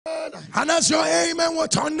And as your amen will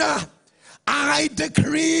thunder, I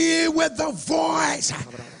decree with the voice,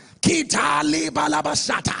 Kita liba laba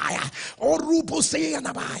sataya, orupu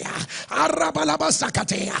siyanabaya, arabalaba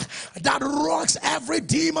sakatea, that rocks every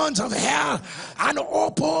demons of hell and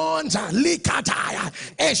opens likataya,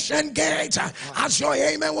 ancient gate, as your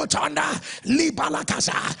amen will thunder,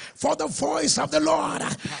 libalakasa. For the voice of the Lord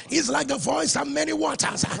is like the voice of many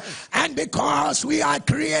waters, and because we are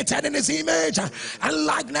created in his image and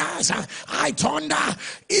likeness, I thunder,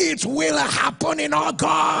 it will happen in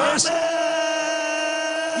August.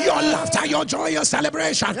 Your laughter, your joy, your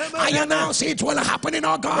celebration, I announce it will happen in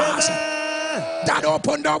August. That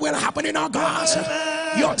open door will happen in August.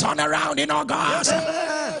 Your turnaround in August.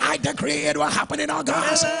 I decree it will happen in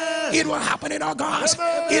August. It will happen in August.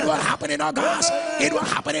 It will happen in August. It will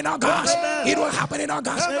happen in August. It will happen in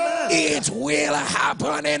August. It will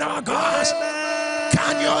happen in August.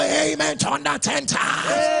 Can your amen thunder 10 times?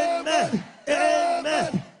 Amen.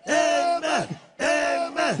 Amen. Amen.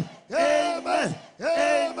 Amen. Amen.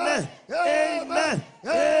 Amen. Amen.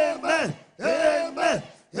 Amen. Amen.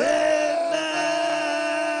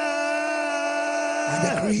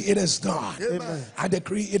 I decree it is done. Amen. I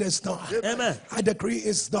decree it is done. Amen. I decree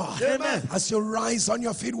it's done. Amen. As you rise on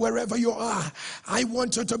your feet wherever you are, I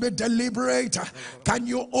want you to be deliberate. Can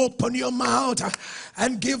you open your mouth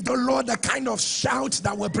and give the Lord the kind of shout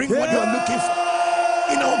that will bring what you're looking for?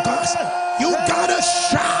 In August, you gotta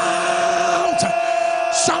shout.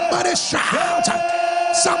 Somebody shout.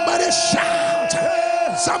 Somebody shout.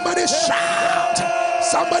 Somebody shout.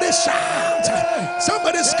 Somebody shout.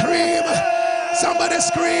 Somebody scream. Somebody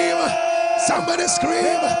scream. Somebody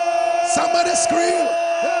scream. Somebody scream.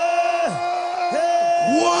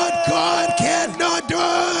 What God cannot do.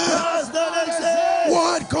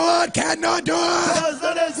 What God cannot do.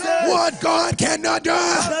 What God cannot do.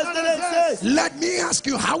 Let me ask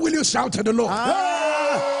you, how will you shout to the Lord?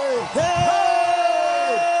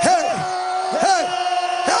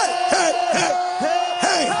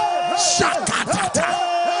 Shakatata.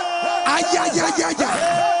 Ayayayaya.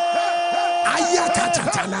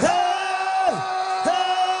 Ayakatatala.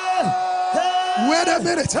 Wait a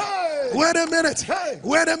minute. Wait a minute.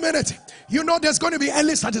 Wait a minute. You know there's going to be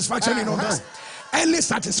early satisfaction in August. Early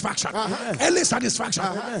satisfaction. Early satisfaction.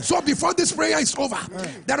 So before this prayer is over,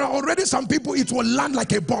 there are already some people it will land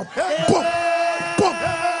like a bomb. Boom. Boom.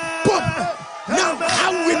 Boom. Now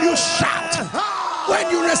how will you shout when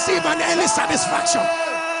you receive an early satisfaction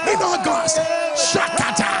in August?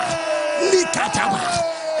 Shakata, likataba,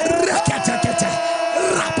 rakatakete,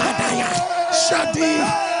 rapadaya, shadi,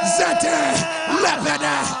 zete,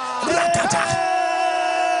 lebede, rakata.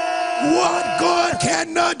 What God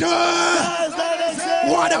cannot do,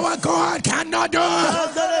 what our God cannot do,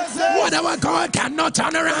 what our God cannot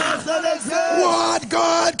turn around, what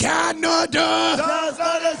God cannot do.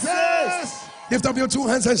 Lift up your two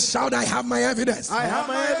hands and shout, I have my evidence. I have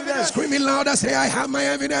my evidence. Scream it louder, say, I have my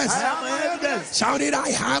evidence. I have my evidence. Shout it, I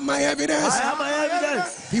have my evidence. I have my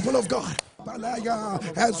evidence. People of God. Balaya,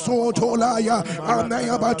 Ezotolaya,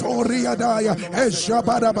 Amaya Batoria Daya,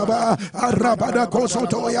 Eshabada Baba, Arabada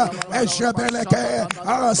Kosotoya, Eshabeleke,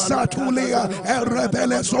 Asatulia,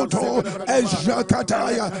 Erebele Soto,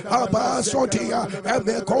 Esjakataya, Abasotia,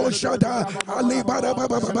 Emekoshada, Alibada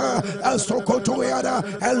Baba, Asokotoyada,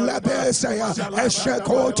 Elebesea,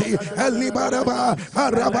 Eshekoti, Elibaraba,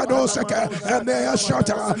 Arabadosaka,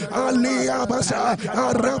 Emeashata, Aliabasa,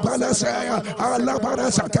 Arabalasea,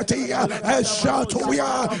 Alabarasakatia, Eshatuya,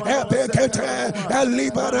 Ebekete,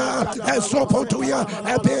 Elibara, Esopotuya,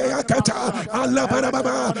 Ebeakata,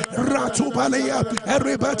 Alabarababa, Ratubalia,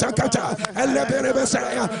 Eribatakata,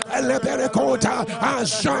 Eleberebesea, Eleberekota,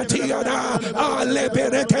 Ashatiana,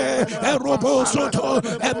 Alebereke, Erobosoto,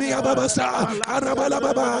 Emiababasa,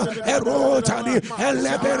 Arabalababa, Erotani,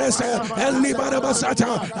 Eleberese,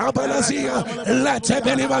 Elibarabasata, Abalazia, let it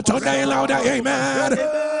believe today louder, amen.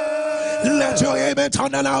 Let your amen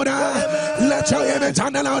turn louder. Let your amen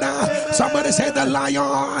turn louder. Somebody say the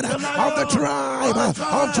lion of the tribe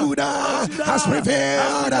of Judah has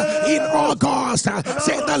prevailed in August.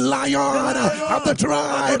 Say the lion of the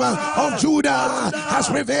tribe of Judah has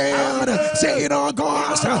prevailed. Say in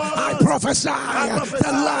August, I prophesy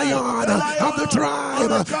the lion of the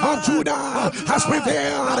tribe of Judah has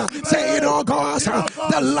prevailed. Say in August,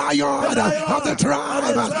 the lion of the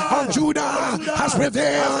tribe of Judah has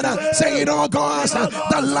prevailed. Say in August,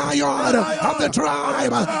 the lion of the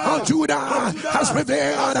tribe of Judah has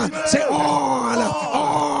prevailed. Say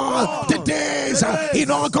all all the days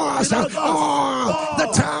in August, all the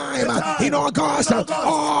time in August,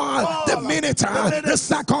 all the minutes, the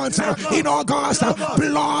seconds in August.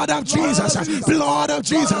 Blood of Jesus, blood of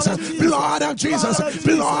Jesus, blood of Jesus,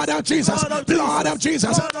 blood of Jesus, blood of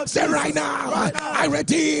Jesus. Say right now, I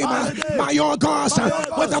redeem my August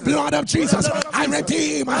with the blood of Jesus. I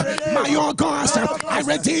redeem my August. I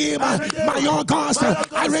redeem my August.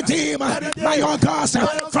 I redeem my August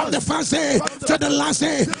from the first day to the last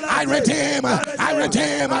day. I redeem, I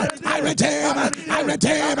redeem, I redeem, I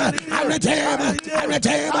redeem, I redeem, I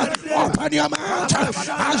redeem. Open your mouth.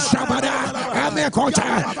 Ashabada,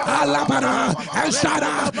 Amekota, Alabara,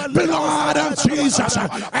 Ashada, blood of Jesus,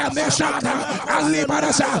 Ameshada,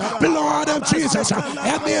 Alibarasa, blood of Jesus,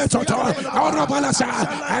 Ametoto, Orabalasa,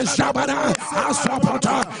 Ashabada,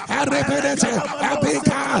 Asapota, Arepedete,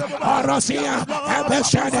 Abika, Orosia,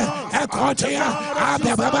 Abeshada, Ekotia,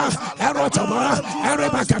 Ababa, Erotoma,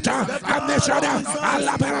 Erebakata, Ameshada,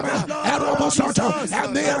 Alabama, Erobosoto,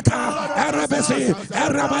 America, Erebesi,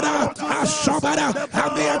 Erabada, Ashabada,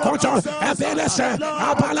 Ameakoto, Evelese,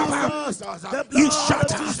 Abalaba,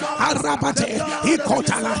 Ishata, Arabate,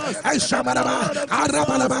 Ikotala, Eshabaraba,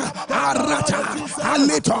 Arabalaba, Arata,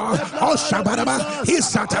 Alito, Oshabaraba,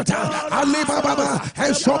 Isatata, Alibaba,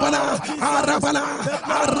 Eshobana, Arabala,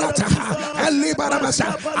 Arata, Alibarabasa,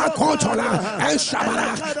 Akotola, Eshabara,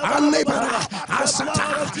 Alibara, Asata.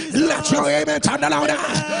 Let your amen thunder louder.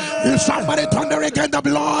 Somebody thunder again the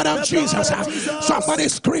blood of Jesus. Somebody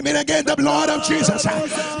screaming again the blood of Jesus.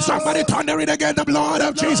 Somebody thundering again the blood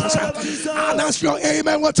of Jesus. And as your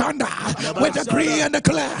amen will thunder, we decree and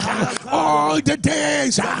declare all the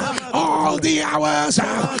days, all the hours,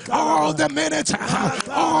 all the minutes,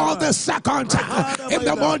 all the seconds in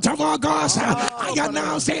the month of August, I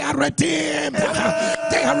announce they are redeemed.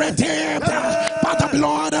 They are redeemed by the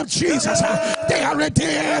blood of Jesus. They are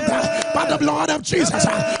redeemed by the blood of Jesus.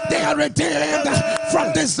 They are redeemed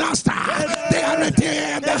from disaster. They are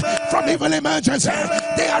redeemed from evil emergency.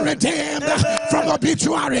 They are redeemed from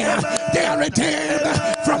obituary. They are redeemed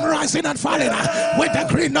from rising and falling. We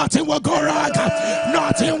decree nothing will go wrong.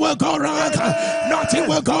 Nothing will go wrong. Nothing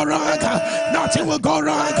will go wrong. Nothing will go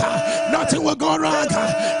wrong. Nothing will go wrong.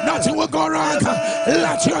 Nothing will go wrong.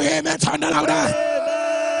 Let your amen thunder louder.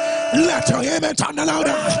 Let your amen thunder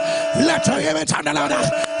louder. Let your amen thunder louder.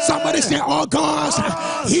 Somebody say, oh God,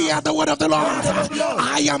 hear the word of the Lord.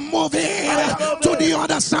 I am moving to the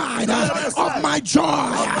other side of my joy.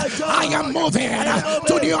 I am moving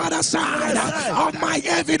to the other side of my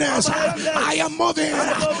evidence. I am moving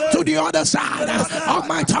to the other side of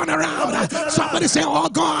my turnaround. Somebody say, oh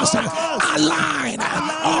God, align.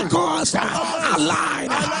 Oh God, align.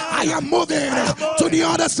 I am moving to the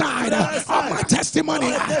other side of my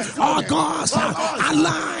testimony. Oh God,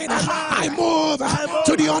 align. I move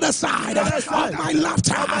to the other side of my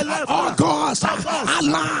laughter. Oh God,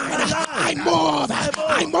 align. I move.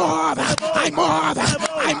 I move. I move.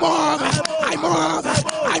 I move. I move.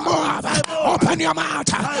 I move. Open your mouth.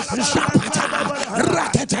 Shapata.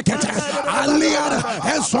 Raketekete. Aliada.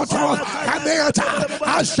 Esoto. Ameata.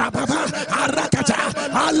 Ashababa. Arakata.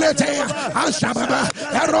 Alete. Ashababa.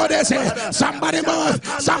 Erodese. Somebody move.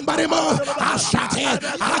 Somebody move. Ashate.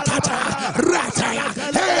 Akata. Rate.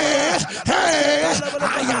 Hey. Hey.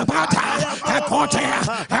 Ayabata. Ekote.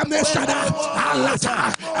 Ameshada. Alata.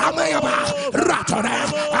 Amayaba. Ratone.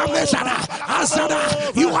 Ameshada. Asada.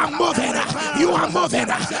 You are moving. You are moving.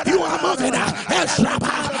 You are moving.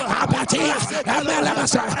 Eshraba. Abatia.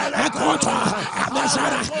 Amelabasa. Ekoto.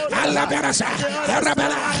 Ameshada. Alaberasa.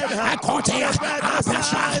 Erabela. Ekote.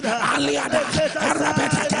 Abasha. Aliana.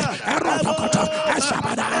 Erabeteke. Erotokoto.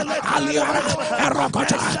 Eshabada. Aliana.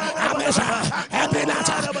 Erokoto. Amesha.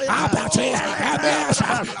 Ebinata. Abati. Ebesha.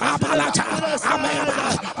 Abalata. Ameba.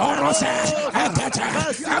 Orose. Ekete.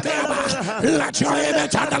 Abeba. Let your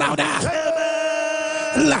image on the louder.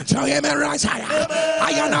 Let your amen rise higher.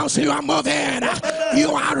 I announce you are moving.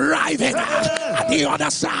 You are arriving at the other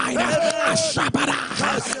side.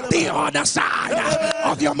 Ashabada. The other side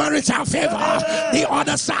of your marital favor. The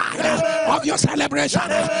other side of your celebration.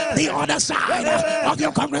 The other side of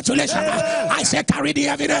your congratulations. I say carry the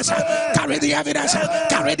evidence. Carry the evidence.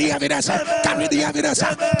 Carry the evidence. Carry the evidence.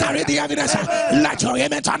 Carry the evidence. Let your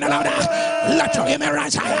amen turn louder. Let your amen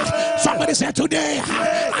rise higher. Somebody say today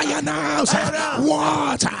I announce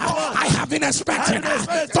what I have been expecting.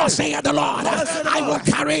 Thus saith the Lord, I will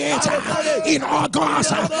carry it in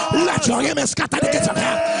August. Let your amen scatter the gates of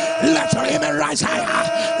hell. Let your amen rise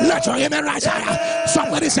higher. Let your amen rise higher.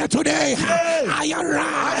 Somebody say today, I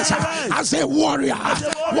arise as a warrior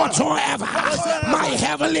whatsoever my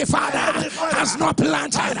heavenly Father has not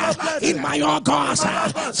planted in my August,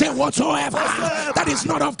 say whatsoever that is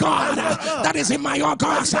not of God, that is in my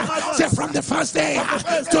August, say from the first day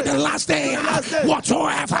to the last day,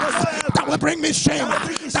 whatsoever that will bring me shame,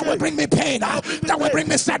 that will bring me pain, that will bring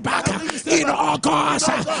me setback in August,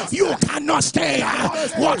 you cannot stay.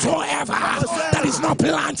 Whatsoever that is not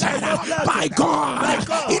planted by God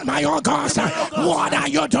in my August, what are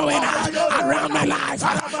you doing around my life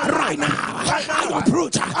right now? I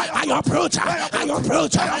approach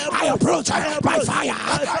by fire,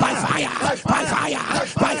 by fire, by fire,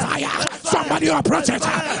 by fire. Somebody approach it.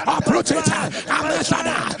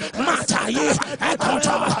 Ameshada, Matayi,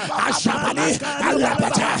 Ekoto, Ashabani,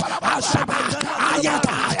 Alepete, Ashaba,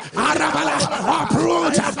 Ayaka, Arabala,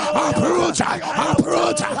 approach,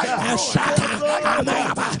 Ashaka,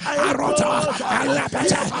 Amayaba, Aroto,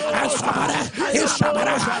 Alepete, Ashabara,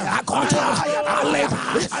 Ishabara, Akoto, Aleba,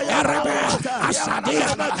 Erebe, Asadia,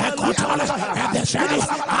 Ekotola, Ebeshani,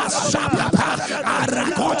 Ashabapa,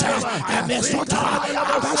 Arakote, Ebesoto,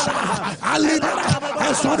 Abasha, Alibara,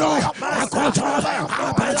 Esodo, Akoto,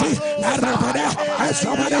 Abati, Arabada,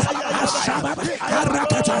 Esobada, Ashababa,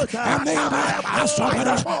 Arakata, Ameaba,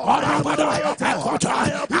 Asobada, Arabada, Ekoto,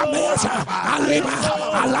 Ameasa, Aliba,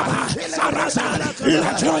 Alaba, Sarasa,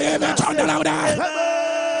 let your amen turn louder.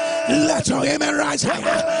 Let your amen rise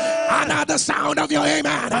higher. And at the sound of your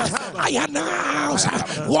amen, I announce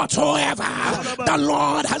whatsoever the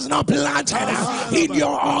Lord has not planted in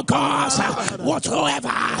your August,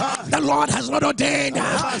 whatsoever the Lord has not ordained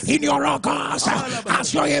in your August,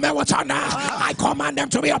 as your amen was on, I command them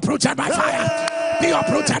to be uprooted by fire. Be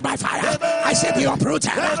uprooted by fire. I say be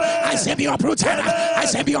uprooted. I say be uprooted. I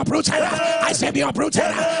say be uprooted. I say be uprooted.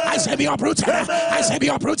 I say be uprooted. I say be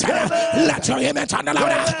uprooted. Let your amen turn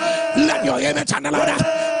louder. Let your amen turn louder.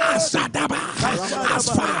 As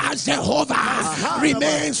far as Jehovah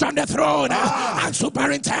remains on the throne and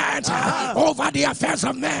superintends over the affairs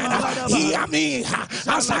of men, hear me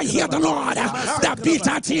as I hear the Lord. The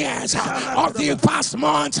bitter tears of the past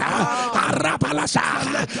month, the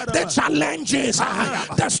challenges,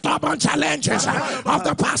 the stubborn challenges of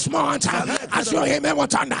the past month, as your amen will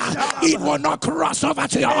turn, it will not cross over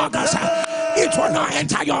to your August. It will not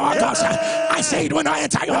enter your August. I say it will not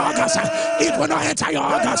enter your August. It will not enter your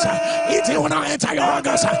August. It will not enter your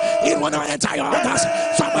August. It will not enter your August.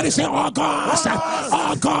 Somebody say August.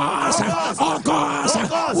 August. August.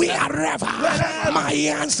 We are ever my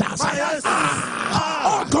answers.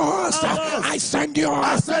 August. I send you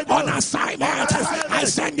on assignment. I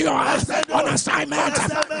send you on assignment.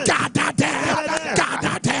 Gather there.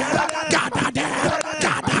 Gather there. Gather there.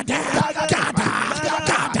 Gather there.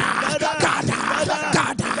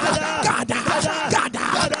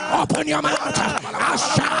 Open your mouth.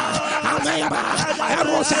 Asha, Amayaba,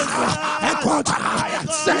 Erosa, Ekota.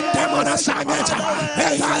 Send them on assignment.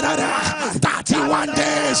 31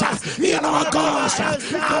 days in August.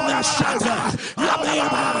 Amashata,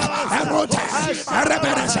 Amayaba, Erota,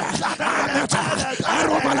 Ereberesa, Amata,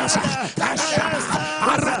 Erobalasa, Asha,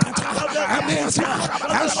 Arakata, Amesa,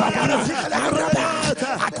 Elsabana, Araba,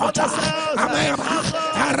 Akota, Amayaba,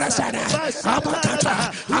 Arasana, Abakata,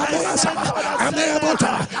 Amesa,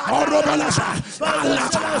 Amayabota. Orobalasa,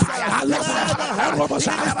 Alata, Alata,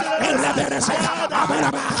 Erobosa, Ereberesa,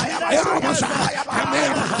 Abaraba, Erobosa,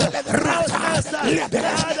 Ameba, Rata,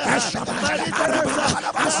 Lebera, Ashaba, Araba,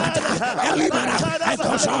 Asata, Elibara,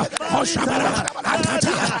 Ekosa, Oshabara,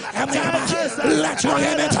 Akata, Ameba. Let your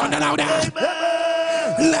amen turn louder.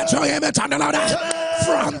 Let your amen turn louder.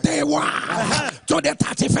 From day 1 to the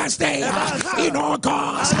 31st day in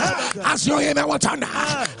August, as your amen will turn,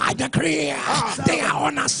 I decree they are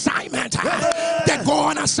on assignment. They go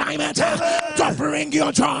on assignment to bring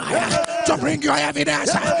you joy, to bring you evidence.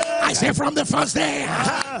 I say from the first day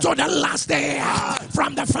to the last day,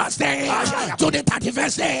 from the first day to the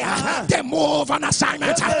 31st day, they move on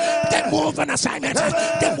assignment. They move on assignment.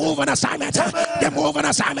 They move on assignment. They move on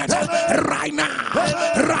assignment. Right now.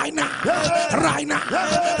 Right now. Right now.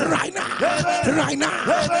 Right now, right now,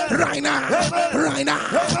 right now, right now, right now,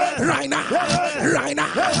 right now,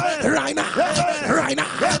 right now, right now.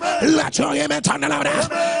 Let your amen turn louder.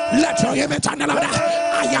 Let your amen turn louder.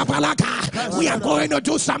 Ayabalaka. We are going to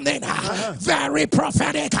do something very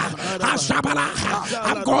prophetic.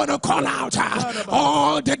 I'm going to call out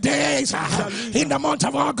all the days in the month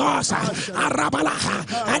of August.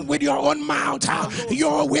 And with your own mouth, you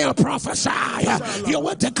will prophesy. You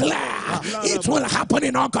will declare it will happen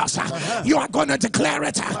in August. You are going to declare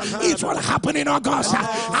it. It will happen in August.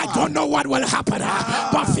 I don't know what will happen,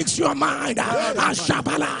 but fix your mind.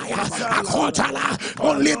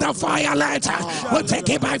 Only the violent will take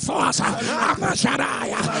it by force.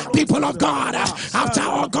 People of God, after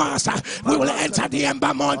August, we will enter the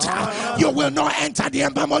Ember Month. You will not enter the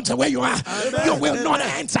Ember Month where you are. You will not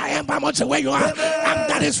enter Ember Month where you are. And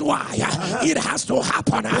that is why it has to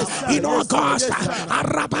happen in August.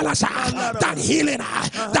 That healing,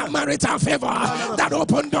 that marital favor, that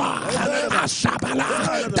open door,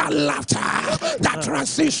 that laughter, that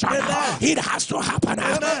transition, it has to happen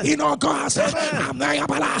in August.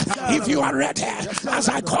 If you are ready, as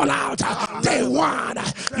I call out, day one,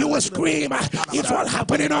 you will scream, it will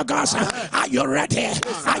happen in August. Are you ready?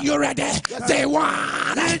 Are you ready? Day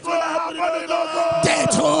one, day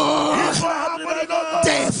two,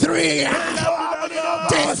 day three,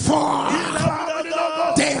 day four,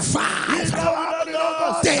 day five,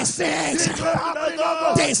 day six,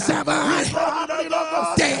 day seven,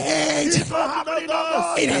 day 8,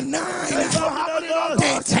 day 9,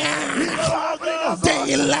 day 10,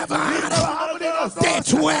 day 11, day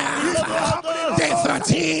 12, day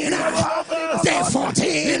 13, day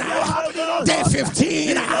 14, day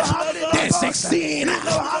 15, day 16,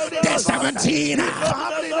 day 17,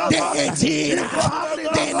 day 18,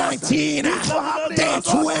 day 19, day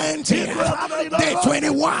 20, day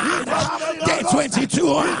 21, day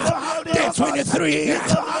 22, day 23, day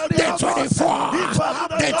 24,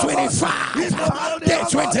 day 25, day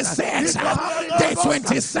 26, day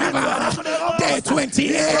 27, day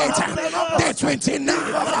 28, day 29,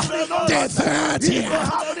 day 30,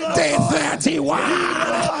 day 31.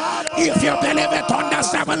 If you believe it, thunder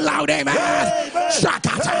 7 loud, amen.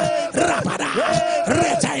 Shakata, Rapada,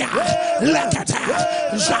 Retaya, Lekata,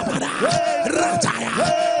 Japada, Rataya,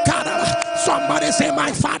 Kada. Somebody say,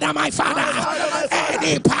 my father, my father.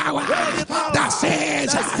 Any power that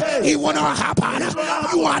says it will not happen,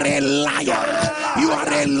 you are a liar. You are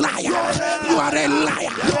a liar. You are a liar.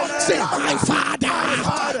 Say, my father,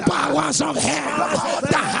 powers of hell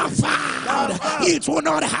that have found it will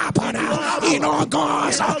not happen in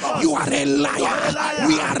August. You are a liar.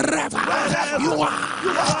 We are reverend. You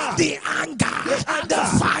are the anger, the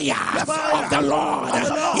fire of the Lord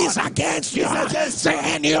is against you. Say,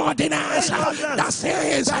 any ordinance that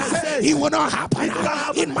says it will not happen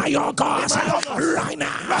in my August right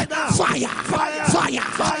now. Fire, fire, fire,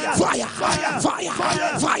 fire, fire, fire,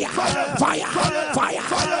 fire, fire,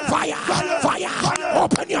 fire, fire.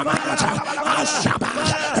 Open your mouth. Ashaba,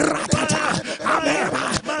 ratata, ameba,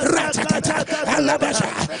 ratakata, elebesha,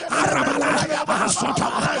 arabala, asoto,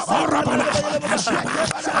 orabala, ashaba,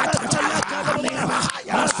 atata, ameba,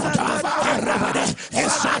 asoto, arabade,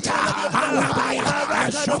 esata, alabaya,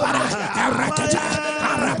 ashobada, arakata,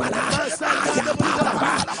 arabala,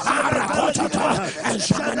 ayababa, arakototo,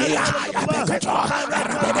 eshabania, abekoto,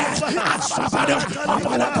 arabade, asabado,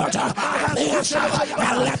 apalakoto, abesha,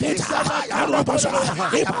 elebita, aroboso,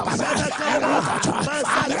 ibababa, erokoto,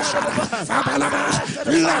 abesha, abalaba.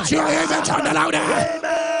 Let your amen turn louder.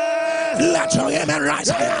 Let your amen rise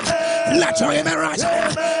higher. Let your amen rise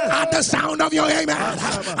higher. At the sound of your amen,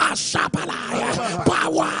 Ashabalaya,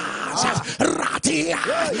 powers, Ratia,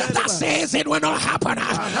 that says it will not happen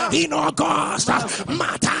in August.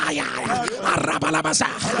 Mataya,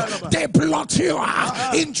 Arabalabasa, they blocked you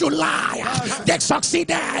in July. They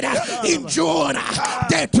succeeded in June.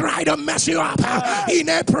 They tried to mess you up in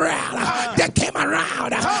April. They came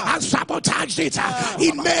around and sabotaged it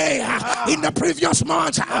in May. In the previous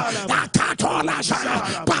month,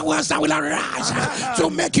 powers that will arise to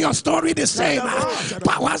make your story the same.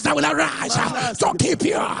 Powers that will arise to keep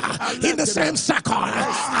you in the same circle.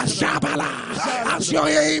 As your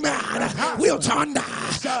amen will thunder,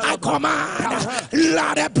 I command,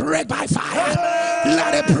 let it break by fire.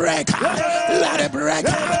 Let it break. Let it break.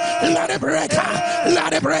 Let it break.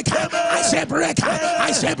 Let it break. I say break.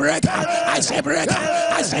 I say break. I say break.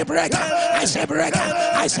 I say break. I say break.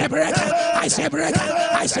 I say break. I say break.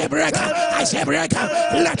 I say break. I say break.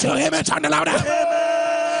 Let your amen turn louder.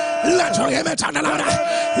 Let your amen turn louder.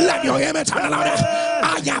 Let your amen turn louder.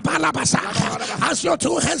 As your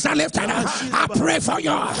two hands are lifted, I pray for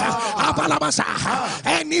you.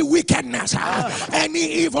 Any wickedness, any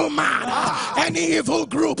evil man, any evil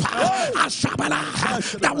group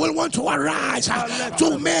that will want to arise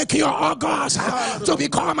to make your August to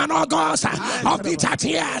become an August of bitter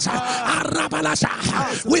tears.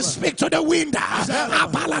 We speak to the wind.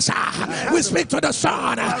 We speak to the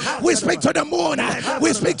sun. We speak to the moon.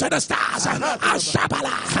 We speak to the stars.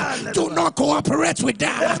 Do not cooperate with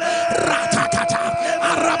them. Ratakata,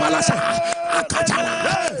 Arabalasa,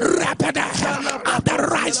 Akatala, Rapida, at the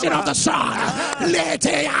rising of the sun. Let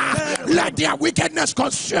their wickedness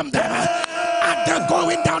consume them. At the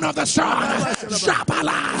going down of the sun.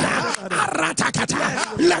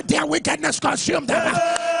 Let their wickedness consume them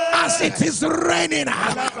as it is raining.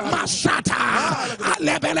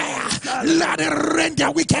 Let it rain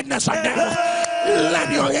their wickedness on them.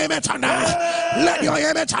 Let your image on them. Let your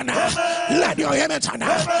image on them. Let your image on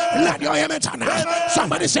them. Let your image on them.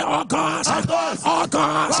 Somebody say, oh God, oh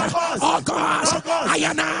God, oh God, I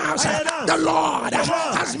announce the Lord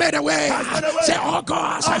has made a way. Say, oh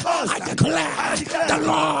God, I declare the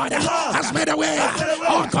Lord has made a way.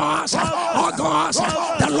 Oh God, oh God,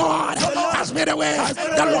 the Lord has made a way.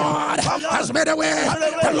 The Lord has made a way.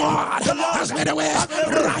 The Lord has made a way.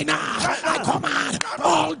 Right now, I command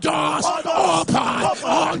all doors open.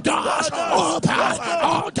 All doors open.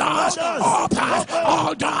 All doors open.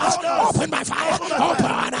 All doors open by fire.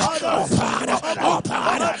 Open. Open.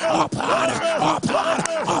 Open. Open. Open.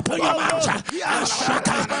 Open your mouth.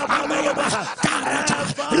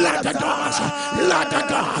 Let the doors. Let the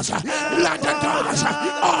doors. Let the doors.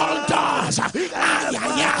 All doors.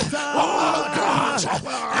 All doors.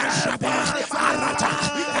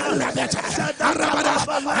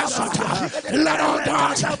 Let all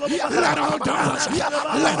doors. Let all doors.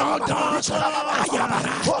 Let all doors.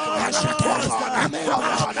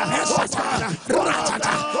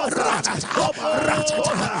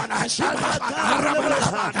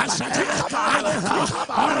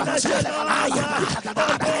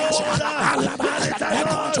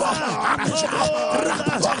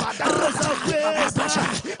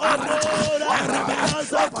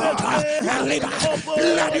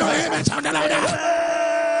 Let your image on the ladder.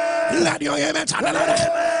 Let your image on the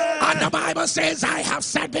ladder. And the Bible says, I have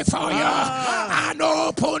set before you an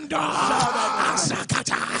open door. I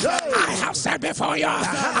have set before you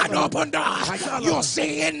an open door. You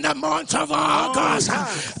see, in the month of August,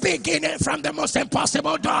 beginning from the most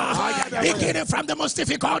impossible door, beginning from the most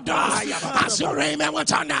difficult door, as your amen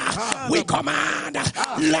went on, we command,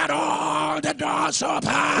 let all the doors open.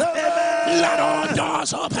 Let all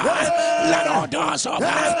doors open. Let all doors open.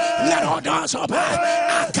 Let all doors open.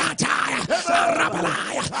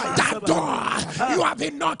 That door you have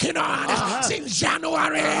been knocking on since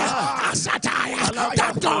January.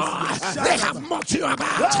 That door they have mocked you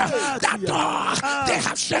about. That door they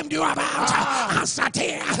have shamed you about.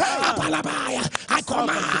 I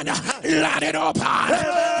command, let it open.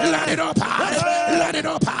 Let it open. Let it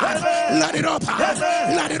open. Let it open.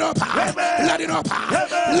 Let it open. Let it open.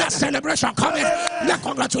 Let celebration come in. Let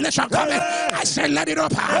congratulation come in. I say let it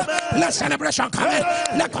open. Let celebration come in.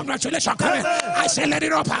 Let congratulation come in. I say let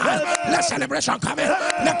it open. Let celebration come in.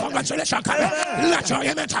 Let congratulation come in. Let your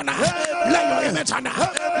image on. Let your image on.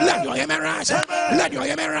 Let your image rise. Let your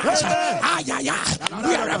image rise.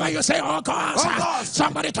 Wherever you say, oh God,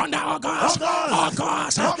 somebody turn down, oh God. Oh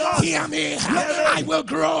God, hear me. I will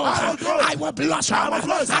grow. I will blossom.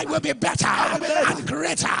 I will be better and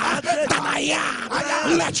greater than I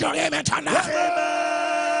am. Let your image on.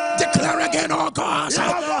 Declare again, oh God,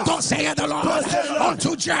 God saith the Lord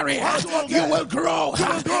unto Jerry, you will grow,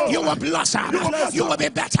 you will blossom, you will be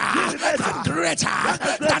better and greater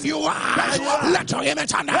than you are. Let your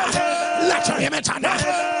image on. Let your image on.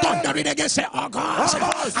 Thunder it again, say, oh God,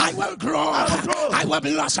 I will grow, I will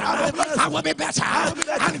blossom, I will be better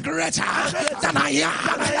and greater than I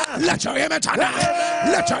am. Let your image on.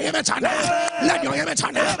 Let your image on. Let your image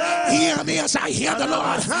on. Hear me as I hear the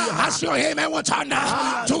Lord. As your amen will turn.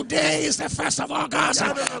 Today is the 1st of August.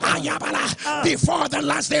 Before the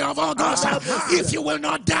last day of August, if you will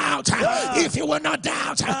not doubt, if you will not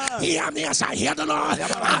doubt, hear me as I hear the Lord.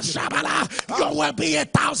 You will be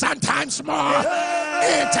 1,000 times more.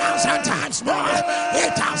 8,000 times more.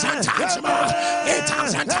 8,000 times more.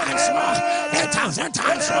 8,000 times more. 8,000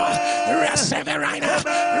 times more. Receive it right now.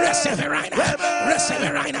 Receive it right now. Receive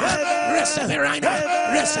it right now. Receive it right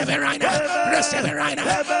now. Receive it right now. Receive it right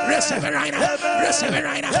now. Receive it right now. Receive it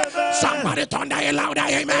right now. Somebody thunder a louder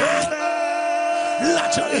amen.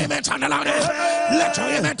 Let your amen turn louder. Let your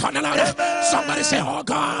amen turn louder. Somebody say, oh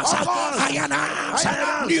God, I announce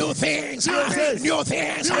new things. New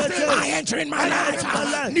things I enter in my life.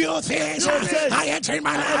 New things I enter in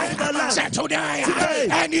my life. Say today,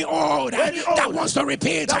 any old that wants to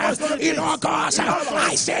repeat in August,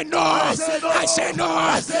 I say no. I say no.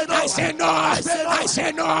 I say no. I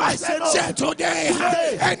say no. Say today,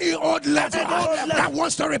 any old level that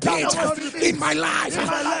wants to repeat in my life,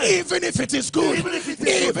 even if it is good,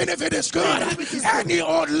 even if it is good, any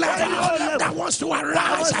old level that wants to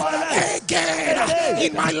arise again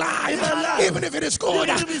in my life, even if it is good,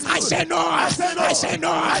 I say no, I say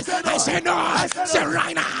no, I say no. Say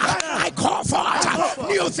right now, I call forth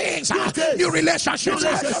new things, new relationships,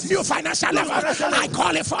 new financial level. I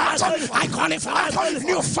call it forth, I call it forth,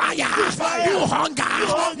 new fire, new hunger,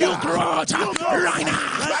 new growth. Right now,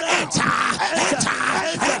 enter, enter,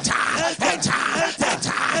 enter, enter,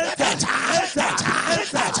 enter, enter, enter,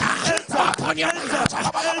 enter. Open your mouth.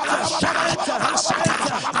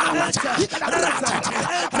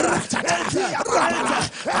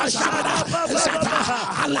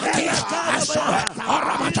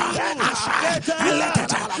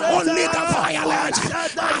 Only the violent.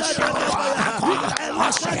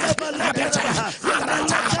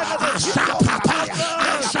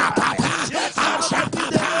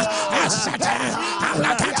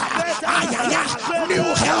 New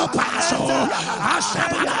helpers,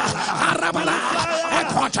 Arabala,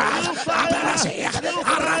 Ekota, Abelasi,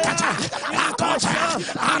 Arakata, Akota,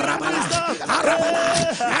 Arabala, Arabala,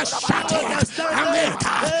 Ashati,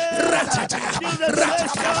 America, Ratata,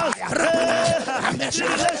 Ratata, Rabala, Amesha,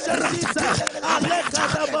 Ratata, Ameta,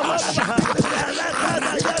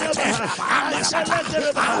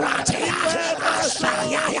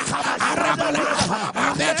 Arabala,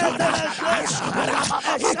 Ametona,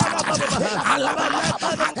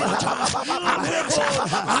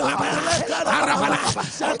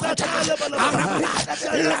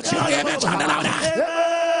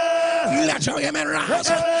 let your amen rise.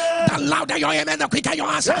 The louder your amen, the quicker your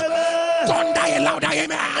answer. Thunder a louder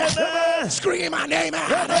amen. Scream an amen.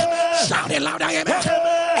 Shout a louder amen.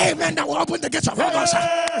 Amen that will open the gates of August.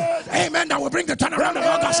 Amen that will bring the turnaround of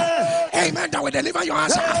August. Amen that will deliver your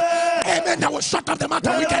answer. Amen that will shut up the mouth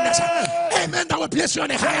of wickedness. Amen that will place you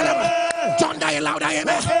on a higher level. Thunder a louder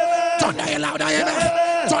amen. Thunder a louder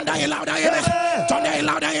amen. Thunder a louder amen. Thunder a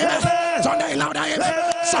louder amen. Thunder a louder amen.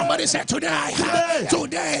 Somebody said today,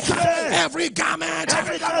 every garment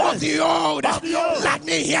of the old, let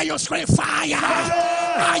me hear you scream fire.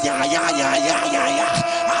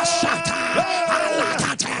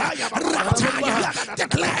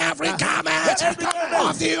 Declare every garment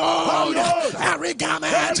of the old, every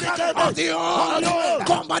garment of the old.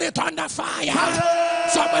 Somebody thunder fire.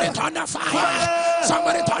 Somebody thunder fire.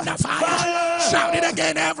 Somebody thunder fire. Shout it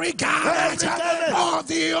again, every garment of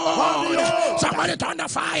the old. Somebody thunder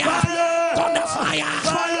fire. Thunder fire.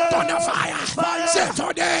 Thunder fire. Say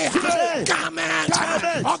today, garment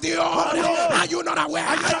of the old. Are you not aware?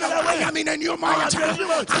 I am in a new month.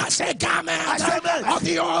 I say garment of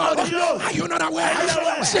the old. Are you not aware?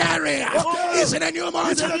 Sherry is in a new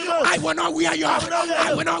month. I will not wear you.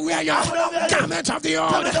 I will not wear you. Garment of the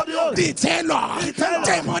old. The tailor,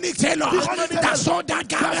 demonic tailor that saw that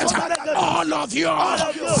garment. All of you,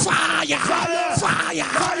 fire, fire,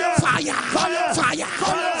 fire, fire,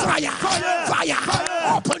 fire, fire.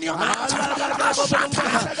 Open your mouth.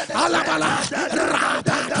 Alabala,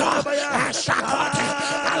 Rapato, Ashakote,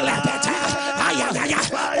 Alepete, Ayaya,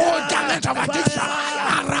 all garment of addiction,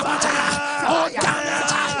 Arabata, all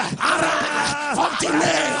garment, of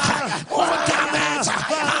delay, all garment,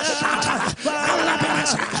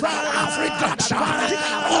 of reduction,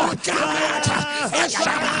 all garment,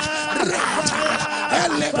 Rata,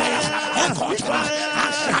 Elebe, Ekota,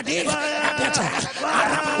 Ashadi, Ebete,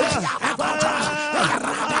 Arabata,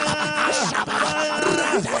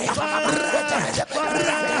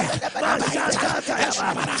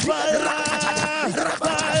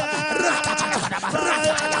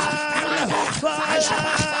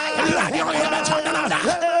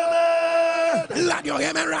 Let your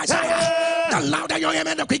amen rise. The louder your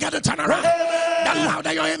amen, the quicker the turnaround. The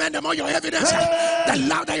louder your amen, the more your evidence. The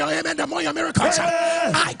louder your amen, the more your miracles.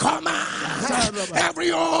 I command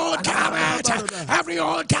every old garment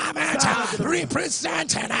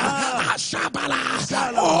representing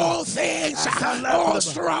Ashabala, all things, all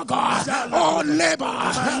struggle, all labor,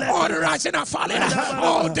 all rising and falling,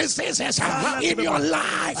 all diseases in your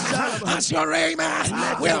life. As your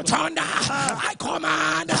amen will thunder, I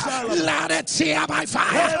command, let it tear by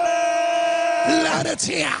fire. Let it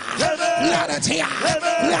tear, let it tear,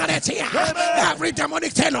 let it tear. Every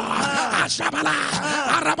demonic tailor, Ashabala,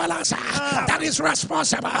 Arabalasa, that is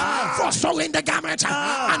responsible for sewing the garment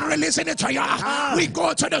and releasing it to you. We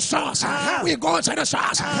go to the source, we go to the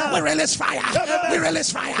source, we release fire, we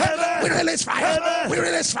release fire, we release fire, we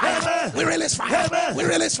release fire, we release fire, we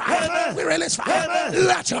release fire, we release fire.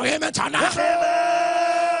 Let your amen turn up.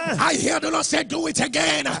 I hear the Lord say, do it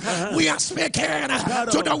again. We are speaking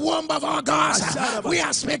to the womb of August. We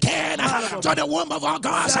are speaking to the womb of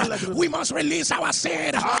August. We must release our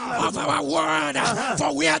seed of our word.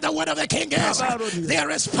 For where the word of the King is, there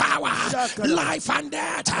is power. Life and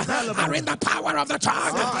death are in the power of the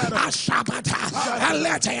tongue.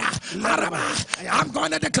 I'm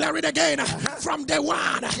going to declare it again. From day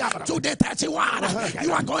 1 to day 31,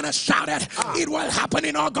 you are going to shout it. It will happen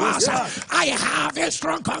in August. I have a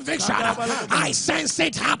strong conviction. I sense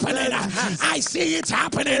it happening. I see it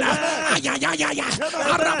happening.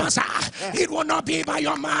 It will not be by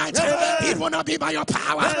your might. It will not be by your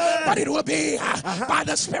power, but it will be by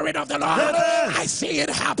the Spirit of the Lord. I see it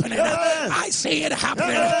happening. I see it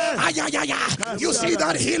happening. You see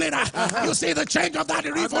that healing. You see the change of that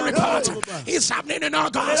evil report. It's happening in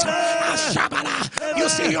August. You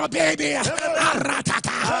see your baby.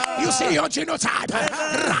 You see your genotype.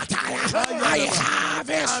 I have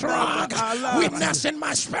a strong witness in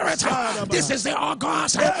my spirit. This is the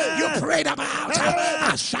August you prayed about.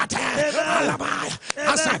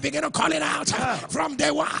 As I begin to call it out from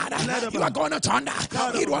day 1, you are going to thunder.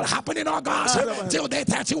 It will happen in August till day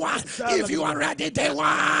 31. If you are ready, day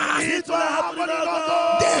 1, day 2,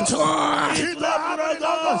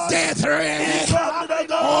 day 3.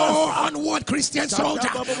 Oh, onward, Christian soldier.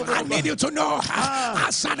 I need you to know,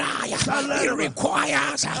 it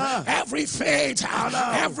requires every faith,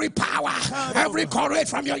 every power, every courage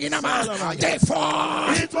from your inner man. Day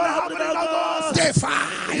 4, day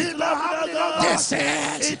 5, day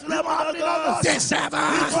 6, day 7,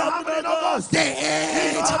 day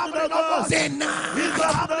 8, day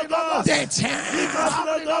 9, day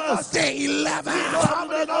 10, day 11,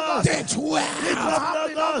 day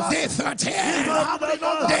 12, day 13,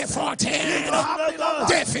 day 14,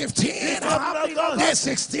 day 15, day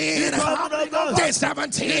 16, day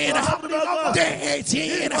 17, day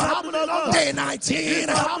 18, day 19,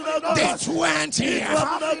 day 20,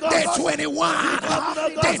 day 21,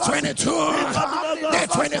 day 22, day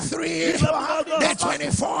 23, day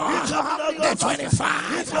 24, day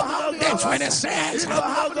 25, day 26,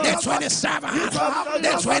 day 27,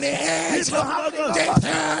 day 28, day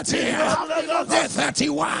 30, day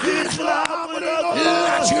 31.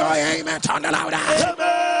 Let your amen turn louder.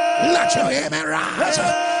 Let your amen rise.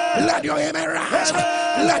 Let your amen rise.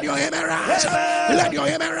 Let your amen rise. Let your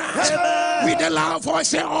amen rise. With a loud voice,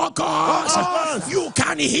 say, oh God, you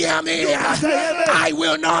can hear me. I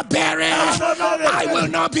will not bury. I will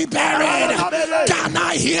not be buried. Can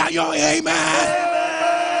I hear your amen?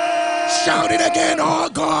 Shout it again, oh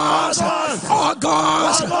God, oh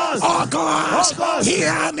God, oh God,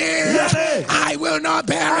 hear me. I will not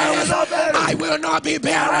bury. I will not be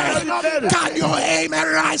buried. Can your amen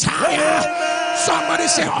rise higher? Somebody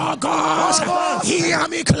say, oh God, hear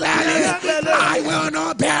me clearly. I will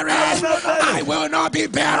not bury. I will not be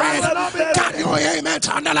buried. Can your amen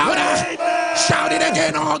turn louder? Shout it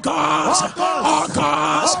again, oh God, oh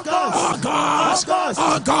God, oh God,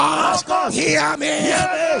 oh God, hear me.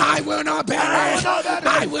 I will not bury.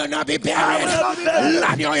 I will not be buried.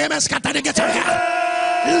 Let your amen scatter the guitar here.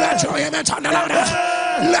 Let your amen turn louder.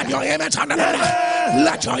 Let your amen turn louder.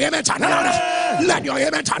 Let your amen turn louder. Let your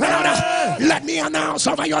amen turn louder. Let me announce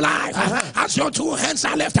over your life as your 2 hands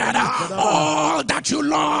are lifted. All that you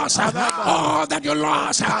lost, all that you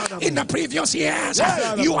lost in the previous years,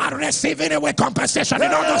 you are receiving it with compensation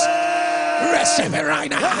in August. Receive it right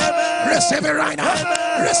now. Receive it right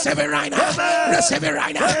now. Receive it right now. Receive it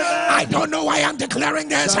right now. I don't know why I'm declaring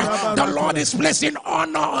this. The Lord is placing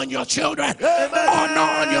honor on your children. Honor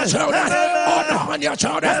on your children. Honor on your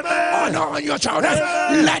children. Honor on your children.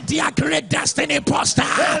 Let their great destiny poster.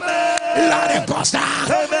 Let it poster.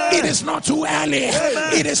 It is not too early.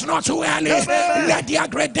 It is not too early. Let their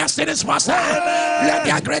great destinies poster. Let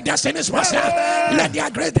their great destinies poster. Let their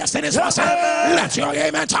great destinies poster. Let your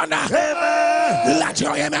amen thunder. Let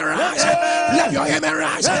your amen rise. Let your amen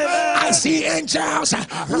rise. I see angels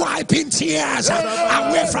wiping tears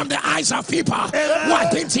away from the eyes of people.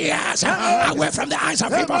 Wiping tears away from the eyes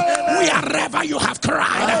of people. Wherever you have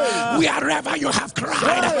cried, wherever you have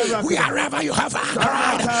cried, wherever you have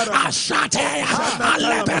cried,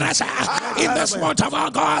 in this month of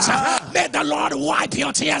August, may the Lord wipe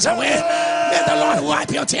your tears away. May the Lord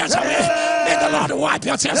wipe your tears away. May the Lord wipe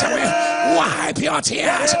your tears away. Wipe your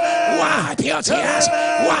tears. Wipe your tears.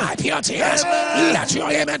 Wipe your tears. Let your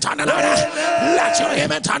amen turn louder. Let your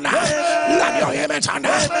amen turn. Let your amen turn.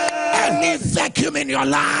 Any vacuum in your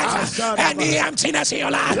life, any emptiness in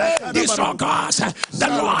your life, this August, the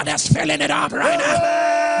Lord is filling it up right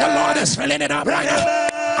now. The Lord is filling it up right now.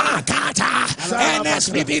 Akata.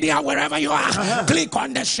 nsppd, wherever you are, click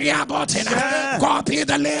on the share button, copy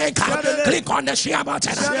the link, click on the share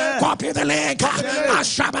button, copy the link.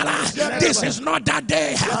 Ashabala, this is not that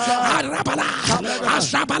day.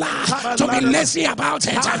 Ashabala, to be lazy about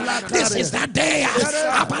it. This is that day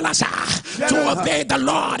to obey the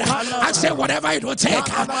Lord and say whatever it will take.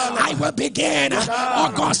 I will begin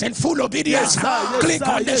August in full obedience. Click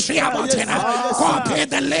on the share button, copy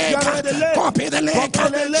the link, copy the link,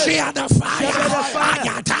 share the fire.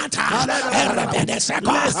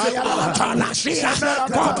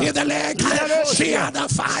 Copy the link, share the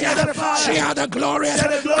fire, share the glory.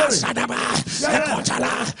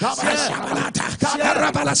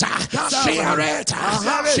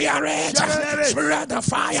 Share it, spread the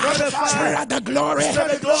fire, spread the glory,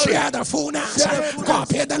 share the fullness.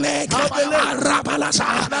 Copy the link,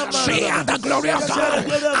 share the glory of God.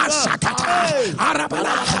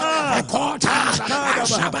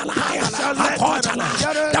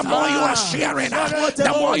 The more you are sharing,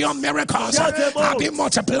 the more your miracles will be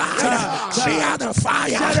multiplied. Share the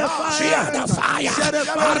fire, share the fire.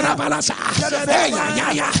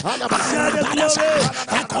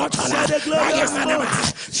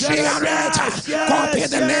 Share it, copy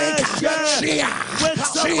the link, share.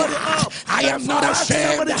 I am not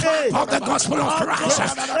ashamed of the gospel of Christ.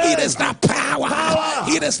 It is the power.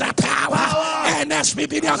 It is the power. And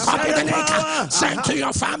nsppd, copy the link. Send to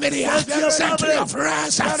your family. Send to your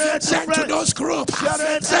friends. Send to those groups.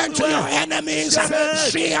 Send to your enemies.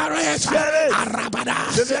 Share it.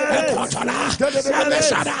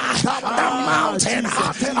 The mountain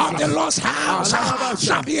of the lost house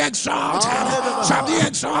shall be exalted. Shall be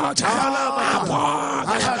exalted above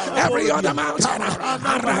every other mountain.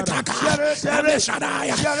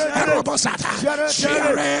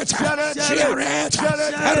 Share it, share it,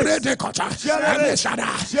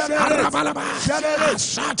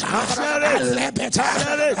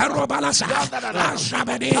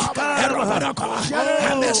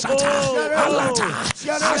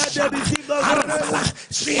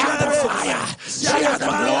 share the fire, share the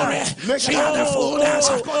glory, share the fullness.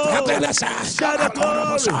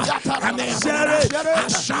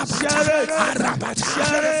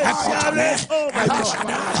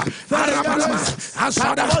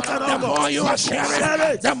 The more you are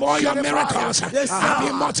sharing, the more your miracles will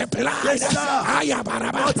be multiplied.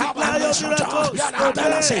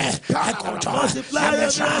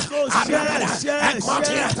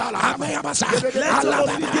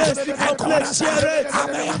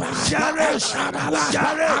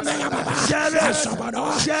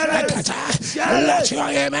 Let your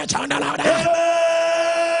amen turn the louder.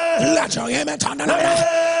 Let your amen turn the louder.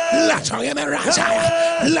 Let your amen rise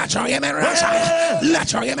higher. Let your amen rise higher.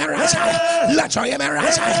 Let your amen rise higher. Let your amen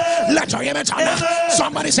rise higher. Let your amen turn.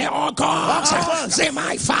 Somebody say, oh God. Say,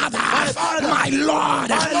 my Father, my Lord,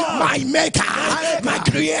 my Maker, my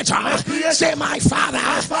Creator. Say, my Father,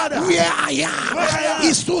 where I am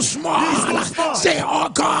is too small. Say, oh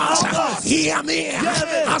God, hear me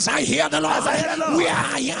as I hear the Lord. Where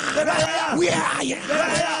I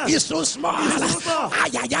am is too small.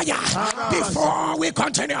 Before we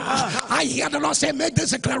continue, I hear the Lord say, make this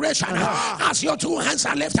declaration as your two hands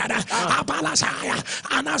are lifted,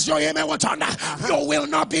 and as your amen will turn, you will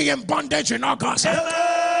not be in bondage in August.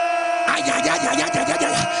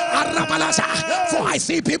 For I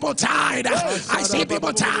see people tied. I see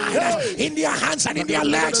people tied in their hands and in their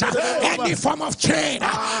legs. Any form of chain,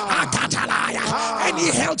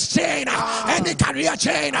 any health chain, any career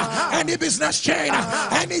chain, any business chain,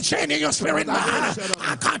 any chain in your spirit man.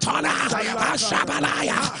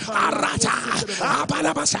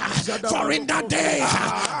 For in that day,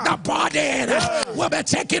 the burden will be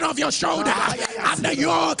taken off your shoulder and the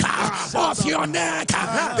yoke off your neck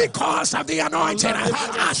because of the anointing.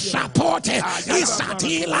 Ashapote,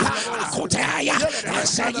 Isatila, Akutaya,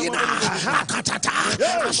 Segina, Akatata,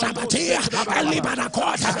 Ashabatia,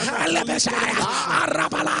 Elibanakota, Elebesaya,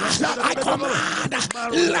 Arabala. I command,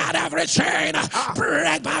 let every chain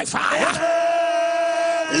break by fire.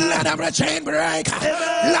 Let every chain break.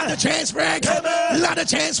 Let the chains break. Let the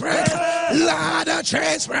chains break. Let the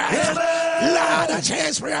chains break. Let the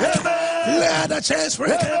chains break. Let the chains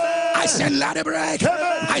break. I said let it break.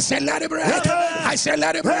 I said let it break. I said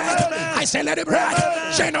let it break. I said let it break.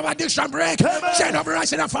 Chain of addiction break. Chain of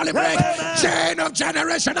rising and falling break. Chain of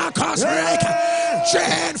generational curse break.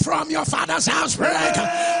 Chain from your father's house break.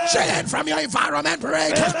 Chain from your environment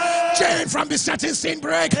break. Chain from besetting sin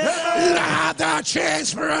break. Let the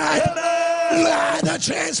chains break. Let the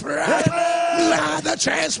chains break. Let the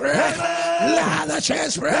chains break. Let the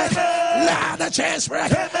chains break. Let the chains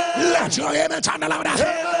break. Let your amen turn louder.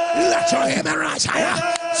 Let your amen rise higher.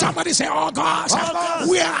 Somebody say, oh God,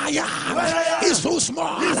 where I am is too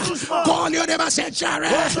small. Call your name and say, Jerry,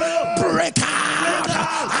 break out.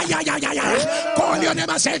 Call your name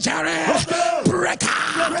and say, Jerry, break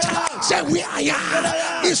out. Say, where I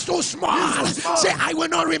am is too small. Say, I will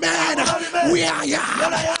not remain where I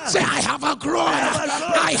am. Say, I have outgrown.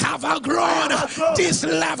 I have outgrown this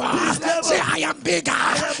level. Say, I am bigger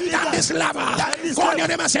than this level. Call your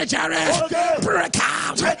name and say, Jerry, break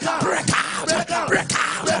out, break out, break out, break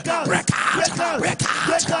out, break out,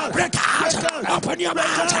 break out. Open your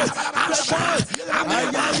mouth.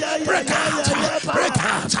 Break out, break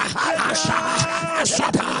out.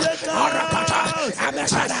 Ashapa, Arakata,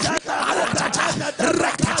 Amesada, Aratata,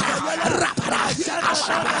 Rakata, Rapara,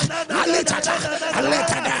 Ashapa, Alitata,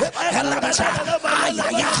 Aletana, Elabasa,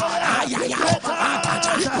 Ayaya, Ayaya,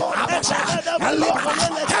 Akata, Abasa, Alibaba,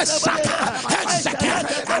 Hesaka, Hesaka,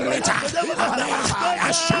 Alita,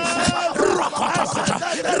 Ashapa, Rokota,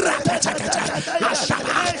 Rapatakata,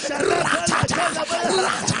 Ashapa, Ratata,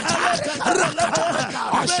 Ratata, Rakata,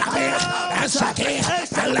 Ashapa, Hesaki,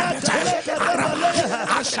 Alabata,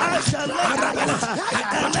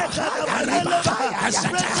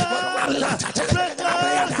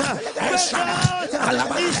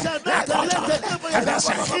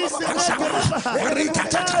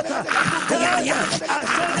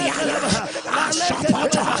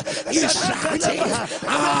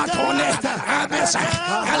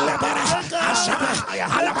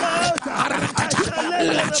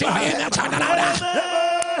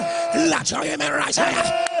 Let your amen rise.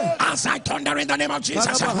 As I thunder in the name of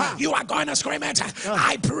Jesus, you are going to scream it.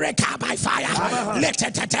 I break out by fire.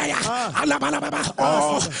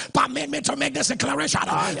 Oh, permit me to make this declaration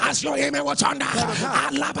as your amen will thunder.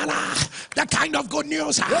 The kind of good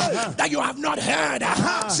news that you have not heard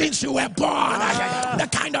since you were born. The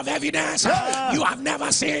kind of evidence you have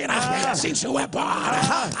never seen since you were born.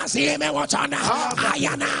 As the amen will thunder, I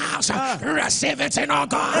announce, receive it in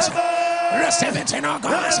August. Receive it in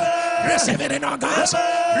August. Receive it in August.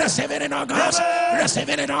 Receive it in August. Receive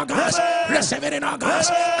it in August. Receive it in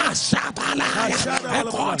August. Ashabalaya,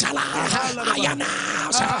 Equatalaya. I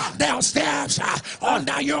announce their steps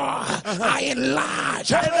under your are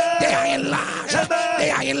enlarged. They are enlarged. They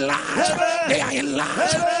are enlarged. They are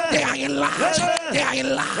enlarged. They are enlarged. They are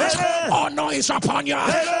enlarged. Honor is upon you.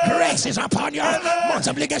 Grace is upon you.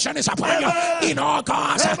 Multiplication is upon you. In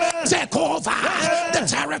August, take over the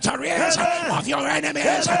territories of your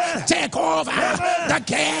enemies. Take over the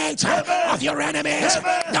gates of your enemies.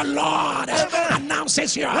 The Lord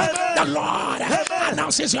announces you. The Lord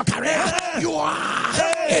announces your career. You are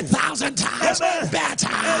 1,000 times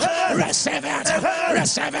better. Receive it.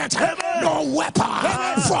 Receive it. No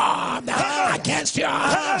weapon formed against you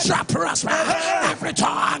shall prosper. Every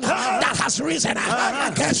tongue that has risen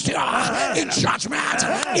against you in judgment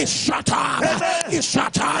is shut up. Is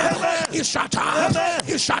shut up. Is shut up.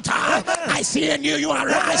 Is shut up. I see a new you are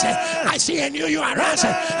rising. I see a new you are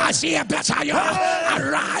rising. I see a better you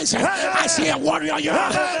arise. I see a warrior you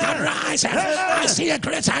arise. I see a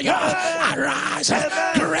greater you arise.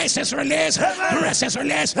 Grace is released. Grace is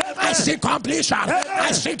released. I see completion.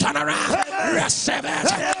 I see turnaround. Receive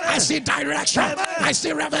it. I see direction. I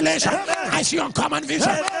see revelation. I see uncommon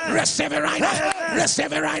vision. Receive it right now.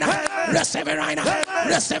 Receive it right now. Receive it right now.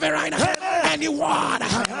 Receive it right now. Anyone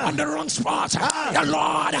on the wrong spot, the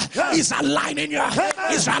Lord is aligning you.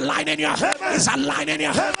 He's aligning you. He's aligning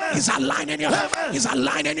you. He's aligning you. He's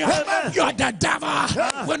aligning you. You're the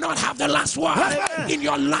devil. Will not have the last word in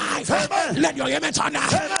your life. Let your amen turn.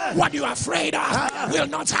 What you are afraid of will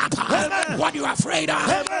not happen. What you are afraid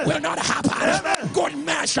of will not happen. Good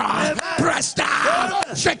measure. Press down.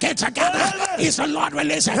 Shake it together. Is the Lord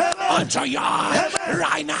releasing unto you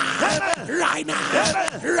right now. Right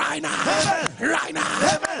now. Right now. Right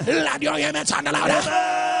now. Let your amen turn louder.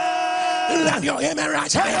 Let your amen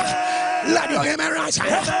rise. Let your amen rise.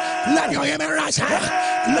 Let your amen rise.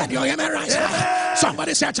 Let your amen rise.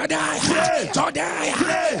 Somebody said today, today,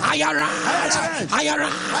 I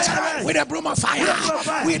arise with a broom of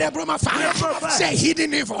fire, with a broom of fire. Say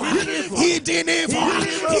hidden evil, hidden evil,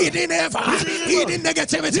 hidden evil, hidden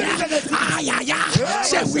negativity.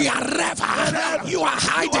 Say we are never, you are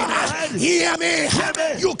hiding. Hear me,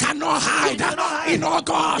 you cannot hide in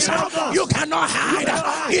August. You cannot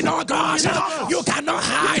hide in August. You cannot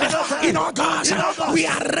hide in August. We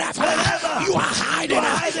are never, you are hiding.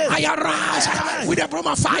 I arise with a broom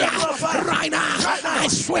of fire right now. I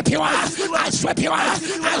sweep you out. I sweep you out.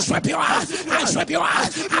 I sweep you out. I sweep you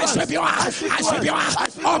out. I sweep you out. I sweep you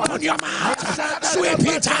out. Open your mouth. Sweep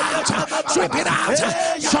it out. Sweep it out.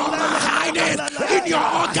 Some are hiding in your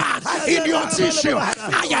organ, in your tissue.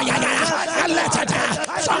 And let it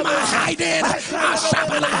out. Some are hiding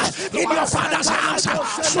in your father's house.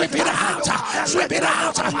 Sweep it out. Sweep it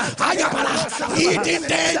out. Hidden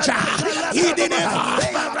danger. Hidden evil.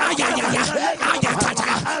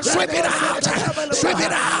 Sweep it out. Sweep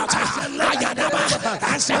it out.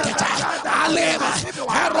 And set it out. Aleva.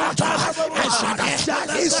 Herota. And Shade.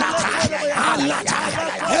 Isata. Alata.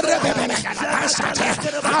 Erebebe. Asate.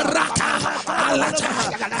 Arata. Alata.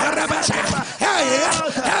 Erebese. Hey.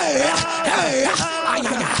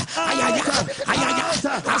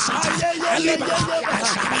 Asata. Eliba.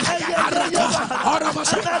 Asaba. Arata.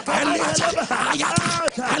 Orabasa. Elita. Ayata.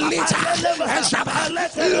 Elita. Asaba.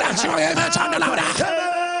 Let your image on the louder.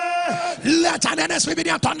 Let an enemy be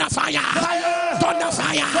thunder fire. Thunder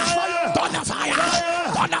fire. Thunder fire.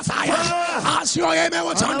 Thunder fire. As your amen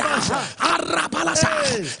was thunder.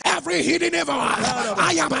 Every hidden evil.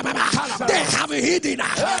 They have hidden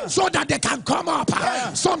so that they can come up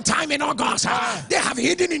sometime in August. They have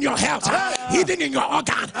hidden in your health, hidden in your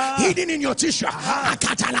organ, hidden in your tissue.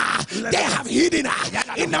 They have hidden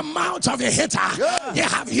in the mouth of a hater. They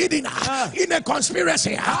have hidden in a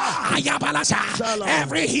conspiracy.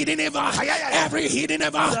 Every hidden evil. Every hidden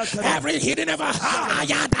evil, every hidden evil,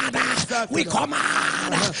 we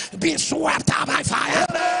command, be swept out by fire,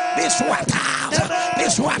 be swept out, be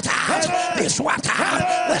swept out, be swept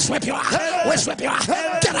out. We sweep you out, we sweep you out.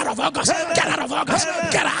 Get out of August, get out of August,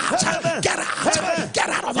 get out, get out, get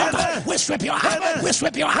out of August. We sweep you out, we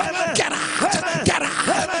sweep you out. Get out, get out,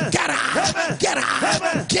 get out, get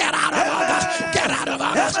out, get out of August, get out of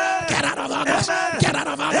August, get out of August, get out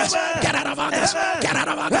of August, get out of August, get out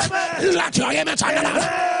of August. Let your image on the Lord.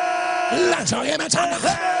 Let your image on the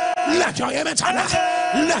Lord. Let your image on the Lord.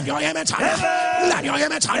 Let your image on the Lord. Let your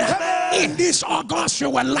image on the Lord. In this August, you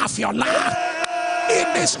will laugh your laugh.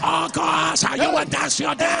 In this August, you will dance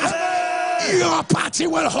your dance. Your party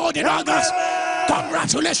will hold in August.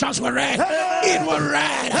 Congratulations will rain. It will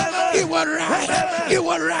rain. It will rain. It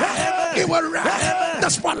will rain. It will rain. The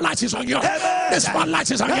spotlight is on you. The spotlight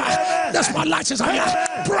is on you. The spotlight is on you.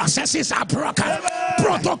 Processes are broken.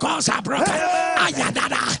 Protocols are broken.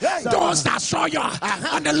 Those that saw you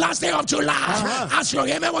on the last day of July, as your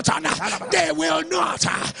amen was on, they will not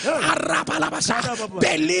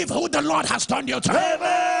believe who the Lord has turned you to.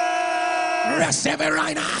 Receive it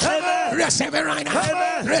right now. Receive it right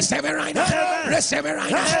now. Receive it right now. Receive it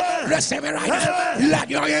right now. Receive it right now. Let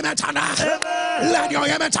your amen turn. Let your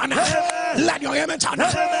amen turn. Let your amen turn.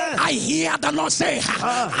 I hear the Lord say,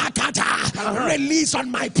 Akata, release on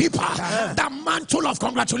my people the mantle of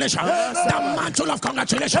congratulations. The mantle of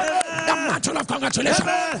congratulations. The mantle of congratulations.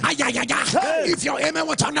 If your amen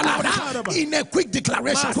will turn louder in a quick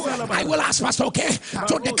declaration, I will ask Pastor OK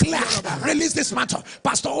to declare, release this mantle.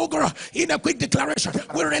 Pastor Ogoro, in a quick declaration,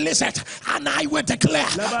 will release it, and I will declare,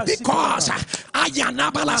 because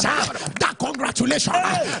that congratulation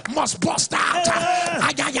must burst out.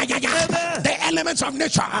 The elements of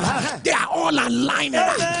nature, they are all aligning.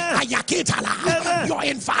 Your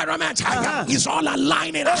environment is all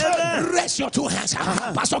aligning. Raise your two hands.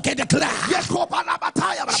 Pastor K, declare.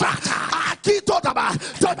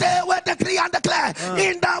 Today we decree and declare,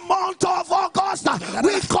 in the month of August,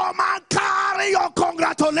 we come and carry your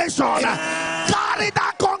congratulations. Carry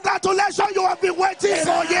that congratulation you have been waiting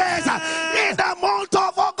for years. In the month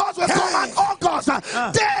of August, we come and August,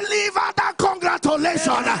 deliver that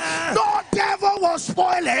congratulation. No devil will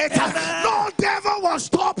spoil it. No devil will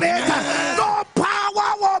stop it. No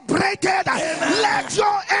power will break it. Let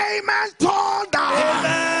your amen thunder.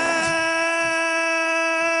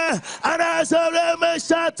 And as a amen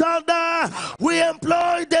shout thunder, we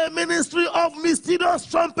employ the ministry of mysterious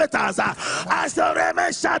trumpeters. As a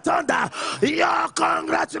amen shout thunder, your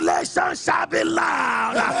congratulations shall be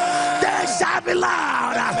loud. They shall be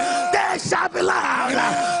loud. They shall be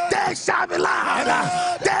loud. They shall be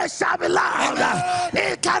loud. They shall be loud.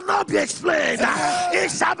 It cannot be explained.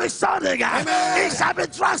 It shall be sudden. It shall be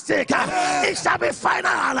drastic. It shall be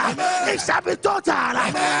final. It shall be total.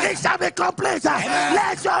 It shall be complete.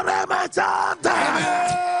 Let your amen thunder.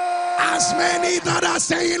 As many that are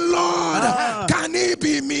saying, Lord, can it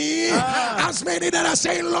be me? As many that are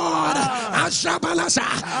saying, Lord,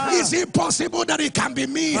 is it possible that it can be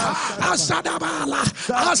me? As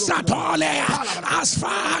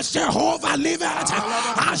far as Jehovah liveth,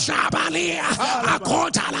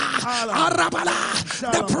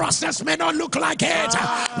 the process may not look like it.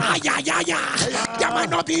 There might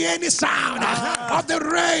not be any sound. of the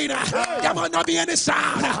rain. There must not be any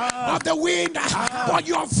sound of the wind. But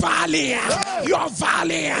your valley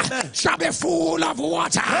shall be full of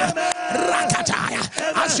water. Rakataya.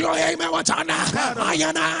 As your amen was on, I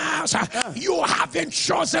announce you have been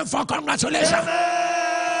chosen for congratulations.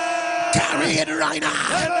 Carry it right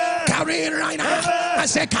now. Carry it right now. I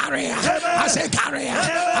say carry. I say carry.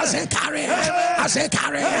 I say carry. I say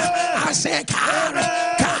carry. I say carry.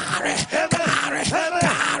 Carry.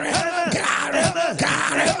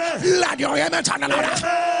 Let your amen turn around.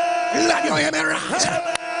 Let your amen rise.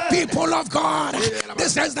 People of God,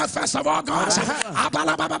 this is the first of August.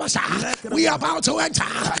 We are about to enter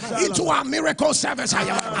into our miracle service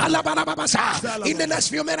in the next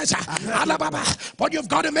few minutes. But you've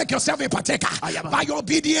got to make yourself a partaker by your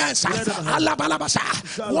obedience.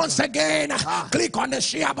 Once again, click on the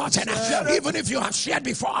share button. Even if you have shared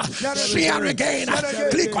before, share again.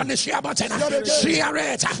 Click on the share button. Share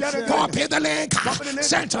it. Copy the link.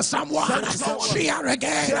 Send to someone. Share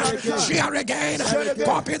again. Share again.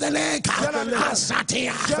 Copy the link.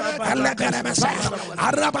 Asatia.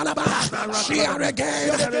 Share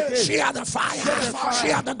again. Share the fire.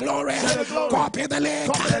 Share the glory. Copy the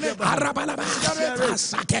link.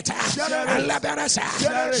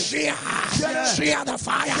 Share the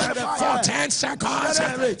fire for 10 seconds.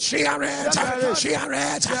 Share it. Share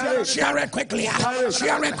it. Share it quickly.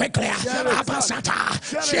 Share it quickly.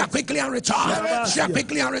 Share quickly and return. Share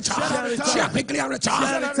quickly and return. Share quickly and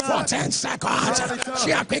return for 10 seconds.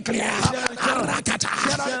 Share quickly. Arakata,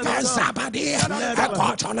 Zabadi,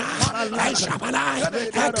 Ekotona, Eshabala,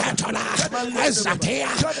 Ekatola, Ezatia,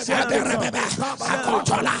 Eberebe,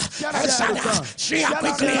 Ekotola, Ezada. Share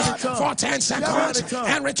quickly for 10 seconds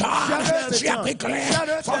and return. Share quickly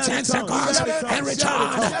for 10 seconds and return.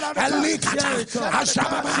 Elikata,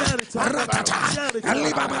 Ashababa, Rakata,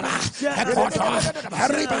 Elibaba, Ekoto,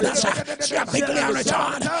 Eribadasa. Share quickly and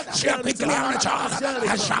return. Share quickly and return.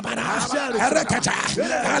 Ashabana, Erekata.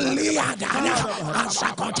 Eliadana,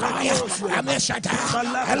 Asakotaya, Emeshata,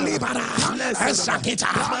 Elibana, Esakita,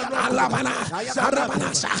 Alabana,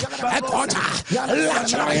 Arabanasa, Ekota.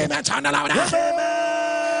 Let your amen turn louder.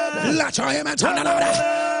 Let your amen turn louder.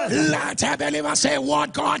 Let a believer say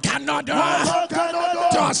what God cannot do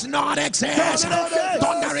does not exist.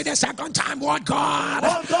 Don't read the second time. What God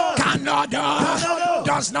cannot do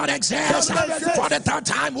does not exist. For the third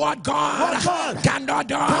time, what God cannot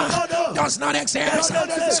do does not exist.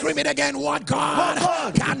 Scream it again. What God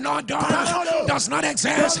cannot do does not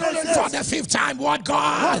exist. For the fifth time, what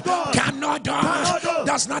God cannot do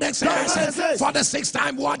does not exist. For the sixth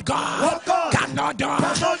time, what God cannot do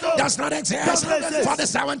does not exist. For the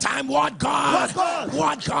seventh time, what God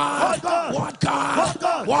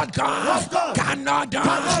cannot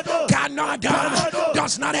do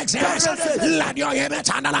does not exist. Let your amen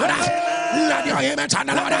turn louder. Let your amen turn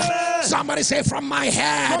louder. Somebody say from my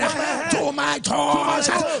head to my toes.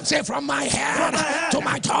 Say from my head to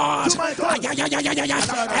my toes.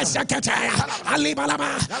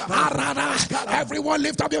 Everyone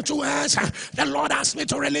lift up your two hands. The Lord asked me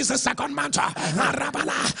to release the second mantle.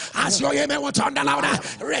 As your amen will turn louder,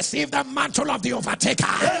 receive the mantle of the overtaker.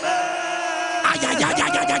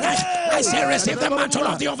 I say receive the mantle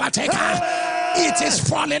of the overtaker. It is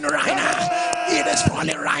falling right now. It is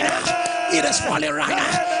falling right now. It is falling right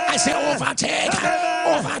now. I say overtake.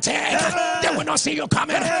 Overtake. They will not see you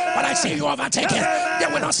coming, but I see you overtaking. They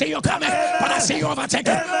will not see you coming, but I see you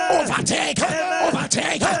overtaking. Overtake.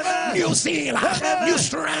 Overtake. New zeal, new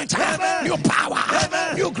strength, new power,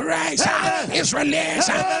 new grace is released.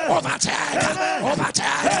 Overtake.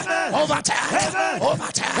 Overtake. Overtake.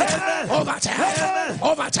 Overtake. Overtake.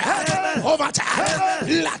 Overtake.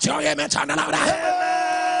 Overtake. Let your amen turn louder.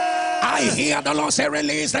 I hear the Lord say,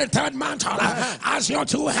 release the third mantle as your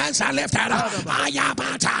two hands are lifted. And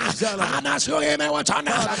as your amen will turn,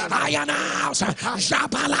 I announce,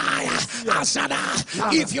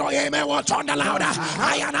 if your amen will turn louder,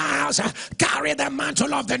 I announce, carry the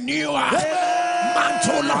mantle of the new.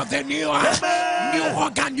 Mantle of the new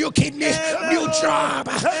organ, new kidney, new job,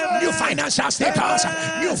 new financial status,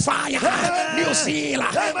 new fire, new seal,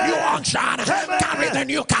 new unction. Carry the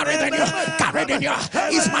new, carry the new, carry the new.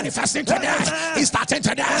 It's manifesting today. It's starting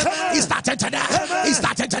today. It's starting today. It's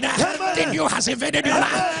starting today. The new has invaded your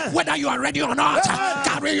life. Whether you are ready or not,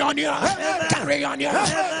 carry on you, carry on you,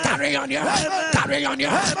 carry on you, carry on you,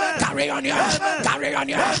 carry on you, carry on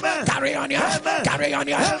you, carry on you, carry on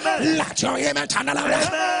you. Let your amen turn louder.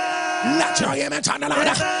 Let your amen turn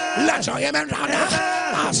louder. Let your amen louder.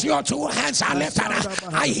 As your two hands are lifted,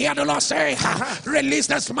 I hear the Lord say, release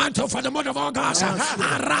this mantle for the month of August.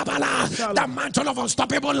 The mantle of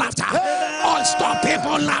unstoppable laughter.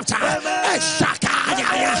 Unstoppable laughter.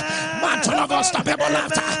 Mantle of unstoppable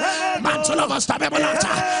laughter. Mantle of unstoppable laughter.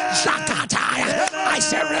 Shakataya. I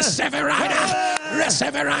say receive it right now.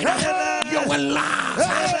 Receive it right now. You will laugh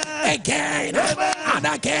again and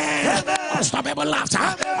again. Unstoppable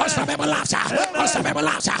laughter. Unstoppable laughter. Unstoppable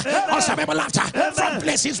laughter. Unstoppable laughter. From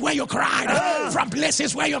places where you cried. From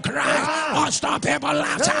places where you cried. Unstoppable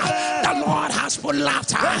laughter. The Lord has put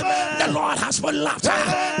laughter. The Lord has put laughter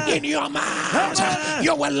in your mouth.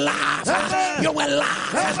 You will laugh. You will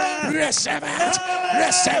laugh. Receive it.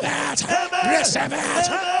 Receive it. Receive it.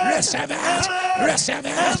 Receive it. Receive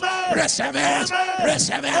it. Receive it.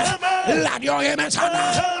 Receive it. Let your image on.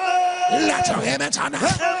 Let your image on.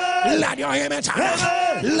 Let your image on.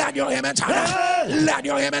 Let your image on. Let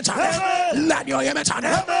your image on. Let your image on.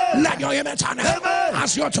 Let your image on.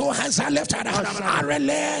 As your two hands are lifted, I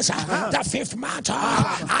release the fifth mantle,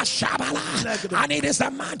 Ashabala, and it is the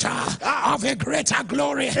mantle of a greater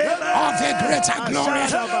glory, of a greater glory.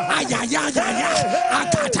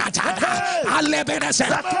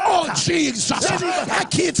 Oh Jesus,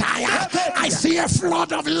 I see a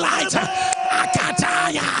flood of light.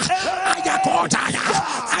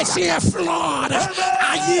 I see a flood.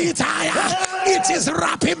 It is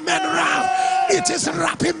wrapping men round. It is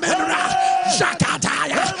wrapping men round.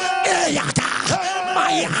 Shakataya. Eyaka.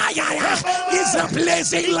 It's a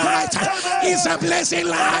blazing light. It's a blazing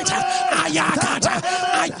light. Ayakata.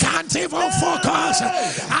 I can't even focus.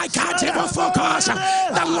 I can't even focus.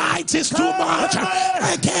 The light is too much.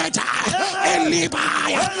 Eketa.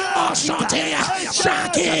 Elibaya. Osotea.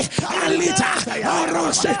 Shaki. Elita.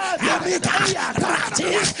 Oroshi. Amita. Rati.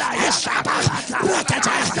 Eshaba.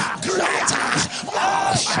 Rekete. Greta.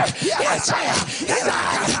 Osh.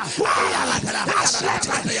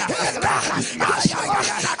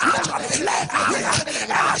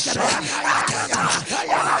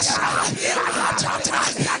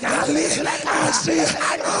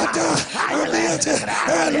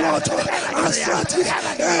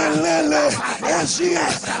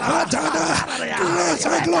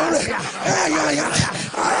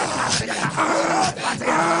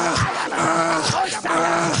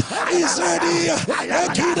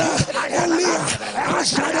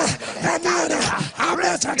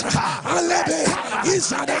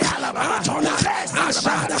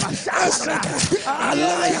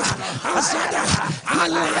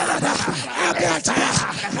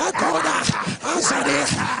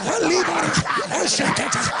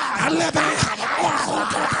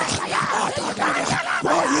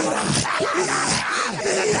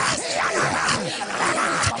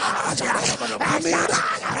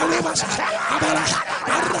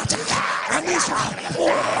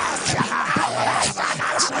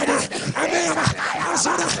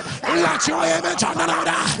 Let your image on the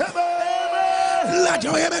louder. Let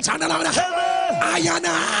your image on the louder. I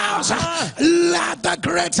announce, let the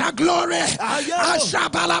greater glory, and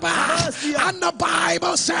the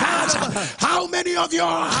Bible says, how many of you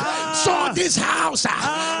saw this house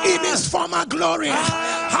in its former glory?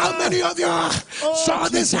 How many of you saw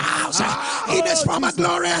this house in its former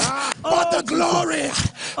glory? But the glory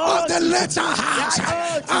of the later house,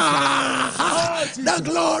 the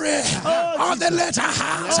glory of the later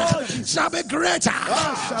house shall be greater,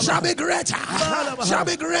 shall be greater, shall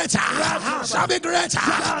be greater, shall be greater.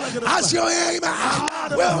 As your aim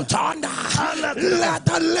will thunder, let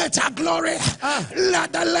the later glory,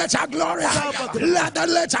 let the later glory, let the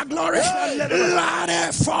later glory, let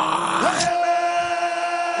it fall,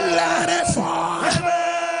 let it fall,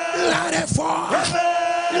 let it fall,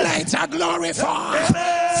 later glory fall,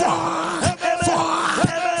 fall, fall,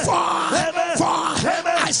 fall, fall.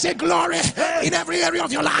 I say glory in every area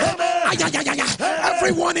of your life.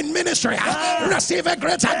 Everyone in ministry receive a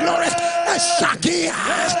greater glory. Shakia,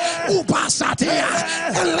 Upasatia,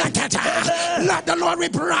 Eleketa. Let the Lord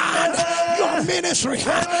rebrand your ministry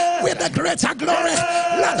with a greater glory.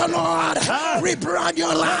 Let the Lord rebrand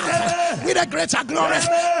your life with a greater glory.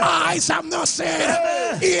 Eyes have not seen,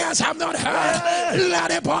 ears have not heard.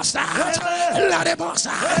 Let it burst out. Let it burst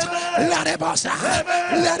out. Let it burst out.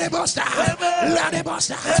 Let it burst out. Let it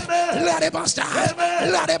burst out. Let it burst out.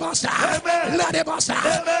 Let it burst out. Let it burst out.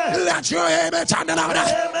 Let your amen turn louder.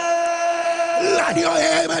 Let your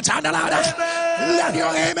amen turn louder. Let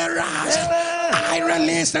your amen rise. I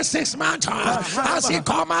release the sixth mantle as he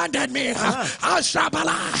commanded me. And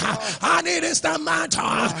it is the mantle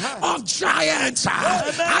of giants. The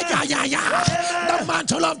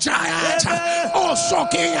mantle of giants. Oh,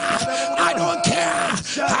 Sokia, I don't care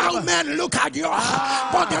how men look at you,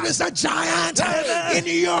 but there is a giant in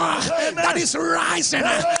you that is rising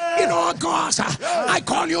in August. I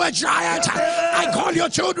call you a giant. I call your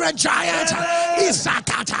children giant.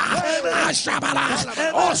 Isakata, Ashabala,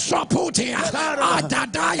 Osoputi,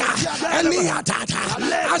 Adadaya, Eliatata,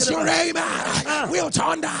 Azurema, will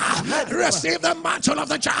thunder. Receive the mantle of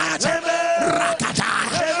the giant.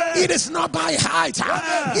 Rakata. It is not by height,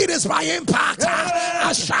 it is by impact.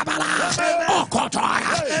 Ashabala,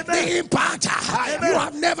 Okotoya, the impact you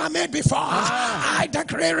have never made before. I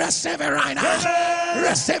decree, receive it right now.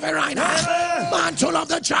 Receive it right now. Mantle of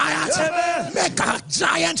the giant. Make a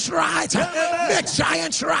giant right. Make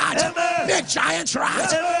giants right. Make giants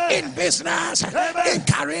right. In business, in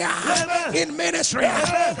career, in ministry.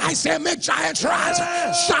 I say make giants right.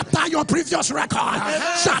 Shatter your previous record.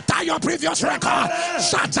 Shatter your previous record.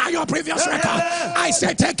 Shatter your previous record. I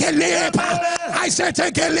say take a leap. I say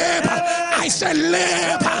take a leap. I say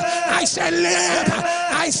leap. I say leap.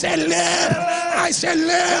 I say leap. I say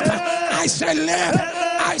leap. I say leap.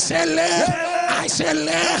 I say live, I say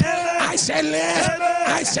live, I say live,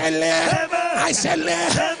 I say live, I say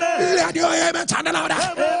live. Let your amen turn louder.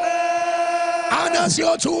 And as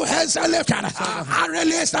your two hands are lifted, I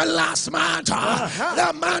release the last mantle,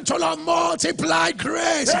 the mantle of multiplied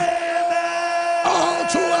grace. All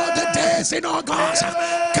throughout the days in August,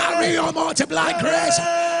 carry your multiplied grace.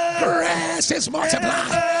 Grace is multiplied.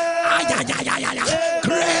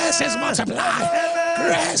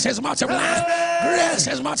 Grace is multiplied. Grace is multiplied. Grace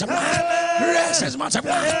is multiplied. Grace is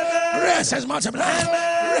multiplied. Grace is multiplied.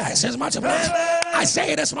 Grace is multiplied. I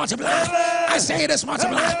say it is multiplied. I say it is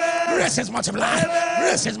multiplied. Grace is multiplied.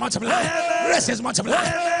 Grace is multiplied. Grace is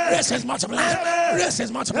multiplied. Grace is multiplied. Grace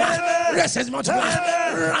is multiplied. Grace is multiplied.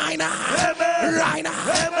 Right now. Right now.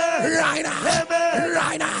 Right now.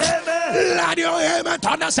 Right now. Let your amen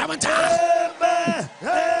turn the 7 times. Amen.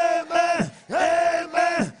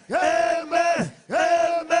 Amen. Amen.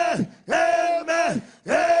 Amen. Amen.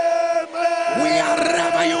 Amen.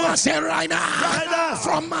 Wherever you are, say right now.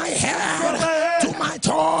 From my head to my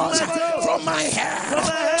toes. From my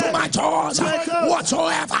head to my toes.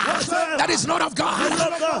 Whatsoever that is not of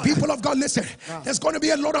God. People of God, listen. There's going to be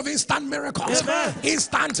a lot of instant miracles.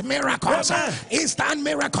 Instant miracles. Instant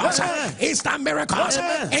miracles. Instant miracles.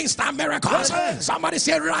 Instant miracles. Somebody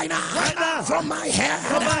say right now. From my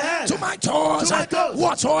head to my toes.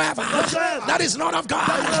 Whatsoever that is not of God.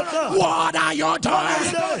 What are you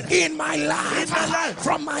doing in my life?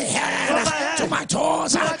 From my head to my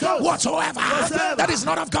toes. Whatsoever that is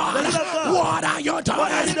not of God. What are you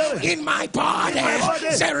doing in my body?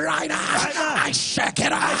 Say right now. I shake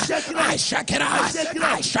it up. I shake it up. I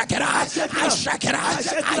shake it up. I shake it up.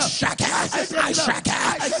 I shake it. I shake it. I shake it. I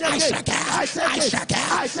shake it. I shake it.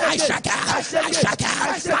 I shake it.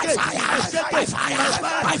 By fire. By fire.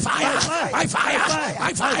 By fire. By fire.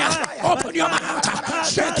 By fire. Open your mouth.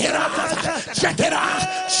 Shake it up. Shake it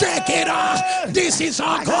up. Shake it off. This is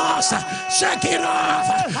August. Shake it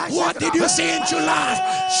off. What did you see in July?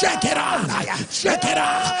 Shake it off. Shake it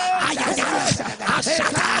off. Shake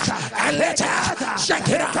it off. Shake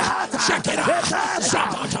it off. Shake it off.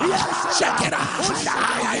 Shake it off. Shake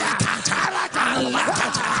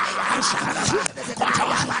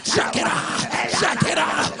it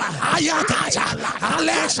off.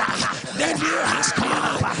 Alexa, the new has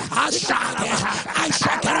come. I shake it. I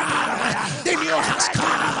shake it off. The new has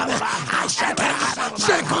come. I shake it off.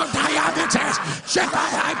 Shake on diabetes. Shake on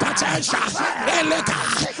hypertension.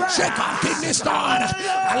 Shake on kidney stone.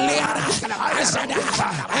 Aliada. Asada.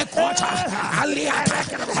 A quarter. Aliada.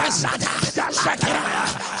 Asada. Shake it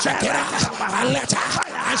off. Shake it off. Aleta.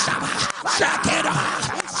 Asaba. Shake it off.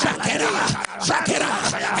 Shake it off. Shake it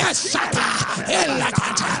off. Asata.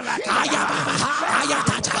 Elakata. Ayababa.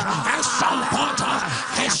 Ayakata. Asampota.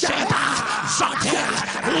 Asheba. Sotel.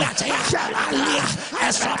 Latia. Alia.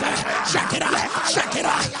 Asobe. Shake it off. Shake it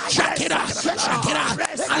off. Shake it off. Shake it off.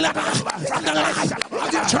 Alaba. From the life of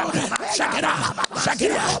your children. Shake it off. Shake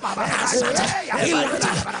it off. Asata.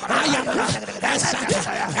 Elata. Ayababa. Asata.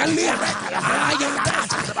 Alia.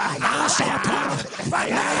 Ayakata. Asopo.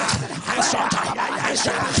 Asota.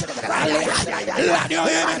 Asheba. Alia. Let your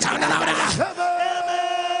amen turn louder.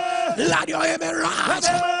 Let your amen rise.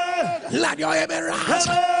 Let your amen rise.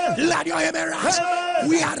 Let your amen rise.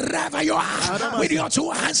 Wherever you are, with your two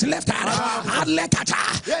hands lifted,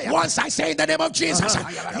 once I say in the name of Jesus,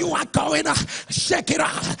 you are going to shake it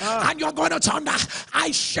off, and you're going to thunder.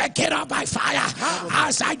 I shake it up by fire.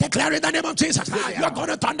 As I declare in the name of Jesus, you're going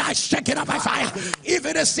to thunder. I shake it up by fire. If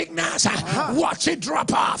it is sickness, watch it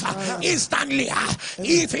drop off instantly.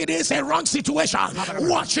 If it is a wrong situation,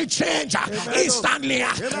 watch it change instantly.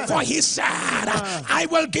 For he said, I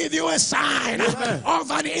will give you a sign of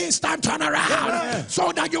an instant turnaround,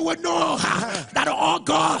 so that you will know that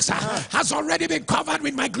August has already been covered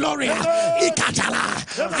with my glory.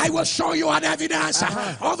 I will show you an evidence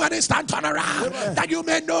of an instant turnaround, that you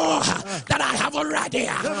may know that I have already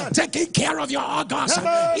taken care of your August.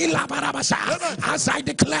 As I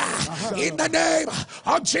declare in the name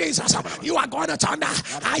of Jesus, you are going to thunder.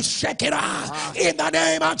 I shake it off in the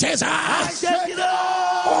name of Jesus.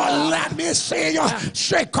 Oh, let me see you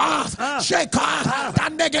shake off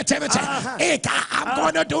that negativity. I'm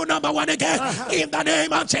going to do number one again in the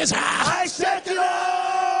name of Jesus. I shake it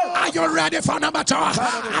off. Are you ready for number two?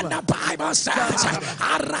 And the Bible says,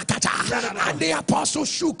 and the apostle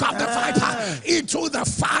shook up the viper into the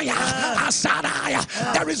fire.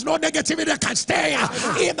 There is no negativity that can stay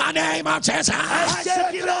in the name of Jesus. I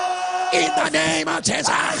shake it off. In the name of Jesus.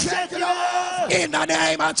 I shake it off. In the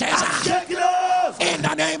name of Jesus. I shake it off. In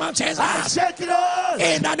the name of I Jesus. shake it off.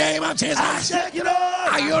 In the name of I Jesus. shake it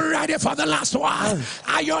off. Are you ready for the last one?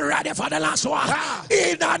 Are you ready for the last one?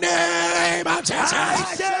 In the name of Jesus.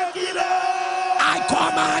 I shake it off. I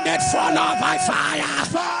command it, fall off by fire.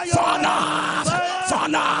 Fall off.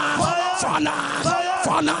 Fall off. Fall off.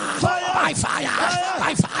 Fall off. By fire.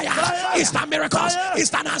 By fire. It's the miracles. It's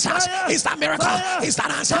the answers. It's the miracle. It's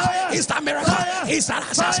the answer. It's the miracle. It's the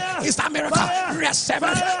answers. It's the miracle. Receive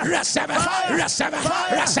it. Receive it. Receive it.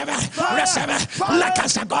 Receive it. Receive it. Let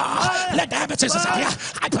us go. Let the evidence appear.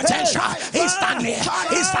 I potential. Instantly.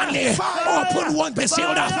 Instantly. Open one be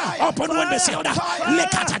sealed up. Open one be sealed up.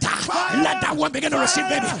 Let that one begin to receive,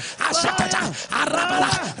 baby. Receive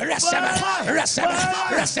it. Receive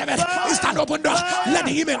it. Receive it. Instant open door. Let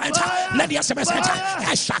the email enter. Let the SMS enter.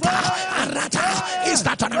 It's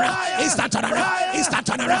that turnaround. It's that turnaround. It's that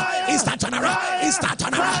turnaround. It's that turnaround. It's that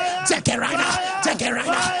turnaround. Take it right now. Take it right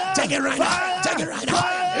now. Take it right now. Take it right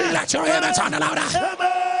now. Let your amen turn louder.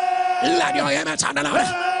 Let your amen turn louder.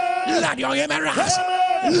 Let your amen rise.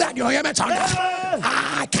 Let your amen turn louder.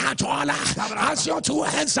 I can't all as your two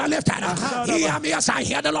hands are lifted. Hear me as I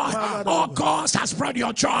hear the Lord. Oh, God has brought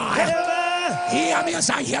your joy. Hear me as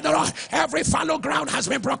I hear the Lord. Every fallow ground has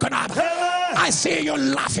been broken up. I see you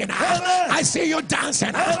laughing. I see you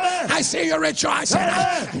dancing. I see you rejoicing.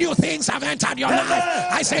 New things have entered your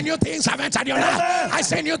life. I say new things have entered your life. I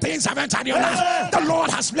say new things have entered your life. The Lord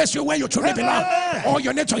has placed you where you truly belong. Oh,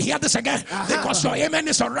 you need to hear this again, because your amen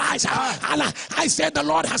is a rise. I said the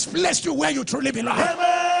Lord has placed you where you truly belong.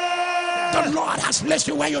 The Lord has placed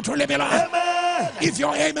you where you truly belong. If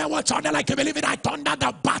your amen will thunder like you believe it, I thunder,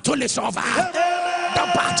 the battle is over. The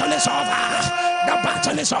battle is over. The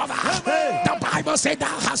battle is over. The Bible said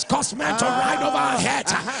thou hast caused men to ride over our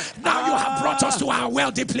heads. Now you have brought us to our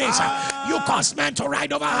wealthy place. You caused men to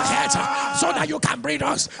ride over our heads so that you can bring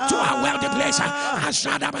us to our wealthy place.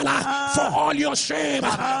 For all your shame,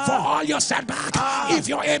 for all your setback, if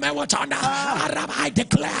your amen will thunder, I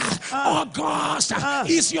declare August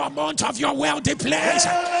is your month of your wealthy place.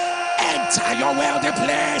 Enter your wealthy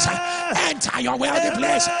place. Enter your wealthy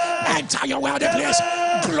place. Enter your wealthy place.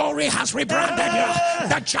 Glory has rebranded you.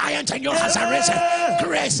 The giant in you has arisen.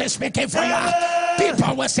 Grace is speaking for you.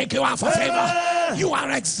 People will seek you out for favor. You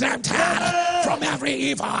are exempted from every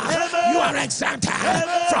evil. You are exempted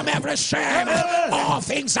from every shame. All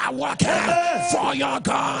things are working for your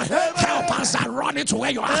God. Help us are running to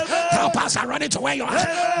where you are. Help us are running to where you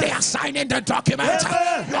are. They are signing the document.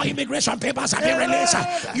 Your immigration papers have been released.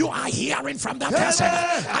 You are hearing from the person,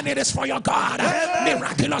 and it is for your God.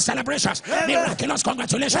 Miraculous celebrations. Miraculous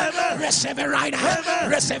congratulations. Receive it right now.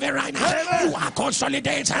 Receive it right now. You are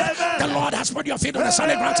consolidated. The Lord has put your feet on the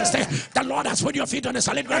solid ground to stay. The Lord has put your feet on the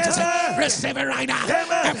solid ground to stay. Receive it right now.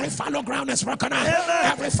 Every fallow ground is broken up.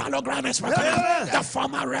 Every fallow ground is broken up. The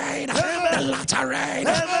former rain, the latter rain,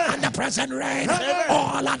 and the present rain,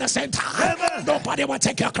 all at the same time. Nobody will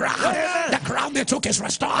take your crown. The crown they took is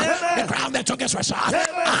restored. The crown they took is restored.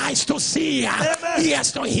 Eyes to see,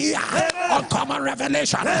 ears to hear. Uncommon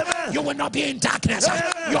revelation. You will not be in darkness.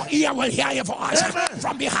 Your ear will hear a voice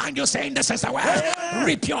from behind you saying, this is the way.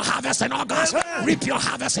 Reap your harvest in August. Reap your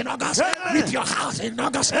harvest in August. Reap your harvest in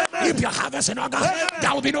August. Reap your harvest in August.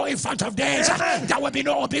 There will be no infant of days. There will be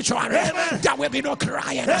no obituary. There will be no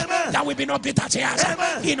crying. There will be no bitter tears.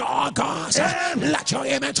 In August, let your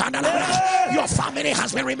amen turn around. Your family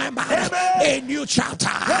has been remembered. A new chapter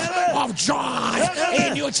of joy.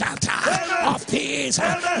 A new chapter of peace.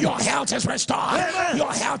 Your health is restored.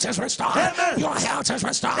 Your health is restored. Your health is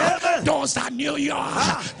restored. Those that knew you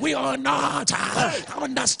will not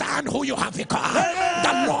understand who you have become.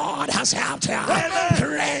 The Lord has helped you.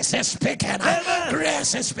 Grace is speaking.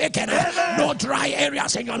 Grace is speaking. No dry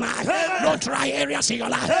areas in your life. No dry areas in your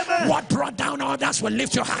life. What brought down others will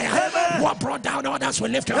lift you higher. What brought down others will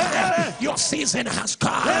lift you higher. Your season has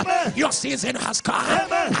come. Your season has come.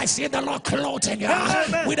 I see the Lord clothing you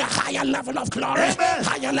with a higher level of glory,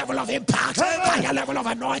 higher level of impact, higher level of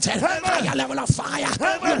anointing, higher level of fire.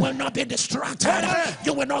 You will not be distracted.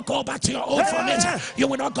 You will not go back to your old vomit. You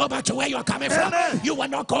will not go back to where you're coming from. You will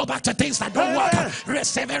not go back to things that don't work.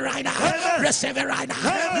 Receive it right now. Receive it right now.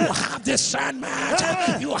 You have discernment.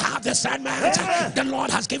 You have discernment. The Lord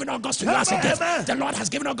has given August to you as a gift. The Lord has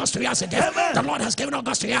given August to you as a gift. The Lord has given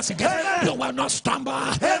August to you as a gift. You will not stumble.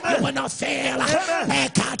 You will not fail.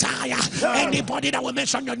 Anybody that will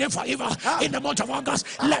mention your name for evil in the month of August,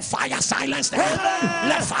 let fire silence them.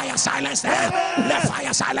 Let fire silence them. Let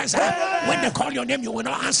fire silence them. When they call your name, you will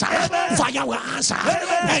not answer. Fire will answer.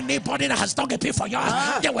 Anybody that has dug a pit for you,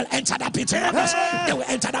 they will enter that pit in August. They will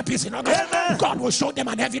enter that pit in August. God will show them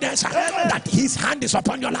an evidence that his hand is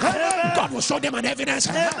upon your life. God will show them an evidence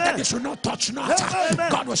that they should not touch not.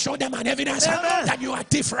 God will show them an evidence that you are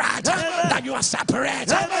different, that you are separate,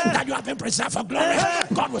 that you have been preserved for glory.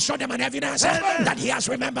 God will show them an evidence that he has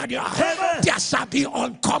remembered you. There shall be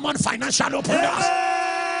uncommon financial open doors.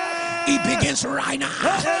 It begins right now.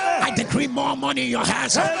 I decree more money in your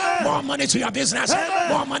hands, more money to your business,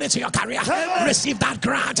 more money to your career. Receive that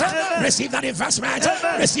grant, receive that investment,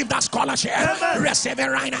 receive that scholarship. Receive it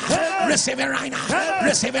right now. Receive it right now.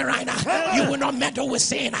 Receive it right now. You will not meddle with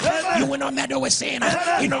sin. You will not meddle with sin.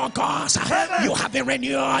 In August, you have been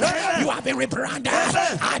renewed. You have been rebranded.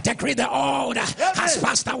 I decree the old has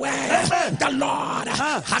passed away. The Lord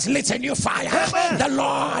has lit a new fire. The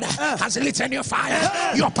Lord has lit a new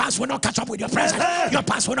fire. Your past will not catch up with your present. Your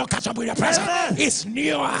past will not catch up with your present. It's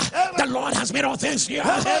new. The Lord has made all things new.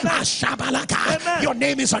 Your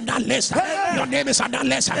name is on that list. Your name is on that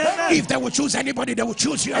list. If they will choose anybody, they will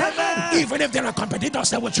choose you. Even if there are competitors,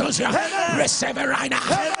 they will choose you. Receive it right now.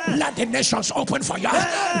 Let the nations open for you.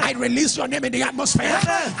 I release your name in the atmosphere.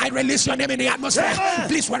 I release your name in the atmosphere.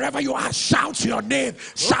 Please, wherever you are, shout your name.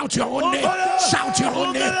 Shout your own name. Shout your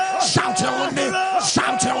own name. Shout your own name.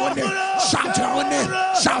 Shout your own name. Shout your own name.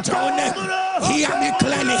 Shout your own name. Hear me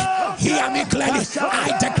clearly. Hear me clearly.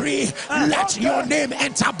 I decree, let your name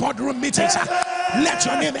enter boardroom meetings. Let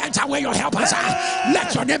your name enter where your helpers are.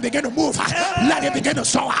 Let your name begin to move. Let it begin to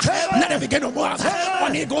soar. Let it begin to move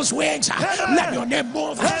on eagle's wings. Let your name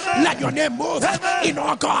move. Let your name move in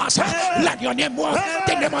August. Let your name move.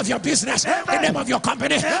 The name of your business, the name of your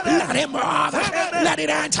company. Let it move. Let it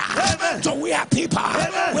enter to where people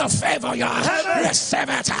will favor you. Receive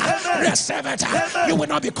it. Receive it. You will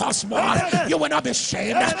not be called small. You will not be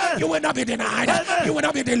shamed. You will not be denied. You will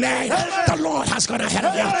not be delayed. The Lord has gone ahead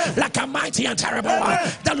of you like a mighty and terrible one.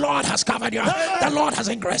 The Lord has covered you. The Lord has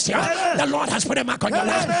engraced you. The Lord has put a mark on your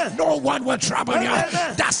life. No one will trouble you.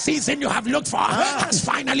 That season you have looked for has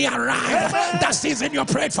finally arrived. That season you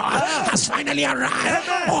prayed for has finally arrived.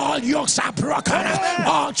 All yokes are broken.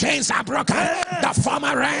 All chains are broken. The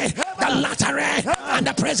former rain, the latter rain, and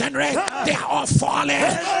the present rain, they are all falling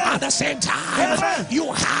at the same time.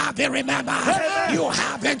 You have been remembered. You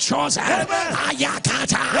have been chosen.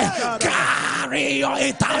 Ayakata. Carry your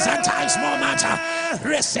 1,000 times more matter.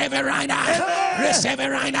 Receive it right now. Receive it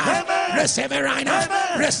right now. Receive it right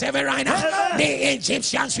now. Receive it right now. The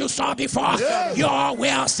Egyptians you saw before, you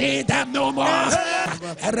will see them no more.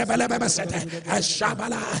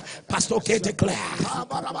 Pastor K declare.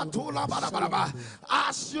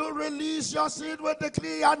 As you release your seed with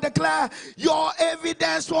decree and declare, your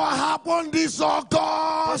evidence will happen this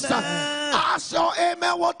August. As your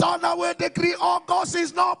amen will turn away decree, August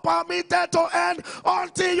is not permitted to end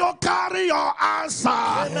until you carry your answer.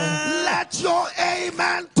 Amen. Let your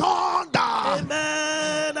amen thunder.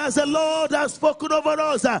 Amen. As the Lord has spoken over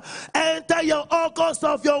us, enter your August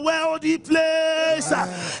of your wealthy place.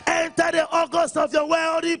 Enter the August of your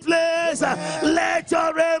wealthy place. Let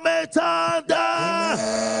your amen thunder.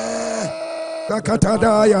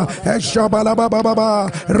 Katadaya, Eshabalababa,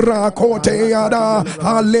 Rakoteada,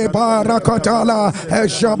 Aleba Rakatala,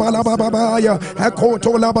 Eshabalababaya,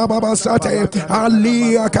 Ekotola Baba Sate,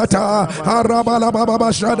 Aliakata,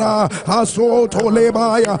 Arabalababa Shada,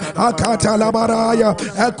 Asotolebaya, Akatala Baraya,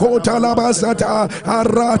 Ekotala Basata,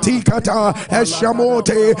 Aratikata,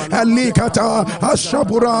 Eshamote, Elikata,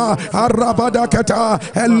 Ashabura, Arabadakata,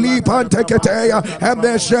 Elipanteketea,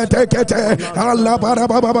 Emeshetekete,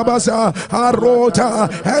 Alabarababasa, Arota,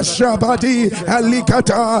 Eshabadi,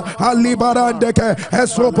 Elikata, Alibarandeke,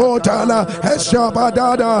 Esobotala,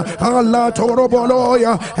 Eshabadada, Allah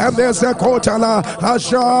Toroboloya, Emesekotala,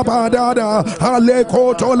 Ashabadada,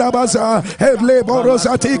 Alekotolabasa,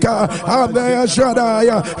 Eleborosatika,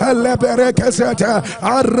 Ameshadaya, Eleberekeseta,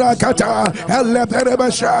 Arakata,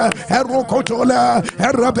 Eleberebasha, Erokotola,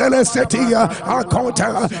 Erabelesetia,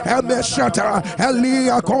 Akota, Emeshata,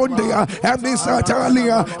 Eliakondia,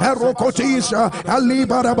 Emisatalia, Erokotisha,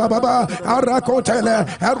 Alibarababa, Arakotele,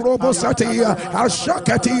 Erobosatia,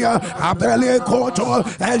 Ashakatia, Abelekoto,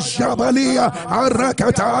 Eshabalia,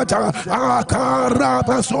 Arakatata,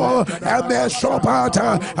 Akarabaso,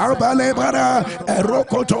 Emeshopata, Abalebara,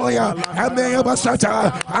 Erokotoya,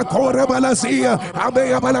 Ameyabasata, Akorabalasia,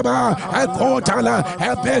 Ameyabalaba, Akotala,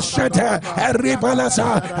 Ebeshete,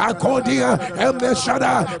 Eribalasa, Akodia,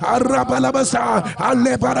 Emeshada, Arabalabasa,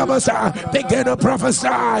 Alebarabasa. Begin to prophesy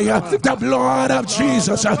the blood of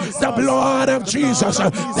Jesus, the blood of Jesus,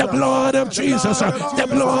 the blood of Jesus, the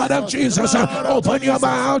blood of Jesus. Open your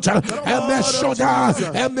mouth, Emeshoda,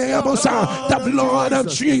 Emeabosa, the blood of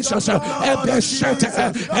Jesus,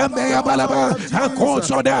 Ebeshete, Emeabalaba,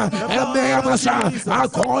 Akosoda, Emeabasa,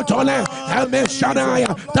 Akotole,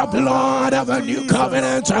 Emeshadaya, the blood of a new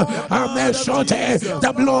covenant, Ameshote,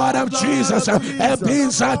 the blood of Jesus,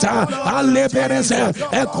 Ebisata, Aleberese,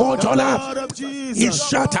 Ekotola,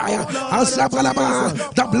 Ishataya,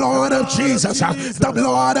 Asabalaba, the blood of Jesus, the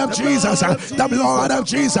blood of Jesus, the blood of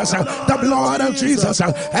Jesus, the blood of Jesus,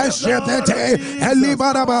 Eshebete,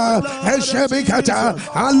 Elibaraba, Eshebikata,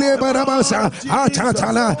 Alibarabasa,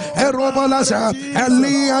 Atatala, Erobalasa,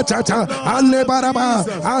 Eliatata, Alibaraba,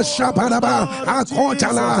 Ashabaraba,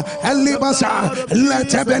 Akotala, Elibasa.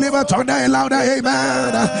 Let a believer today louder,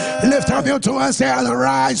 amen. Lift up your two and say,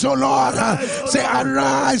 arise, O Lord. Say,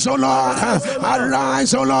 arise, O Lord.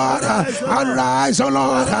 Arise, O Lord. Arise, O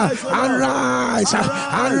Lord. Arise,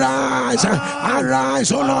 arise,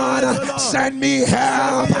 arise, O Lord. Send me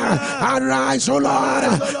help. Arise, O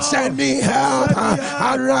Lord. Send me help.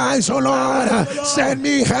 Arise, O Lord. Send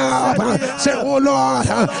me help. Say, O Lord,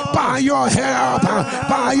 by your help,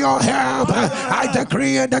 by your help, I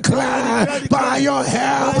decree and declare, by your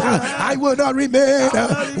help, I will not remain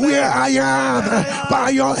where I am. By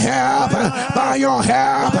your help, by your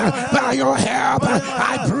help, by your help,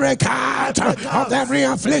 I break out of every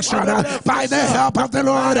affliction. By the help of the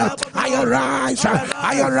Lord, I arise,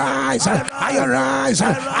 I arise, I arise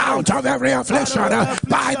out of every affliction.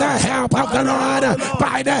 By the help of the Lord,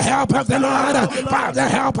 by the help of the Lord, by the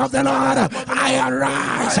help of the Lord, I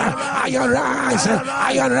arise, I arise,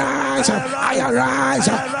 I arise, I arise,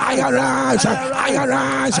 I arise, I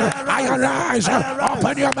arise, I arise.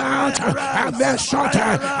 Open your mouth,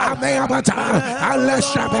 Ameshota, Ameabata,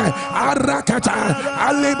 Aleshabe, Arakata,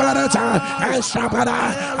 Alibarata, Eshabada,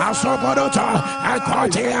 Asobodota,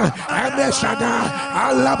 Akotia, Ameshada,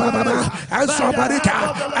 Alababa, Asobarika,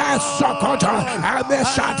 Asokota,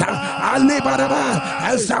 Ameshata, Alibaraba,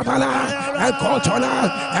 Asabala, Akotola,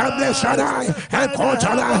 Ameshada,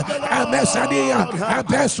 Akotola, Amesadia,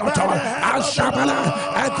 Abesoto, Ashabala,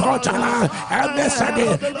 Akotala, Amesadi,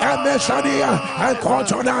 Amesadia,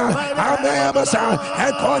 Akotola, Ameabasa,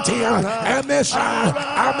 Akotia, Amesa,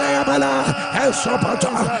 Ameabala,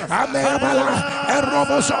 Esopota, Ameabala,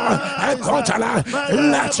 Eroboso, Akotala.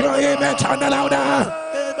 Let your image turn louder.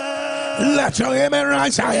 Let your image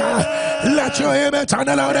rise higher. Let your image turn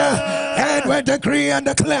louder. And we decree and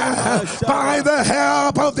declare, by the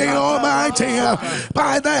help of the Almighty,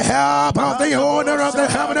 by the help of the owner of the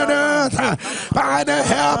heaven and earth, by the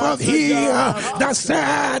help of He that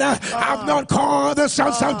said, I've not called the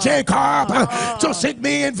sons of Jacob to seek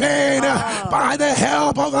me in vain, by the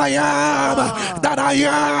help of I am that I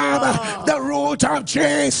am, the root of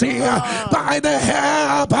Jesse, by the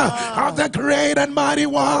help of the great and mighty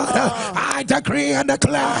one, I decree and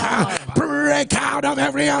declare, break out of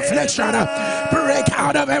every affliction, break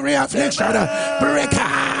out of every affliction, break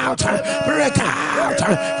out, break out,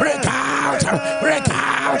 break out, break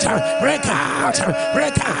out, break out,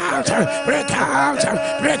 break out, break out,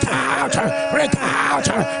 break out, break out,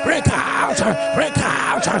 break out, break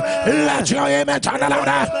out. Let your image turn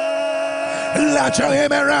louder. Let your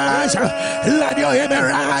image rise. Let your image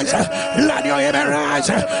rise. Let your image rise.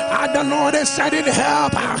 And the Lord is sending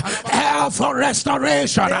help. Help for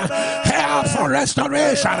restoration. Help for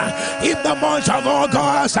restoration. In the month of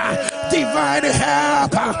August, divine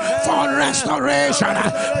help for restoration.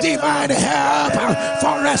 Divine help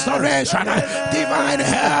for restoration. Divine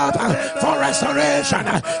help for restoration.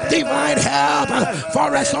 Divine help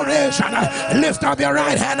for restoration. Lift up your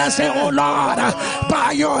right hand and say, oh Lord,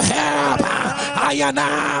 by your help, I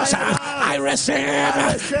announce, I receive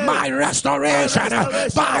my restoration.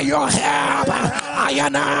 By your help, I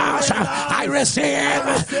announce, I receive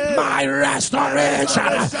my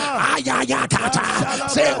restoration.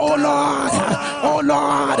 Say, oh Lord, oh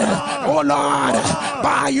Lord, oh Lord,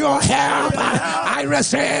 by your help, I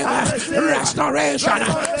receive restoration.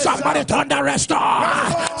 Somebody turn the restore.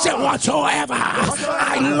 Say, whatsoever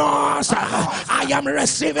I lost, I am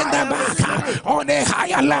receiving them back on a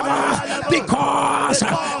higher level because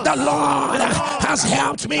the Lord has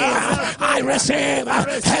helped me. I receive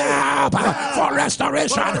help for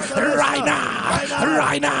restoration right now.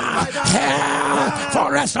 Right now. Help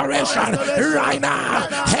for restoration right now.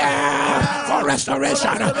 Help for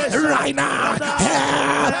restoration right now.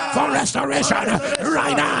 Help for restoration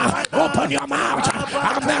right now. Open your mouth.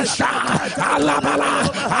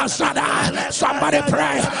 Somebody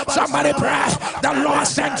pray. Somebody pray. The Lord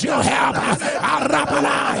sent you help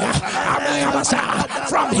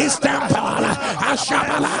from his temple.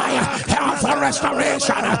 Help for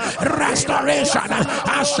restoration. Restoration.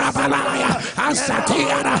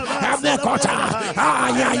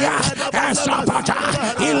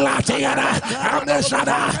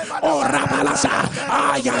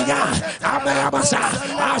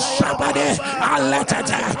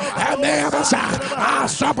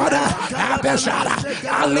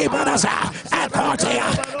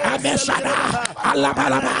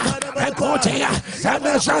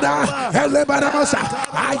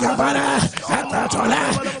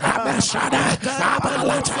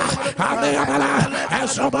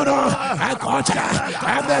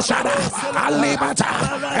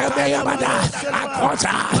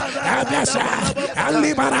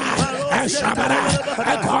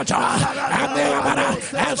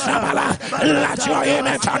 Let your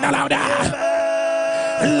image on the louder.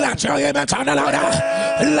 Let your image on the louder.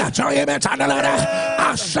 Let your image on the louder.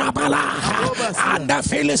 Ashabala and the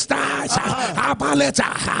Philistines,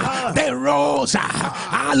 Abaleta, they rose,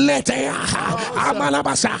 Aletea,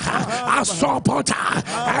 Amalabasa, Asopota,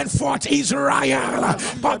 and fought Israel.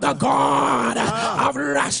 But the God of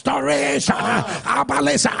restoration,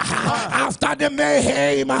 Abalesa, after the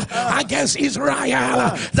mayhem against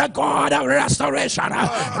Israel, the God of restoration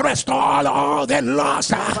restored all they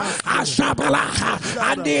lost.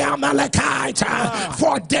 Ashabala and the Amalekites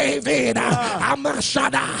for David, Amashada,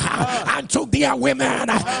 and took their women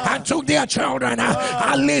and took their children.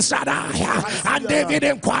 And David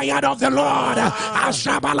inquired of the Lord,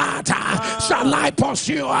 Ashabalata, shall I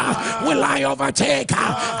pursue? Will I overtake?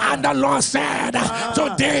 And the Lord said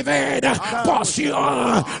to David, pursue,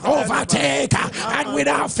 overtake, and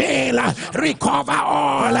without fail recover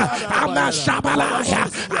all. And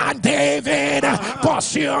David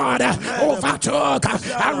pursued, overtook,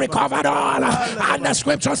 and recovered all. And the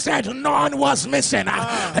scripture said none was missing,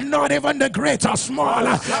 not even the great or small,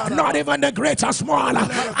 not even the great or small.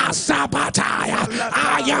 Asabataya,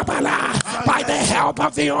 Ayabala, by the help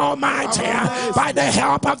of the Almighty, by the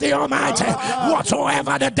help of the Almighty,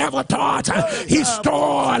 whatsoever the devil thought, he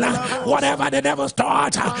stole. Whatever the devil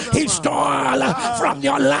thought, he stole from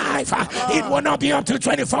your life. It will not be up to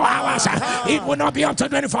 24 hours. It will not be up to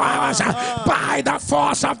 24 hours. By the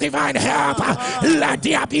force of divine help, let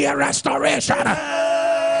there be a restoration.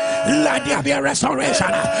 Let there be a restoration.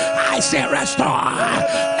 I say restore.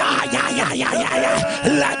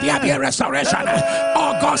 Let there be a restoration.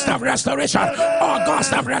 August of restoration.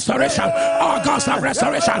 August of restoration. August of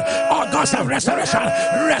restoration. August of restoration.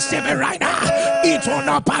 Receive it right now. It will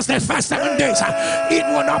not pass the first 7 days. It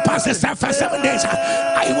will not pass the first 7 days.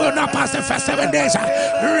 I will not pass the first 7 days.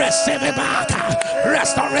 Receive it back.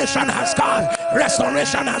 Restoration has come.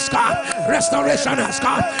 Restoration has come. Restoration has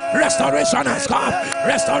come. Restoration has come.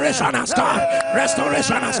 Restoration has come.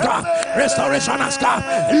 Restoration has come. Restoration has come.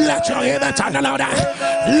 Let your image on the louder.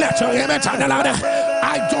 Let your image on the louder.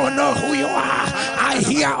 I don't know who you are. I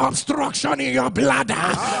hear obstruction in your bladder.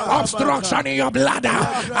 Obstruction in your bladder.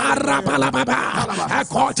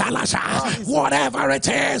 Whatever it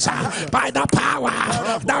is, by the power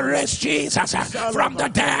that raised Jesus from the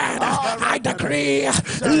dead, I decree,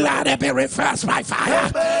 let it be reversed by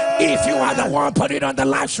fire. If you are the one, put it on the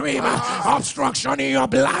live stream. Obstruction in your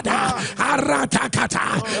blood. By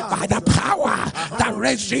the power that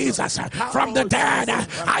raised Jesus from the dead,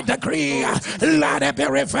 I decree, let it be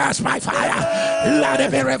reversed by fire. Let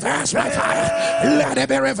it be reversed by fire. Let it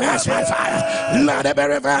be reversed by fire. Let it be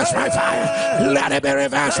reversed by fire. Let it be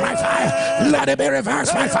reversed by fire. Let it be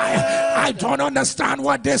reversed by fire. I don't understand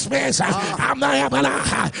what this means. I'm not able.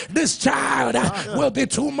 This child will be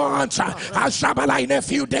 2 months. In a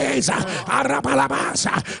few days.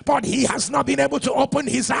 But he has not been able to open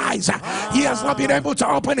his eyes. He has not been able to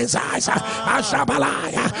open his eyes. I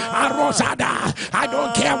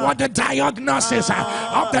don't care what the diagnosis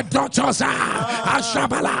of the doctors are.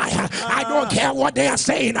 I don't care what they are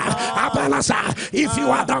saying. If you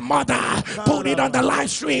are the mother, put it on the live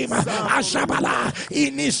stream.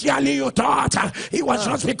 Initially you thought it was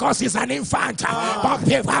just because he's an infant. But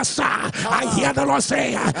I hear the Lord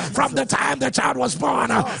say, from the time the child was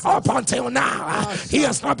born up until now, he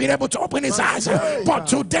has not been able to open his eyes. But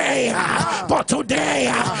today,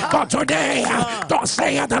 don't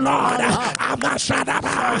say the Lord, I'm not shut up.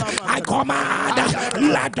 I command,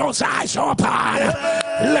 let those eyes open.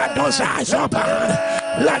 Let those eyes open.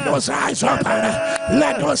 Let those eyes open.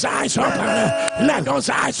 Let those eyes open. Let those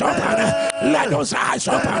eyes open. Let those eyes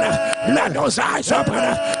open. Let those eyes open.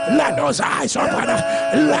 Let those eyes open.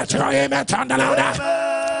 Let your amen turn louder.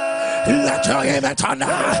 Let your amen turn.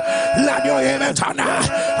 Let your amen turn.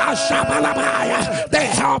 The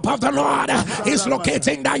help of the Lord is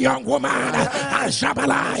locating that young woman.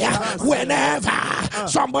 Whenever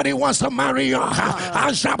somebody wants to marry you,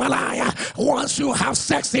 once you have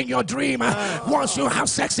sex in your dream,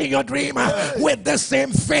 with the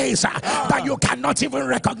same face that you cannot even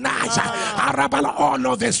recognize, all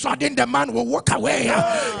of a sudden the man will walk away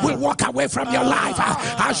from your life.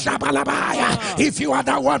 If you are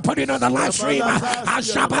the one putting on the live stream,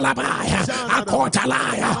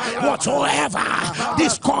 whatsoever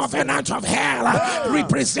this covenant of hell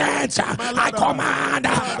represents, I command,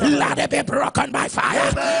 let it be broken by fire.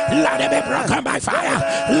 Let it be broken by fire.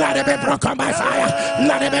 Let it be broken by fire.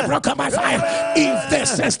 Let it be broken by fire. If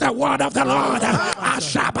this is the word of the Lord,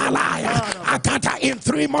 in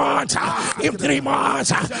 3 months,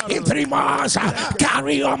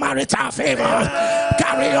 carry your marital favor.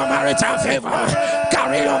 Carry your marital favor.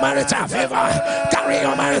 Carry your marital favor. Carry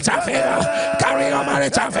your marital favor. Carry your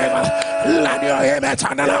marital favor. Let your amen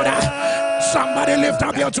turn louder. Somebody lift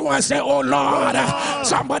up your two and say, oh Lord.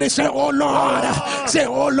 Somebody say, oh Lord. Say,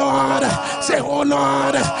 oh Lord. Say, oh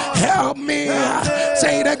Lord. Help me.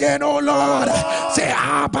 Say it again, oh Lord. Say,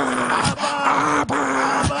 Abba. Abba.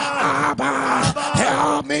 Abba.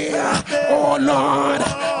 Help me. Oh Lord.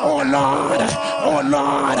 Oh Lord. Oh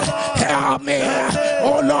Lord. Help me.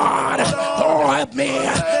 Oh Lord. Help me.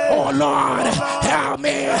 Oh Lord. Help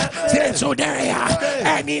me. Say today,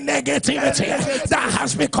 any negativity that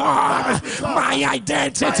has become my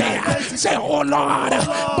identity, say, oh Lord,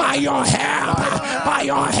 by your help, by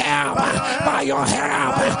your help, by your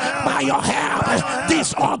help, by your help,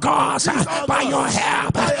 this August, by your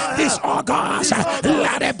help, this August,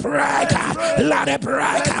 let it break, let it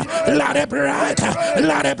break, let it break,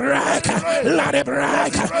 let it break, let it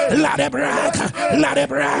break, let it break, let it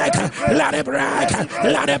break, let it break,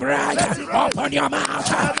 let it break. Open your mouth.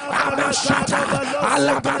 Amashata,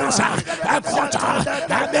 Alabarasa, Akota,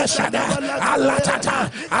 Ameshada, Alatata,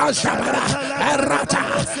 Alshabara, Erata,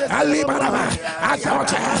 Alibaraba,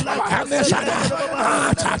 Akota, Ameshada,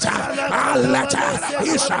 Atata, Alata,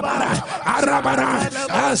 Ishabara, Arabara,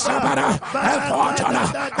 Asabara, Akota,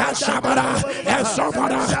 Ashabara,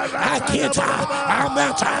 Esobara, Akita,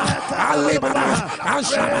 Amata, Alibara,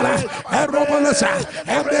 Ashabara, Erobolasa,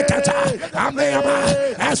 Ebekata, Ameaba,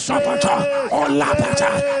 Esopato, Olapata,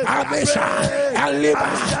 Amesha, Aliba,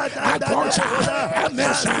 Akota,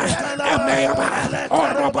 Amesha, Ameaba,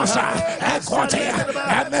 Orobosa, Akotia,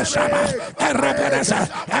 Ameshaba, Erebenesa,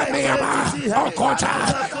 Ameaba, Okota.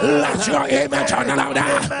 Let your amen turn louder.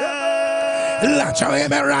 Let your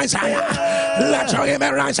amen rise higher. Let your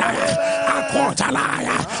amen rise higher.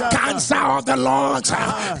 Cancer of the Lord.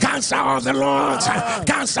 Cancer of the Lord.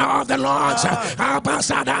 Cancer of the Lord.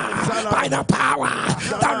 Ambassador, by the power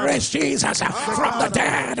that raised Jesus from the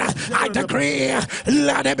dead, I decree,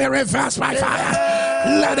 let it be reversed by fire.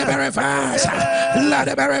 Let it be reversed. Let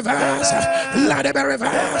it be reversed. Let it be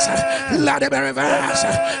reversed. Let it be reversed.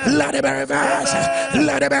 Let it be reversed.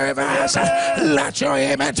 Let it be reversed. Let your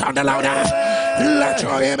amen turn louder. Let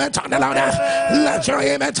your amen thunder louder. Let your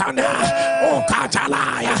amen thunder. Oh,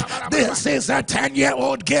 Katalaya. This is a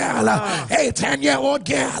 10-year-old girl. A 10-year-old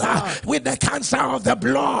girl with the cancer of the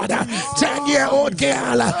blood. 10-year-old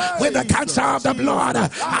girl with the cancer of the blood.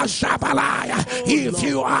 Ashabalaya. If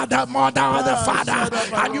you are the mother or the father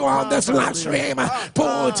and you are on this live stream,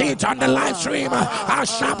 put it on the live stream.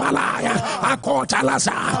 Ashabalaya.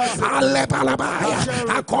 Akotalasa. Alebalabaya.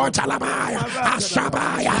 Akotalabaya.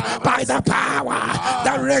 Ashabaya. By the power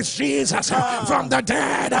that raised Jesus from the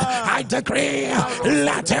dead, I decree,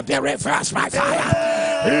 let it be reversed by fire.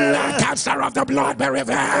 Let cancer of the blood be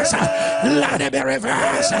reversed. Let it be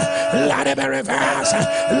reversed. Let it be reversed.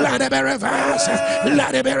 Let it be reversed.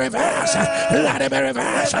 Let it be reversed. Let it be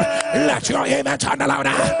reversed. Let your amen turn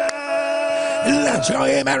louder. Let your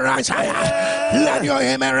amen rise higher. Let your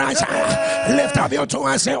amen rise higher. Lift up your two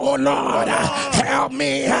and say, oh Lord, help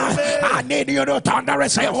me. I need you to thunder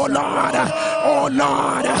and say, oh Lord,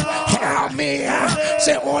 help me.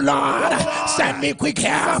 Say, oh Lord, send me quick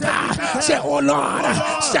help. Say, oh Lord,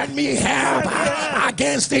 send me help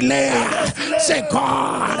against delay. Say,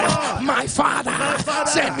 God, my Father,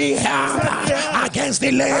 send me help against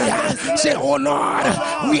delay. Say, oh Lord,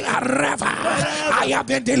 we are ever, I have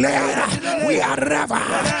been delayed. We are ever,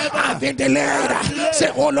 I've been delayed.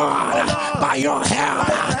 Say, oh Lord, by your help.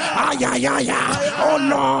 Oh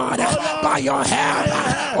Lord, by your help.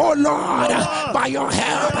 Oh Lord, by your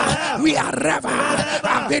help. We are ever,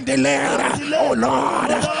 I've been delayed. Oh Lord,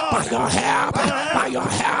 by your help. By your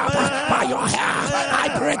help. By your help. I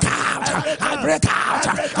break out. I break out.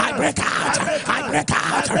 I break out. I break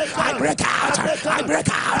out. I break out. I break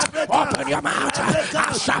out. Open your mouth.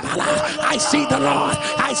 I see the Lord.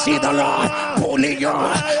 I see the Lord pulling you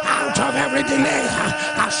out of every delay.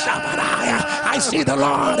 I see the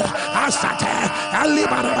Lord.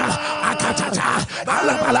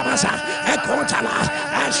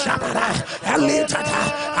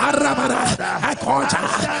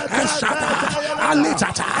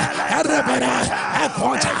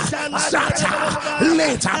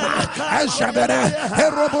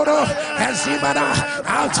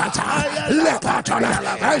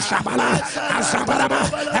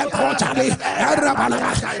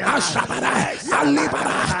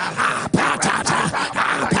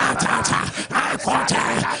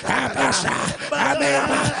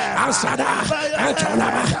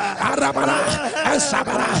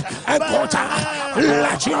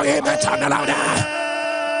 Let your amen turn louder.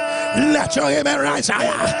 Let your amen rise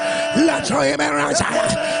higher. Let your amen rise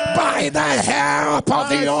higher. By the help of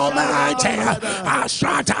the Almighty.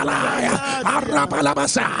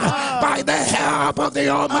 By the help of the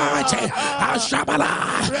Almighty.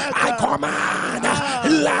 I command,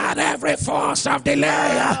 let every force of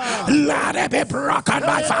delay, let it be broken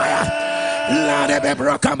by fire. Let it be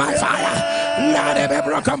broken by fire. Let it be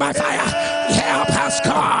broken by fire. Help has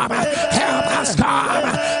come. Help has come.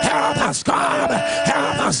 Help has come.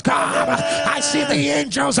 Help has come. I see the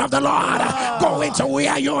angels of the Lord going to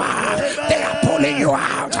where you are. They are pulling you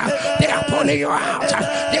out. They are pulling you out.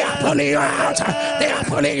 They are pulling you out. They are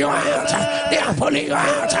pulling you out. They are pulling you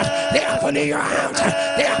out. They are pulling you out.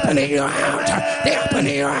 They are pulling you out. They are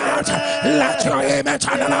pulling you out. Let your amen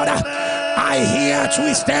turn louder. I hear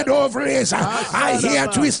twisted ovaries. I hear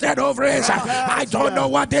twisted ovaries. I don't know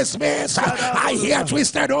what this means. I hear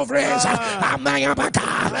twisted ovaries.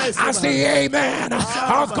 As the amen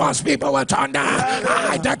of God's people will thunder,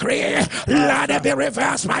 I decree, let it be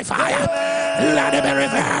reversed by fire. Let it be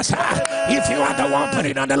reversed. If you are the one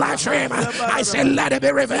putting on the live stream, I say, let it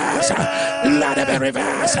be reversed. Let it be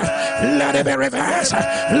reversed. Let it be reversed.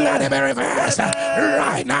 Let it be reversed.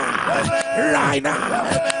 Right now. Right now.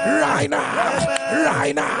 Right now.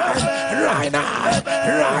 Right now, right now,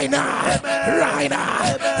 right now, right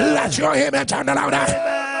now. Let your amen turn louder.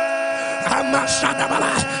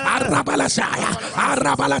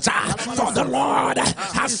 For the Lord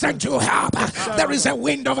has sent you help. There is a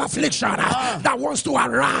wind of affliction that wants to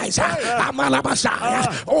arise. A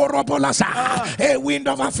wind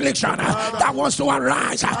of affliction that wants to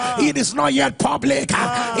arise. It is not yet public.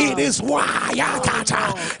 It is why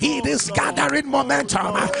it is gathering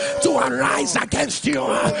momentum to arise against you.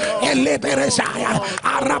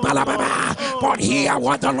 But hear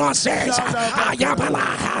what the Lord says.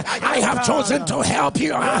 I have chosen to help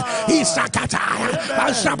you. Let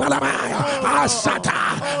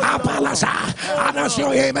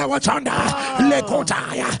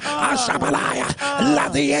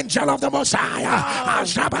the angel of the Messiah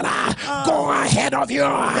go ahead of you.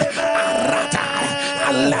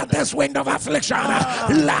 Let this wind of affliction,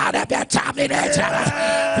 let it be terminated.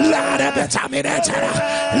 Let it be terminated.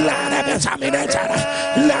 Let it be terminated.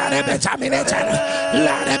 Let it be terminated.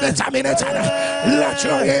 Let it be terminated. Let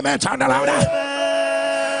your amen turn louder.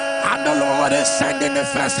 And the Lord is sending the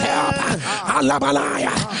first help.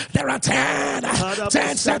 There are 10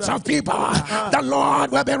 sets of people. The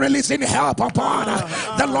Lord will be releasing help upon.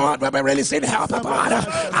 The Lord will be releasing help upon.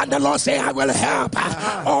 And the Lord say, I will help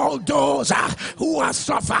all those who have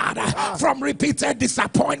suffered from repeated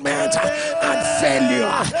disappointment and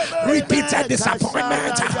failure. Repeated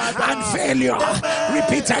disappointment and failure.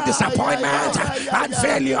 Repeated disappointment and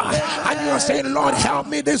failure. And you are saying, Lord, help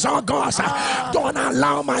me this August. Don't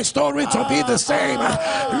allow my story to be the same.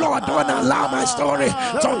 Lord, don't allow my story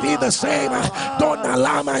to be the same. Don't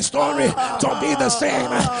allow my story to be the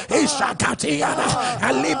same.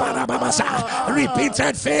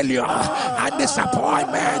 Repeated failure and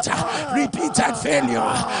disappointment. Repeated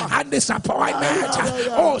failure and disappointment.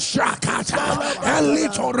 Oh, Shakata,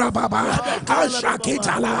 Elito Rababa,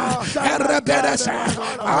 Ashakitala, Erebedese,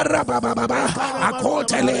 Arababa,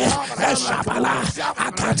 Akotele, Eshabala,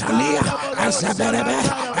 Akatalia, Eseberebe,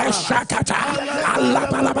 Eshakata,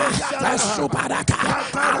 Alabalaba, Esupadaka,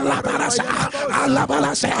 Alabalasa,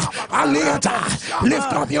 Alabalase, Aliata.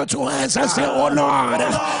 Lift up your two hands and say, oh Lord,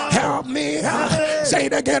 help me. Say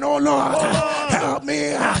it again, oh Lord, help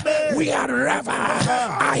me. Wherever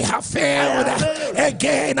I have failed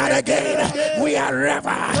again and again, wherever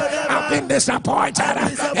I've been disappointed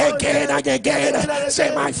again and again,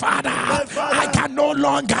 say, my Father, I can no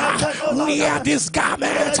longer wear this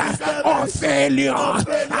garment of failure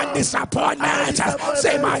and disappointment.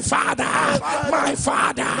 Say, my Father, I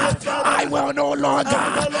will no longer,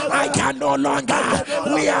 I can no longer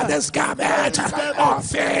wear this garment of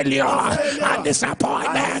failure and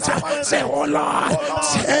disappointment. Say, oh Lord,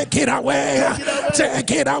 take it away,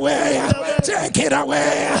 take it away, take it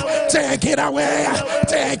away, take it away,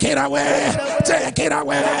 take it away, take it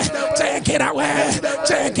away, take it away,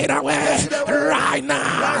 take it away, right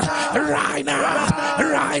now, right now,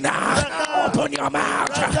 right now. Open your mouth.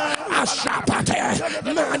 Ashapate,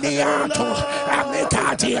 Maniato,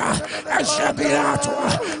 Amikatia, Ashabiato,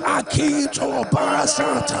 Akito,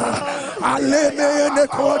 Barasata, Aleme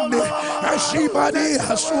Nekone, Ashibani,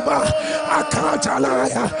 Hasuba,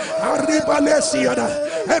 Akatalaya, Aribalesiada,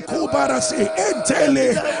 Ekubarasi, Entele,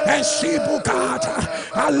 Eshibukata,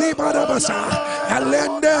 Alibarabasa,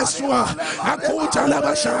 Alendeswa,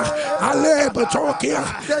 Akutalabasha, Alebatokia,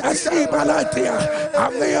 Asibalatia,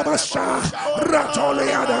 Ameabasha,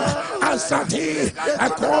 Ratoleada, Asati,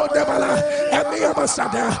 Akodabala,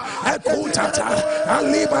 Emiabasada, Akutata,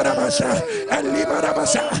 Alibarabasha,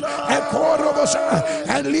 Alibarabasha, Akorobasha,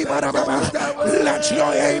 Alibarababa. Let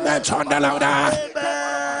your amen turn the louder.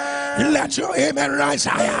 Let your amen rise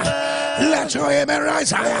higher. Let your amen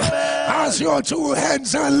rise higher. As your two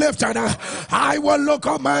hands are lifted, I will look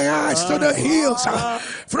up my eyes to the hills.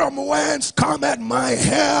 From whence cometh my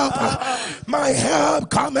help? My help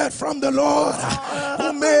cometh from the Lord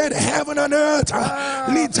who made heaven and earth.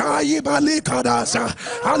 Litayi balikadasa,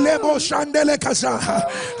 alebo shandelekasa,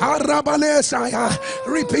 arabalesaya.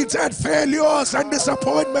 Repeated failures and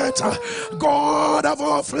disappointment. God of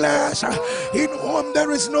all flesh, in whom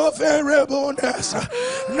there is no variableness,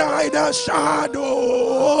 neither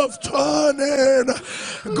shadow of turning.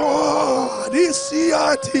 God is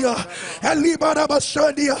Siatia,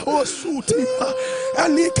 Elibarabashandia Hosutia,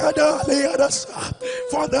 Elikadaleadasa.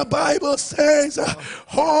 For the Bible says,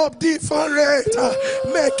 hope different,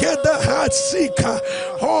 make it the heart seeker.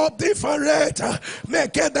 Hope different,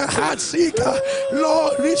 make it the heart seeker.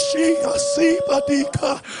 Lord, Rishia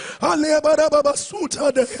Sibadika,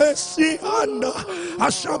 Alebarabasuta de Hesianda,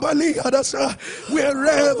 Ashabali Hadasa,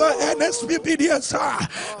 wherever nsppds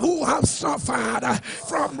who have suffered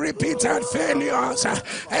from repeated failures,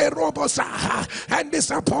 and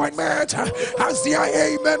disappointment, as their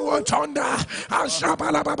amen will thunder,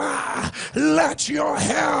 let your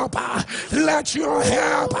help, let your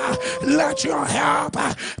help, let your help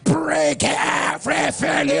break every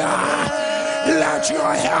failure. Let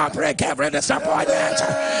your help break every disappointment.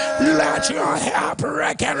 Let your help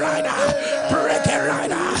break it right now. Break it right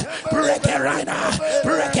now. Break it right now.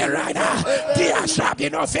 Break it right now. There shall be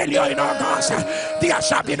no failure in August. There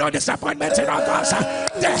shall be no disappointment in August.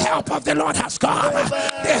 The help of the Lord has come.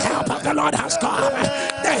 The help of the Lord has come.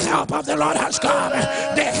 The help of the Lord has come.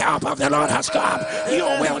 The help of the Lord has come. You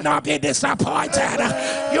will not be disappointed.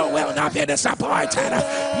 You will not be disappointed.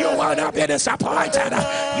 You will not be disappointed.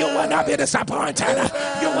 You will not be disappointed.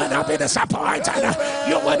 You will not be disappointed.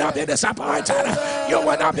 You will not be disappointed. You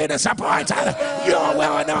will not be disappointed. You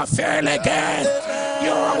will not fail again.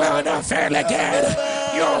 You will not fail again.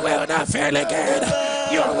 You will not fail again.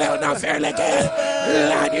 You will not fail again.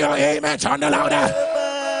 Let your amen turn louder.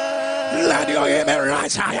 Let your amen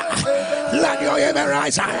rise higher. Let your amen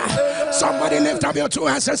rise higher. Somebody lift up your two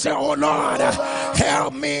hands and say, oh Lord,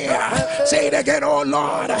 help me. Say it again, oh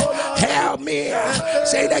Lord, help me.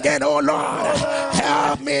 Say it again, oh Lord,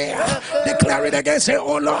 help me. Declare it again, say,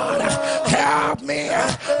 oh Lord, help me.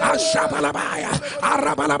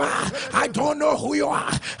 I don't know who you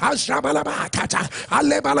are.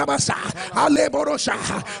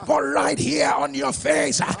 But right here on your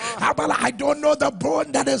face, I don't know the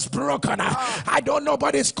bone that is broken. I don't know,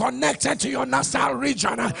 but it's connected to your nasal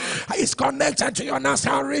region. It's connected to your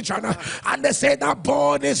nasal region. And they say that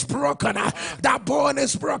bone is broken. That bone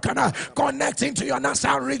is broken. Connecting to your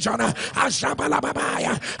nasal region.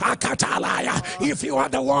 If you are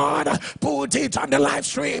the one, put it on the live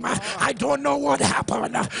stream. I don't know what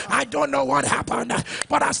happened. I don't know what happened.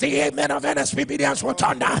 But as the amen of nsppd has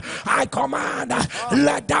returned, I command,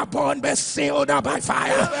 let that bone be sealed up by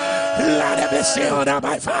fire. Let it be sealed up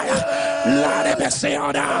by fire. Let it be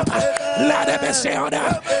sealed up. Let it be sealed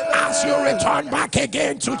up. As you return back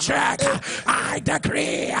again to check, I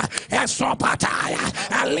decree,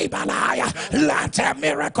 let a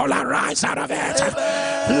miracle arise out of it.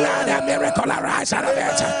 Let a miracle arise out of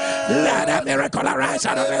it. Let a miracle arise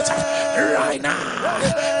out of it. Right now.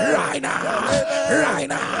 Right now. Right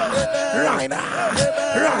now. Right now.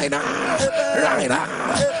 Right now. Right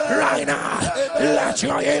now. Right now. Let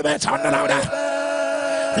your amen turn louder.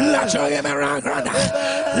 Let your amen rise.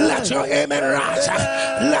 Let your amen rise.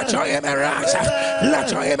 Let your amen rise. Let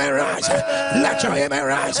your amen rise. Let your amen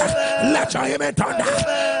rise. Let your amen thunder.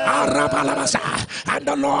 And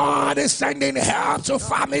the Lord is sending help to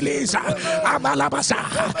families.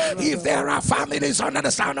 If there are families under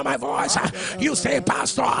the sound of my voice, you say,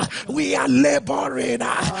 Pastor, we are laboring.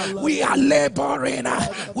 We are laboring.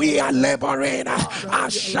 We are laboring.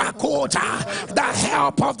 Ashakota, the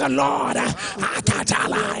help of the Lord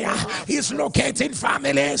is locating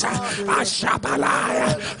families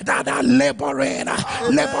that are laboring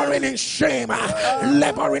in shame,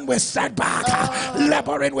 laboring with setback,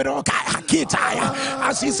 laboring with all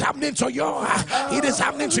as it's happening to you, it is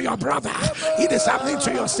happening to your brother, it is happening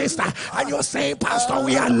to your sister, and you're saying, Pastor,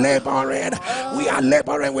 we are laboring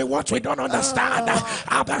with what we don't understand.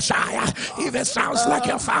 Abashaya, if it sounds like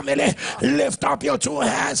your family, lift up your two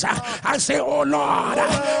hands and say, oh Lord,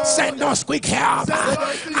 send us quick help.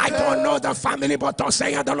 I don't know the family, but to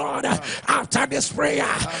say the Lord, after this prayer,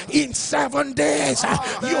 in 7 days,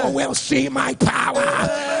 you will see my power.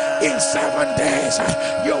 In 7 days,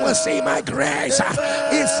 you will see my grace.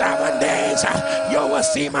 In 7 days, you will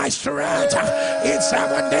see my strength. In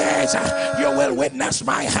 7 days, you will witness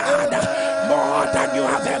my hand. More than you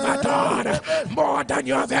have ever done. More than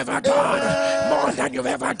you have ever done. More than you've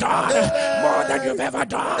ever done. More than you've ever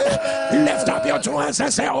done. Lift up your two hands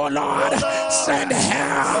and say, oh Lord, send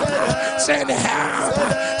help. Send help.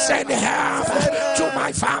 Send help to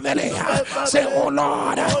my family. Say, oh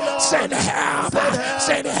Lord, send help.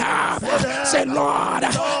 Send help. Say, Lord,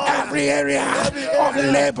 every area of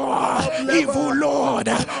labor, evil, Lord,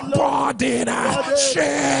 burden,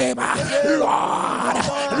 shame, Lord,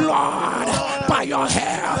 by your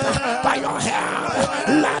help,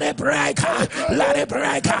 let it break, let it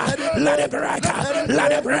break, let it break,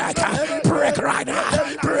 let it break, break right now,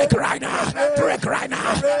 break right now, break right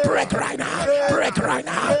now, break right now, break right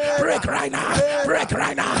now, break right now, break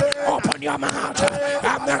right now. Open your mouth,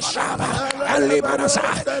 and the Shabbat, and Libanasa,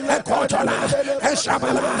 and Kotola, and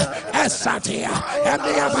Shabala, and Satia, and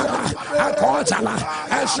Diabala, and Kotala,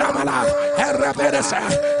 and Shabala, and Rabedasa,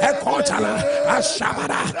 and Kotala, and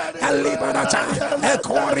Shabala, and Libanata, and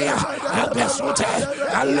Korea, and Besute,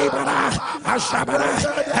 and Libana, and Shabala,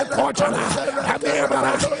 and Kotala, and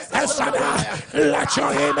Diabala, and Sada. Let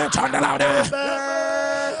your amen turn louder.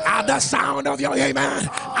 At the sound of your amen,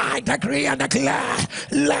 I decree and declare,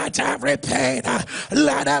 let every pain,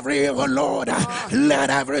 let every evil load, let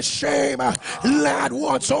every shame, let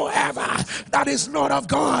whatsoever that is not of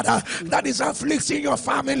God, that is afflicting your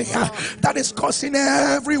family, that is causing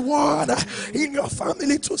everyone in your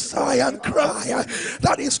family to sigh and cry,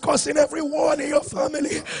 that is causing everyone in your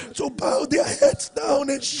family to bow their heads down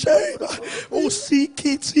in shame.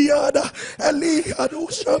 Usikitiada, Eliadu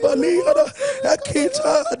Shabaliada,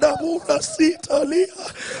 Ekita.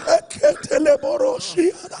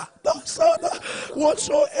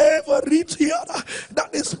 Whatsoever that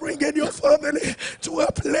is bringing your family to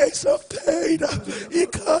a place of pain,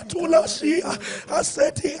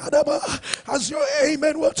 as your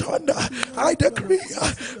amen will thunder, I decree,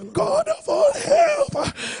 God of all help,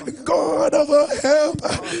 God God of our help,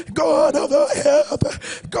 God of our help,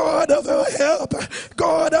 God of our help,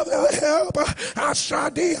 God of our help.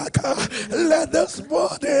 Ashadiaka, let this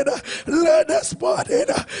morning, let this morning,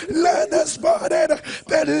 let this morning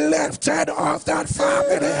be lifted off that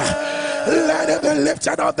family. Let it be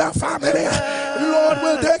lifted off that family. Lord,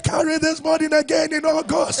 will they carry this morning again in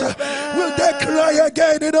August? Will they cry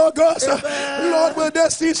again in August? Lord, will they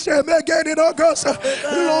see shame again in August?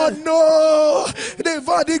 Lord, no. The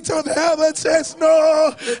verdict of heaven says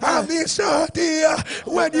no. Amishadia,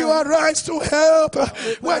 when you arise to help,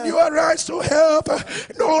 when you arise to help,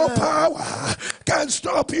 no power can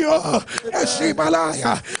stop you.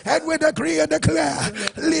 And we decree and declare,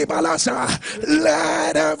 Libalasa,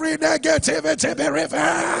 let every negativity be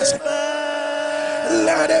reversed.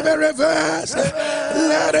 Let it be reversed.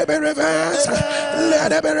 Let it be reversed.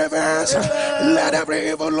 Let it be reversed. Let every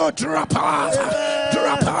evil Lord drop off.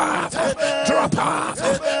 Drop off. Drop off.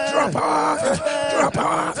 Drop off. Drop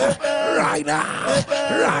off. Right now.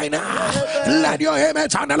 Right now. Let your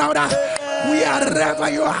image sound louder. Wherever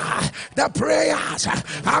you are, the prayers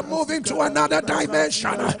are moving to another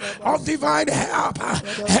dimension of divine help.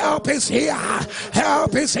 Help is here.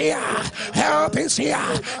 Help is here. Help is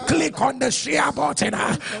here. Click on the share button.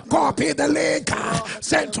 Copy the link.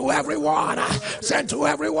 Send to everyone. Send to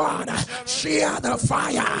everyone. Share the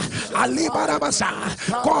fire.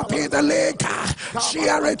 Copy the link.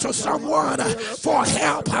 Share it to someone. For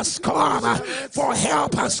help has come. For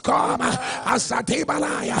help has come.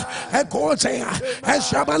 Asatibalaya.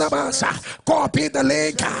 Copy the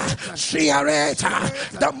link, share it.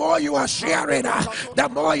 The more you are sharing, the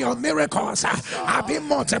more your miracles are being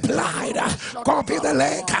multiplied. Copy the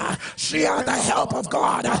link, share the help of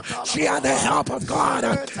God, share the help of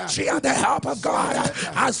God, share the help of God.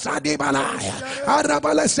 Asadibalaya,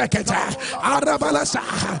 Arabala Seketa, Arabalasa,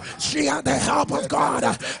 share the help of God.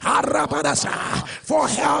 Arabalasa, for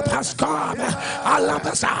help has come.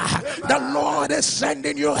 Alabasa, the Lord is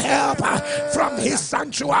sending you help from his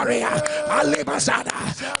sanctuary.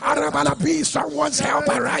 Arabala, be someone's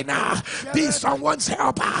helper right now. Be someone's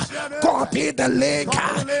helper. Copy the link.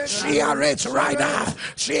 Share it right now.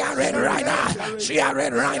 Share it right now. Share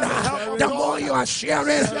it right now. The more you are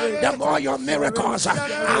sharing, the more your miracles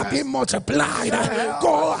are being multiplied.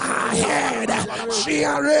 Go ahead.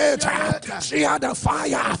 Share it. Share the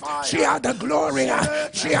fire. Share the glory.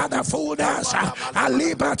 Share the fullness.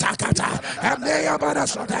 Alibatakata. And they are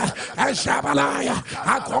and Shabalaya,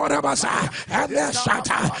 Akorabasa, and the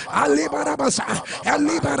Shata, Alibarabasa, and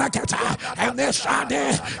Libarakata, and the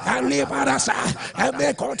Shade, and Libarasa, and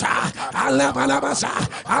the Kota, Alabalabasa,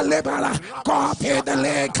 Alibara. Copy the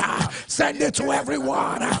link, send it to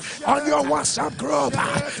everyone on your WhatsApp group,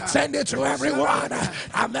 send it to everyone.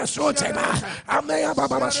 I'm the Soteba, I'm the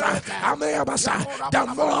Ababasa, I'm the Abasa. The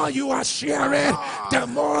more you are sharing, the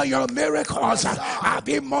more your miracles are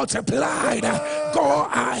being multiplied. Go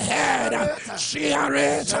ahead, share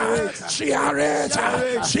it, share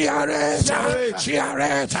it, share it, share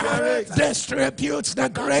it. Distribute the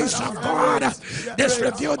grace of God,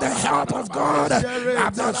 distribute the help of God.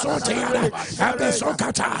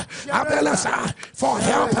 For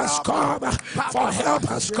help has come, for help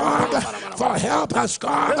has come, for help has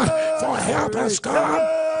come, for help has come.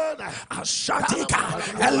 Ashatika,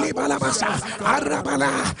 Elibalabasa,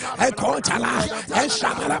 Arabala, Ekotala,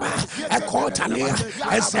 Eshabalaba, Ekotalia,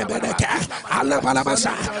 Esebedeka,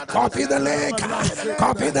 Alabalabasa. Copy the link,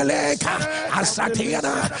 copy the link.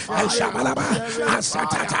 Asatiana, Eshabalaba,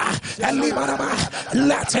 Asatata, Elibalaba.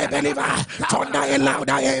 Let's believe. Tonda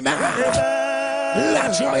louder, amen.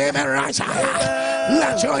 Let your amen rise higher.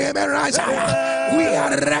 Let your amen rise higher.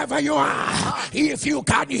 Wherever you are, if you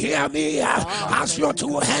can hear me, as your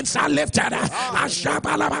two hands are lifted,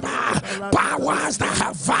 powers that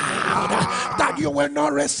have vowed that you will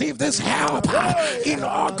not receive this help in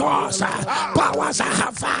August, powers that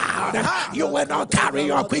have vowed you will not carry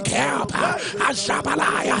your quick help, as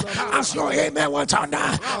your amen was under,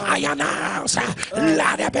 I announce,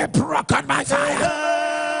 let it be broken by fire.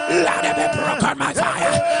 Let it be broken by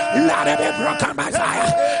fire. Let it be broken by fire.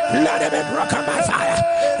 Let it be broken by fire.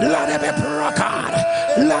 Let it be broken.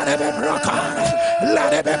 Let it be broken.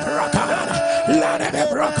 Let it be broken. Let it be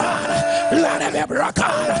broken. Let it be broken.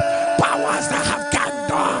 Powers that have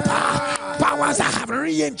ganged up. Powers that have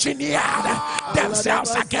re-engineered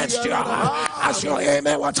themselves against you. As your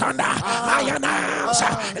amen was under, I announce,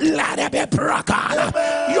 let it be broken.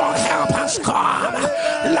 Your help has come.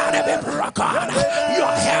 Let it be broken.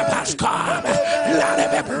 Your help has come. Let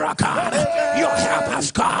it be broken. Your help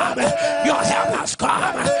has come. Your help has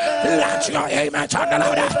come. Let your amen sound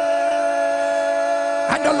louder.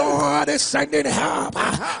 And the Lord is sending help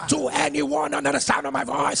to anyone under the sound of my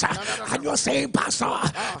voice. And you're saying, Pastor,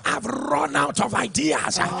 I've run out of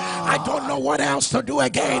ideas. I don't know what else to do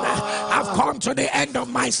again. I've come to the end of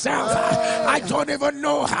myself. I don't even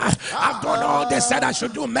know. I've done all they said I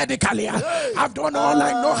should do medically. I've done all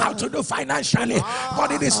I know how to do financially,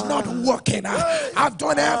 but it is not working. I've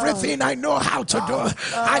done everything I know how to do.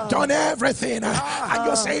 I've done everything. And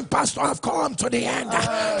you're saying, Pastor, I've come to the end.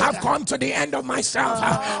 I've come to the end of myself.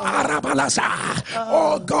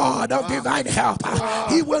 Oh God of divine help,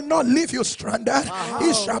 He will not leave you stranded.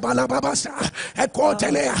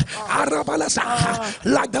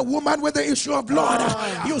 Like the woman with the issue of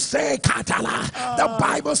blood, you say, Katala. The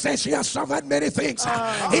Bible says she has suffered many things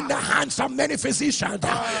in the hands of many physicians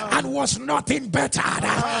and was nothing better.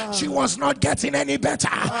 She was not getting any better.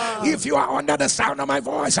 If you are under the sound of my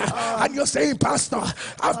voice and you're saying, Pastor,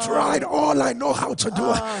 I've tried all I know how to do.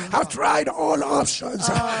 I've tried all options.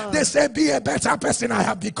 They say, be a better person, I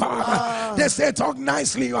have become. They say, talk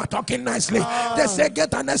nicely, you are talking nicely. They say,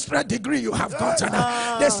 get an extra degree, you have gotten.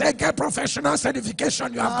 They say, get professional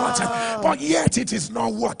certification, you have gotten. But yet it is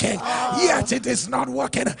not working. Yet it is not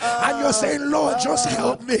working. And you're saying, Lord, just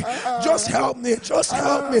help me. Just help me. Just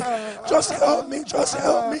help me. Just help me. Just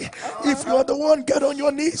help me. If you're the one, get on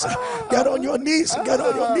your knees. Get on your knees. Get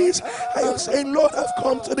on your knees. And you're saying, Lord, I've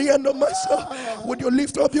come to the end of myself. Would you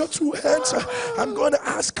lift up your two hands? I'm going to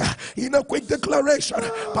ask in a quick declaration.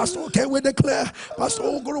 Pastor Okay will declare, Pastor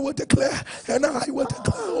Oguru will declare, and I will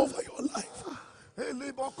declare over your life.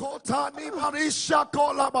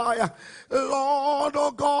 Lord,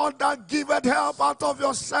 oh God, that giveth help out of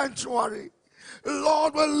your sanctuary.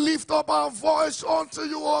 Lord, we lift up our voice unto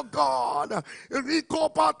you, O God. When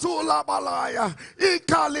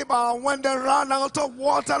they ran out of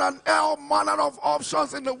water and all manner of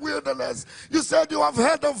options in the wilderness, you said you have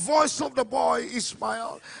heard the voice of the boy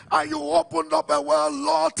Ishmael, and you opened up a well.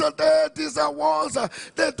 Lord, today these are ones,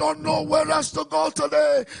 they don't know where else to go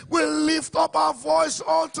today. We lift up our voice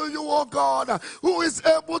unto you, O God, who is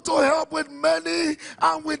able to help with many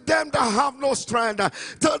and with them that have no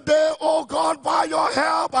strength. Today, O God, by your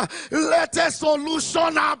help, let a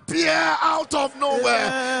solution appear out of nowhere.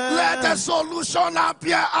 Let a solution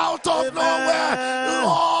appear out of nowhere.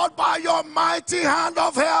 Lord, by your mighty hand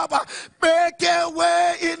of help, make a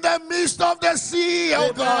way in the midst of the sea,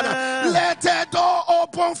 oh God. Let a door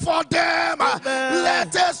open for them.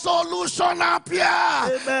 Let a solution appear.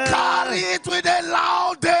 Carry it with a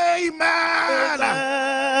loud amen.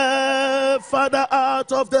 Father,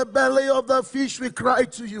 out of the belly of the fish we cry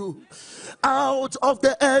to you. Out of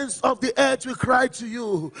the ends of the earth we cry to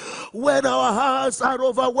you. When our hearts are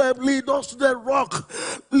overwhelmed, lead us to the rock.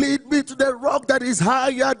 Lead me to the rock that is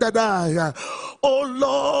higher than I. Oh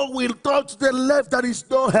Lord, we'll turn to the left, there is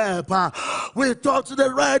no help. We'll turn to the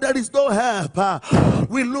right, there is no help.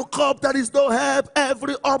 We look up, there is no help.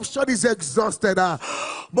 Every option is exhausted.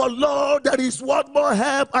 But Lord, there is one more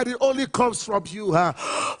help, and it only comes from you.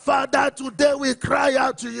 Father, today we cry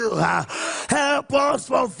out to you. Help us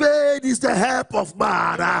from faith is the help of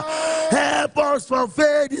man. Help us from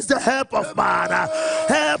faith is the help of man.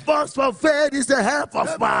 Help us from faith is the help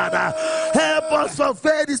of man. Help us from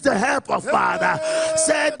faith is the help of man.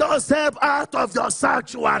 Send us help out of your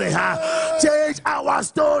sanctuary. Change our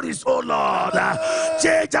stories, oh Lord.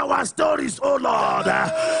 Change our stories, oh Lord.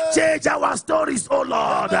 Change our stories, oh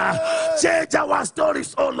Lord. Change our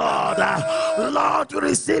stories, oh Lord. Lord, we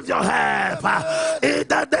receive your help in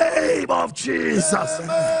the name of Jesus.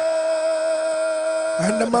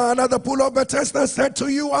 And the man at the pool of Bethesda said to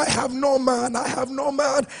you, I have no man, I have no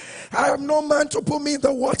man. I have no man to put me in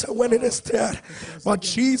the water when it is stirred. But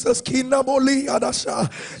Jesus,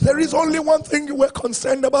 there is only one thing you were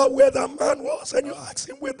concerned about, where that man was. And you asked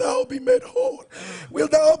him, will thou be made whole? Will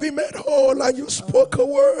thou be made whole? And you spoke a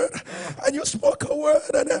word. And you spoke a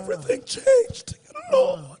word, and everything changed.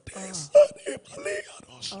 Lord,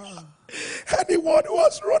 anyone who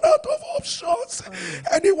has run out of options,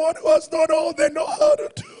 anyone who has done all they know how to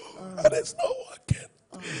do, and it's not working,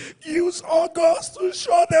 use August to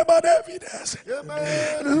show them an evidence.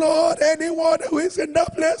 Amen. Lord, anyone who is in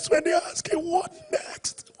that place when they're asking, what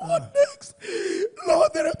next? What next?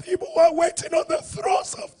 Lord, there are people who are waiting on the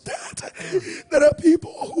throes of death. There are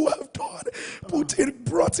people who have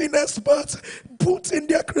brought in experts, put in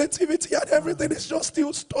their creativity and everything is just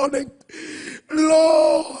still stunning.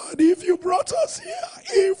 Lord, if you brought us here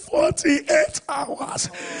in 48 hours,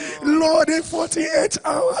 Lord, in 48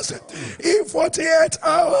 hours,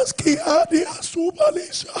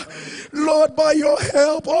 Lord, by your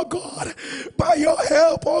help, oh God, by your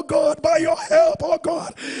help, oh God, by your help, oh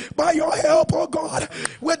God, by your help, oh God,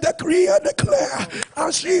 we decree and declare,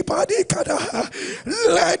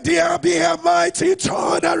 let there be a mighty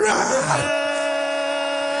turnaround.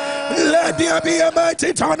 Let there be a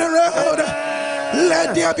mighty turnaround.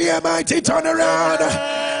 Let there be a mighty turnaround.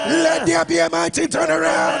 Let there be a mighty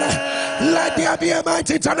turnaround. Let there be a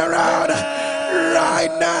mighty turnaround. Right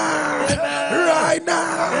now. Right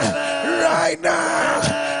now. Right now.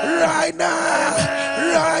 Right now.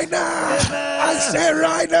 Right now. I say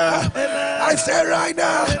right now. I say right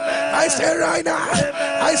now. I say right now.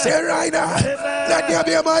 I say right now. Let there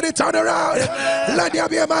be a mighty turnaround. Let there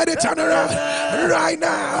be a mighty turnaround. Right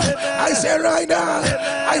now. I say right now.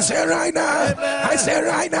 I say right now. I say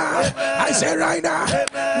right now. I say right now.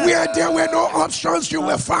 Where there were no options, you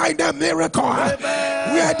will find a miracle.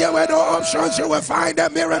 Where there were no options, you will find a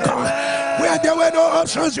miracle. Where there were no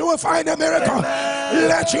options, you will find a miracle.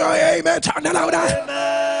 Let your amen turn louder.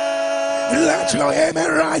 Let your amen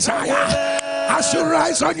rise higher. As you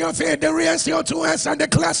rise on your feet, raise your two hands and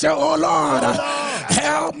declare, say, oh Lord,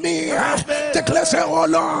 help me. Declare, say, oh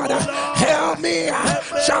Lord, help me.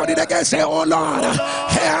 Shout it again, say, oh Lord,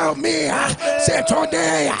 help me. Say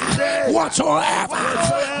today, whatsoever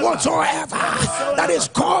that is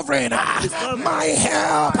covering my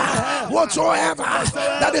help, whatsoever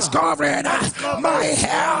that is covering my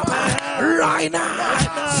help, right now,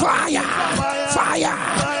 fire, fire,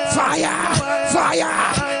 fire, fire,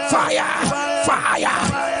 fire, fire,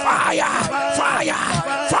 fire, fire,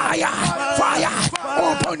 fire, fire.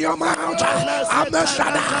 Open your mouth. I'm the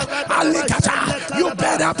shadow. Alikata. You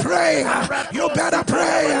better pray. You better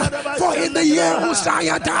pray. For in the year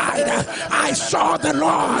Uzziah died, I saw the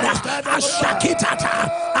Lord. Ashakitata.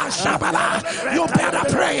 Ashabala. You better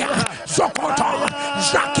pray. Sokoto.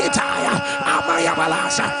 Shakitaya.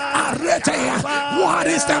 Amayabalasa. Arete. What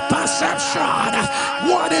is the perception?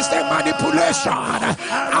 What is the manipulation?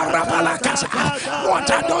 Arabalakasa. What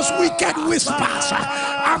are those wicked whispers?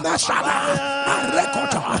 Amashada.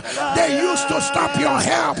 They used to stop your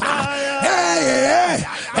help. Hey, hey,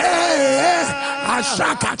 hey,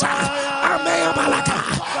 Ashakata, Ameabalaka,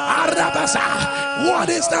 Arabasa. What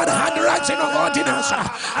is that handwriting of ordinance?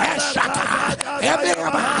 Ashaka,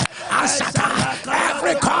 Emeaba, Asaka,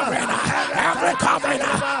 every covering,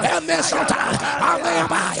 Emesota,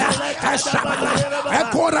 Ameabaya, Eshabala,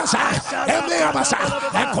 Ekorasa, Emeabasa,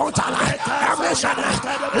 Ekotala, Emeshana.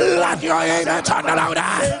 Let your amen turn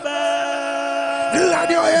louder. Let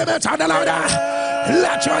your amen turn louder.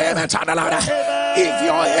 Let your amen turn louder. If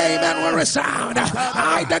your amen will resound,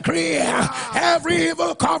 I decree every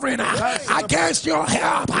evil covering against your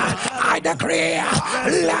help, I decree,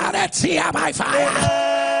 let it tear by fire.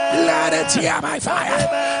 Let it tear by fire.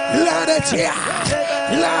 Let it tear.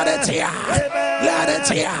 Let it tear. Let it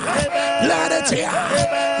tear. Let it tear.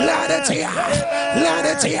 Let it tear. Let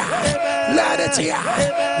it tear. Let it tear.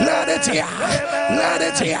 Let it tear. Let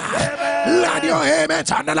it tear. Let your amen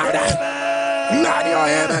turn louder. Let your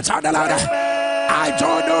amen turn louder. I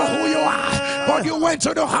don't know who you are, but you went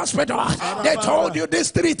to the hospital. They told you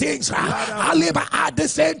these three things. At the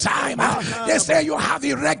same time, they say you have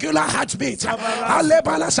irregular heartbeat. And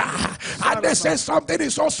they say something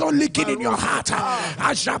is also leaking in your heart.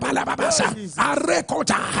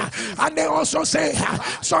 And they also say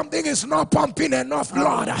something is not pumping enough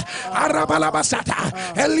blood. At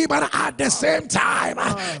the same time,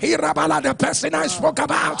 the person I spoke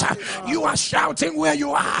about, you are shouting where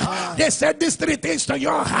you are. They said these three things to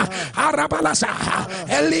you.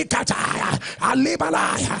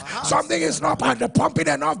 Something is not pumping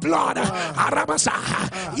enough blood.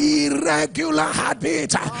 Irregular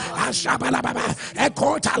heartbeat. As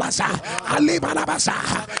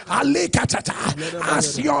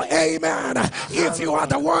your amen, if you are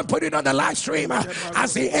the one putting on the live stream,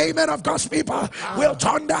 as the amen of God's people will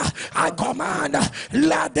thunder, I command,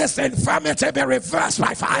 let this infirmity be reversed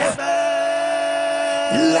by fire.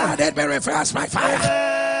 Let it be reversed by fire.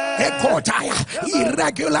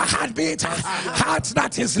 Irregular heartbeat, heart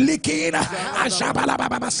that is leaking, and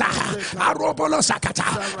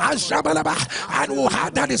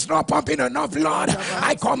heart that is not pumping enough blood,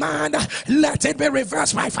 I command, let it be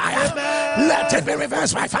reversed by fire. Let it be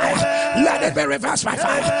reversed by fire. Let it be reversed by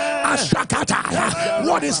fire. Ashakata.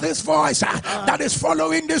 What is this voice that is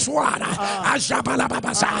following this one?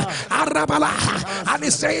 Ashabalababasa. Arabala. And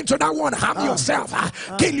he's saying to that one, harm yourself,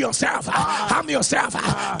 kill yourself, harm yourself,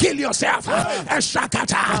 kill yourself.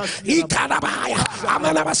 Ashakata. Ikanabaya.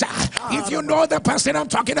 Amalabasa. If you know the person I'm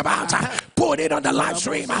talking about, put it on the live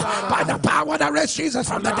stream. By the power that raised Jesus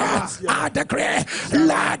from the dead, I decree,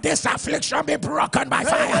 let this affliction be broken by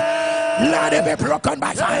fire. Let it be broken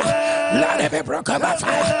by fire. Let it be broken by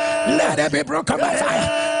fire. Let it be broken by fire.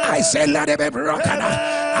 I say let it be broken.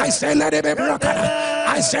 I say let it be broken.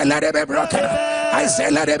 I say let it be broken. I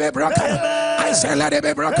say let it be broken. I say let it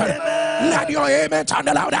be broken. Let your amen turn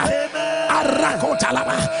louder.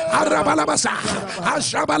 Arakotalaba, Arabalabasa,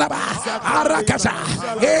 Ashabalaba, Arakasa,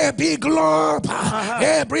 a big lump,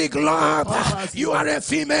 a big lump. You are a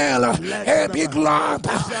female, a big lump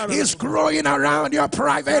is growing around your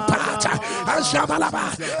private part.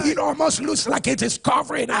 Ashabalaba, it almost looks like it is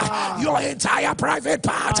covering your entire private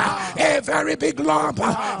part. A very big lump.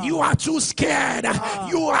 You are too scared.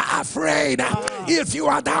 You are afraid. If you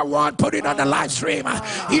are that one, put it on the live stream.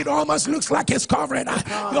 It almost looks like it's covering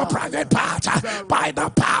your private part. By the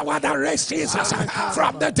power that raised Jesus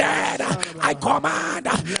from the dead, I command,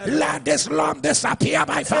 let this lump disappear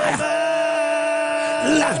by fire.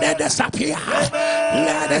 Let it disappear.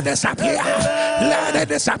 Let it disappear. Let it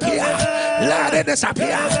disappear. Let it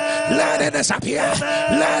disappear. Let it disappear.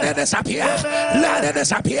 Let it disappear. Let it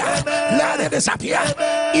disappear. Let it disappear.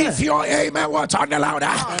 If your amen will turn louder,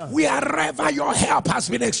 wherever your help has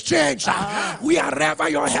been exchanged, wherever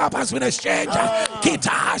your help has been exchanged,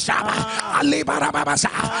 Kita Shaba, Ali Barababasa,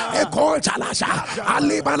 Ekotalasha,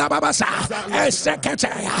 Ali Barababasa, Esekete,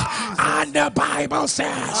 and the Bible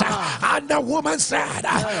says, and the woman said,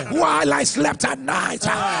 while I slept at night,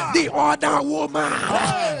 the other woman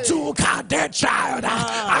took her dead child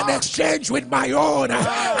and exchanged with my own,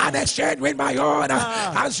 and exchanged with my own.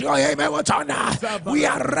 As your amen will turn,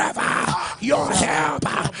 wherever your help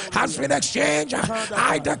has been exchanged,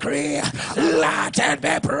 I decree, let it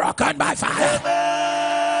be broken by fire.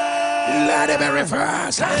 Let it be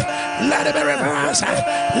reversed. Let it be reversed.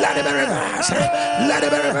 Let it be reversed. Let it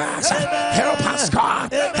be reversed. Help us,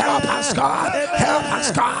 God. Help us, God. Help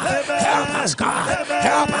us, God. Help us, God.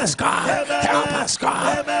 Help us, God. Help us,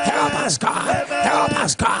 God. Help us, God. Help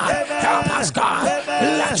us, God. Help us, God.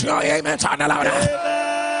 Let your amen turn louder.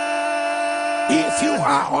 If you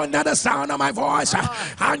are under the sound of my voice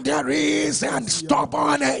and there is a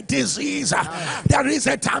stubborn disease, there is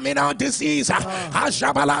a terminal disease,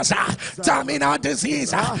 terminal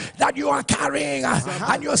disease that you are carrying,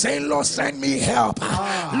 and you're saying, Lord, send me help.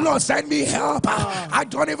 Lord, send me help. I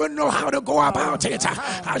don't even know how to go about it.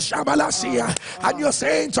 And you're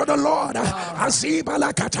saying to the Lord, I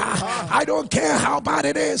don't care how bad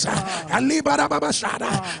it is.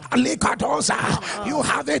 You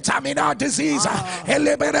have a terminal disease.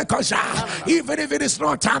 Even if it is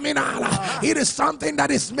not terminal, it is something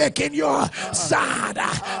that is making you sad,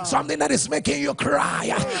 something that is making you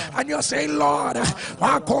cry, and you're saying, Lord,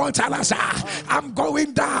 I'm going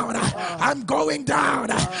down, I'm going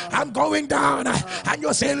down, I'm going down, and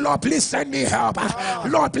you're saying, Lord, please send me help.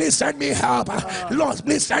 Lord, please send me help. Lord,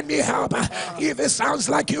 please send me help. If it sounds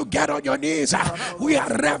like you, get on your knees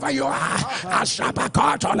wherever you are.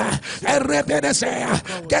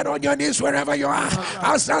 Get on your knees wherever you are.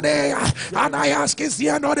 And I ask, is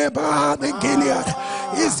there not a balm in Gilead?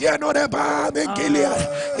 Is there not a balm in Gilead?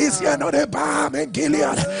 Is there not a balm in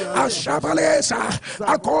Gilead?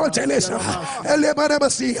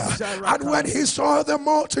 And when he saw the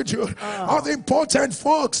multitude of important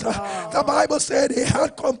folks, the Bible said he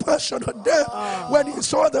had compassion on them. When he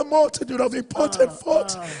saw the multitude of important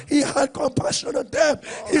folks, he had compassion on them.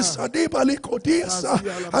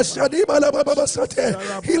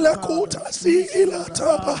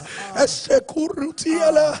 Ilataba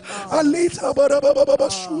esekurutiala alita barababa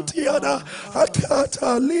shutiana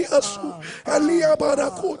akata liasu elia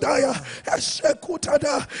barakudaya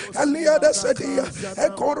esekutada eliada sedia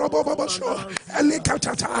ekorobobosho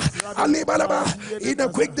elikatata alibalaba. In a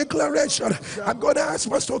quick declaration, I'm going to ask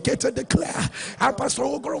Pastor K to declare, and Pastor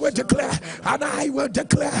Ogro will declare, and I will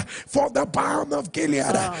declare, for the balm of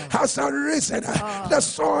Gilead has arisen, the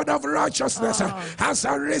sword of righteousness has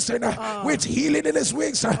arisen with healing in his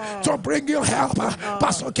wings to bring you help.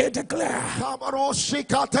 Pastor K declare,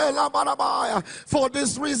 for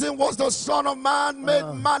this reason was the Son of Man made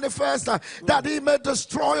manifest, that he may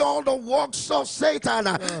destroy all the works of Satan.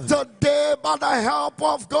 Today, by the help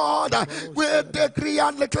of God, we decree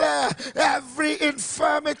and declare every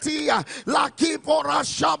infirmity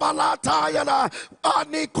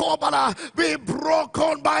be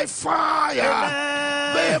broken by fire.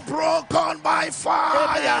 Be broken by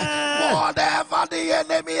fire. Whatever the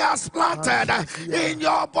enemy has planted in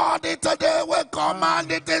your body today, we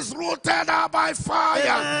command it is rooted out by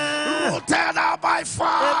fire. Rooted out by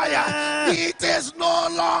fire. It is no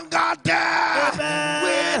longer there.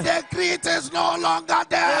 We decree it is no longer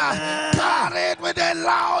there. Carry it with a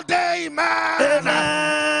loud amen.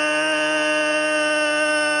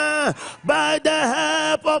 By the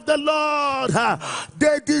help of the Lord,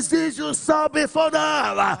 the disease you saw before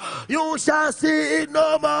now, you shall see it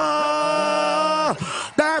no more.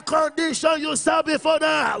 The condition you saw before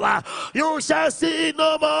now, you shall see it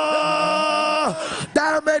no more.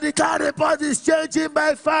 The medical report is changing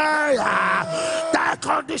by fire. That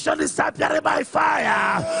condition is disappearing by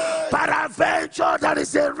fire. Peradventure, there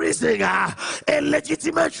is a reason, a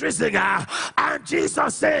legitimate reason. And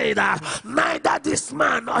Jesus said, neither this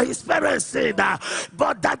man or his parents sinned,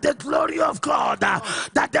 but that the glory of God,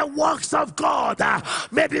 that the works of God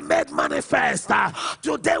may be made manifest.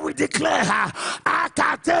 Today we declare, out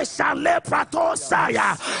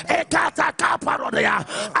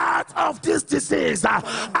of this disease,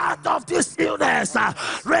 out of this illness,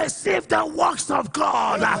 receive the works of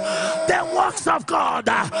God. The works of God.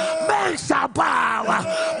 Men shall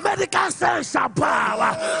bow, medical science shall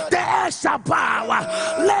bow, the air shall bow.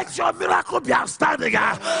 Let your miracle be outstanding.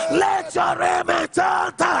 Let your amen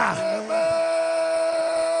turn.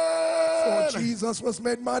 For Jesus was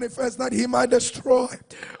made manifest that he might destroy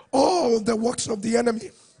all the works of the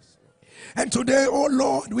enemy. And today, oh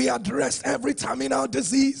Lord, we address every terminal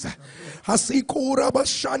disease. There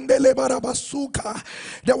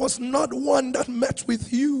was not one that met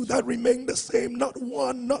with you that remained the same. Not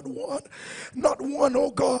one, not one, not one,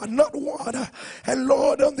 oh God, not one. And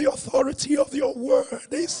Lord, on the authority of your word,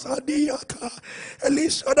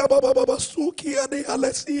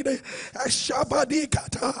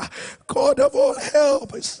 God of all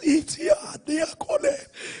help,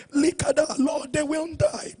 Lord, they will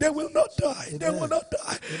die. They will not die. They will not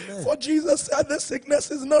die. Amen. For Jesus said the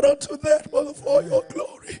sickness is not unto death, but for your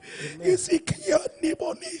glory.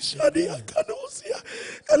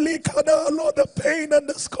 Lord, the pain and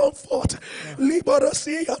discomfort. Lord, as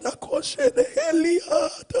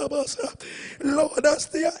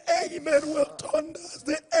the amen will thunder, as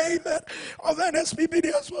the amen of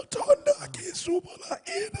nsppd will thunder.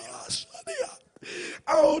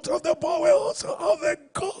 Out of the bowels of the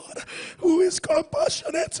God who is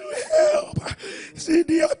compassionate to help. See,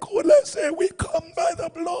 say we come by the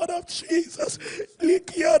blood of Jesus.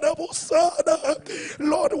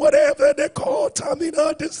 Lord, whatever they call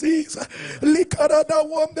terminal disease, that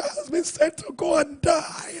one that has been sent to go and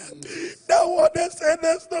die, that one that said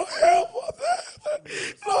there's no help for them,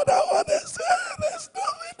 Lord, that one that said there's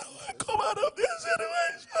nothing that will come out of this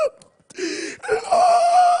situation, Lord,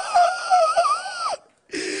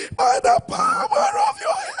 by the power of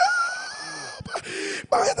your help,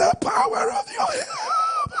 by the power of your help,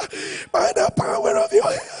 by the power of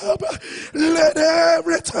your help, let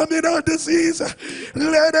every terminal disease,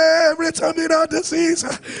 let every terminal disease,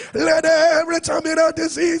 let every terminal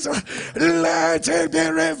disease, let it be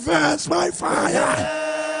reversed by fire.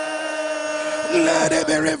 Let it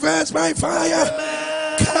be reversed by fire.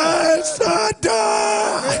 Cancer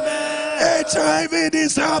die. HIV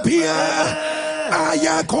disappear.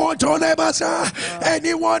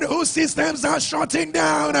 Anyone whose systems are shutting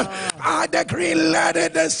down, I decree, let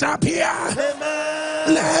it disappear.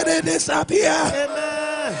 Let it disappear.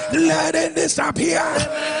 Let it disappear.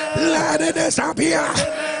 Let it disappear.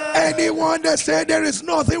 Anyone that said there is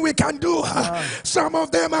nothing we can do, some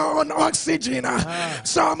of them are on oxygen,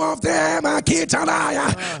 some of them are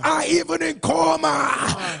even in coma.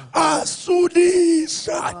 Asudi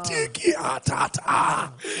satiki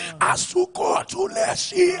atata asuko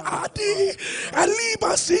tuleshi adi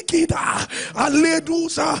aliba sikida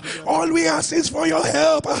aledusa. All we ask is for your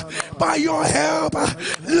help. By your help,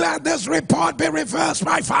 let this report be reversed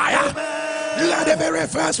by fire. Let it be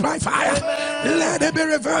reversed by fire. Let it be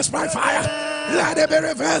reversed by fire. Let it be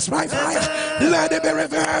reversed by fire. Let it be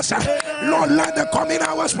reversed. Lord, let the coming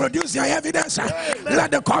hours produce their evidence.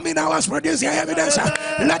 Let the coming hours produce their evidence.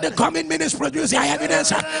 Let the coming minutes produce their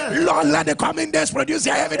evidence. Lord, let the coming days produce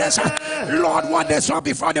their evidence. Lord, what they saw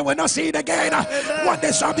before, they will not see it again. What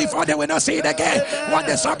they saw before, they will not see it again. What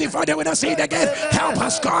they saw before, they will not see it again. Help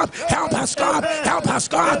us, God. Help us, God. Help us,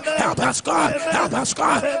 God. Help us, God. Help us,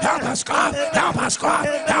 God. Help us, God. Help us, God.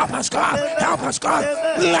 Help us, God. Help us, God.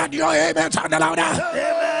 Let your amen sound louder.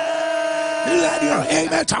 Let your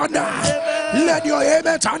amen thunder. Let your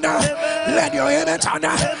amen thunder. Let your amen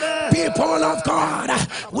thunder. People of God,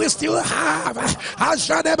 we still have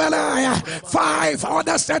 5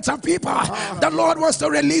 other sets of people. The Lord wants to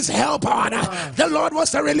release help on. The Lord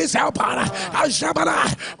wants to release help on.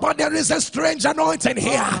 But there is a strange anointing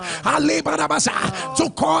here to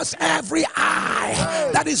cause every eye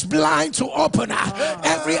that is blind to open.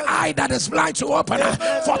 Every eye that is blind to open.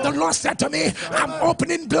 For the Lord said to me, I'm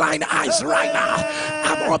opening blind eyes right now.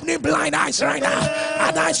 I'm opening blind eyes right now.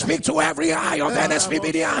 And I speak to every eye of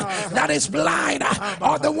nsppd that is blind,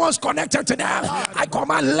 or the ones connected to them. I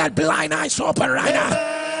command, let blind eyes open right now.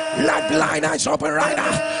 Let blind eyes open right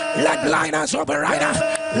now. Let blind eyes open right now.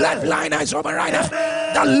 Let blind eyes open right now.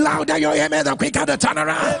 The louder your amen, the quicker the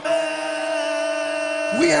turnaround.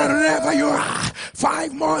 Wherever you are,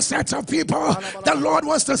 5 more sets of people the Lord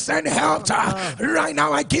wants to send help to. Right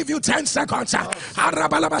now, I give you 10 seconds.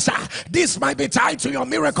 This might be tied to your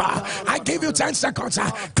miracle. I give you 10 seconds.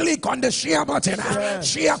 Click on the share button.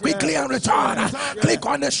 Share quickly and return. Click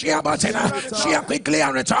on the share button. Share quickly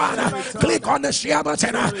and return. Click on the share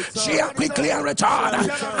button. Share quickly and return.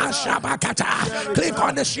 Ashabakata. Click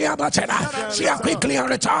on the share button. Share quickly and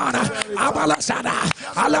return. Abalasada.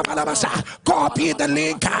 Alabalabasa. Copy the link.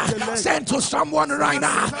 Send to someone right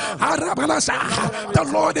now. The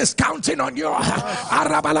Lord is counting on you.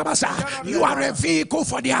 You are a vehicle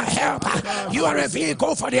for their help. You are a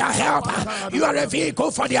vehicle for their help. You are a vehicle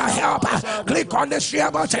for their help. Click on the share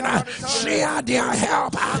button. Share their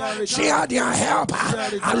help. Share their help.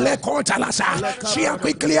 Share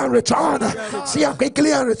quickly and return. Share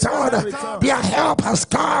quickly and return. Their help has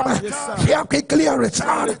come. Share quickly and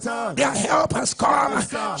return. Their help has come.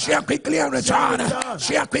 Share quickly and return.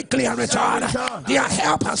 Share quickly and return. Their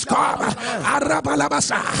help has come.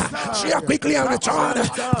 Share quickly and return.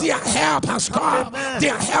 Their help has come.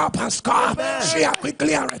 Their help has come. Share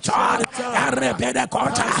quickly and return.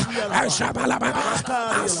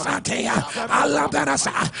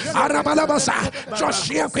 Just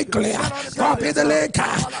share quickly. Copy the link.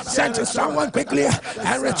 Send to someone quickly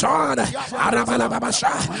and return.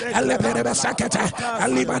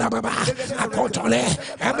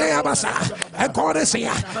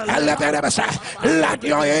 Let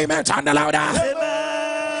your amen sound louder.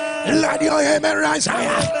 Let your amen rise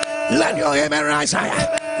higher. Let your amen rise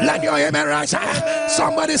higher. Let your amen rise higher.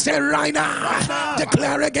 Somebody say right now.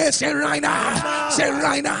 Declare again. Say right now. Say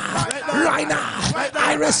right now. Right now.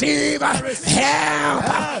 I receive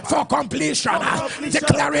help for completion.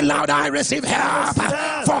 Declare it louder. I receive help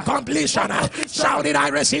for completion. Shout it. I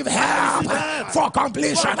receive help for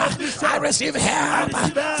completion. I receive help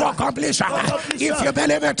for completion. If you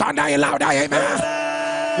believe it, thunder it louder. Amen.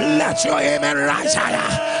 Let your amen rise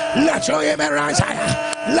higher. Let your amen rise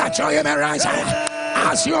higher. Let your amen rise higher.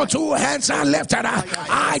 As your 2 hands are lifted,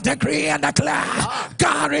 I decree and declare,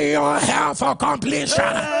 carry your help for completion.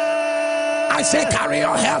 I say, carry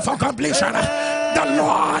your help for completion. The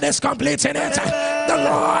Lord is completing it. The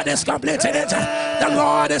Lord is completing it. The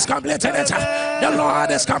Lord is completing it. The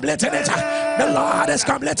Lord is completing it. The Lord is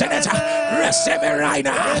completing it. Receive it right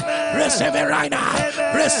now. Receive it right now.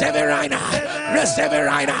 Receive it right now. Receive it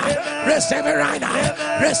right now. Receive it right now.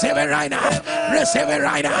 Receive it right now. Receive it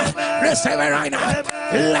right now. Receive it right now.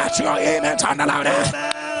 Let your amen turn louder.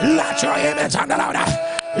 Let your amen turn louder.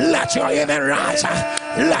 Let your amen rise.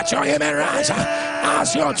 Let your amen rise.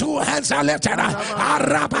 As your 2 hands are lifted,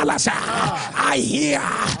 I hear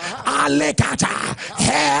Alekata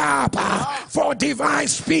help for divine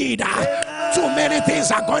speed. Too many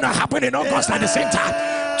things are going to happen in August at the same time.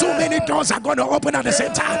 Too many doors are going to open at the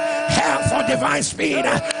same time. Help for divine speed.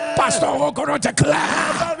 Pastor Ogoro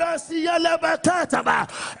declare.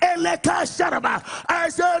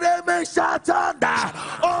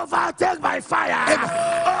 Overtake by fire.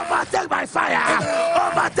 Overtake by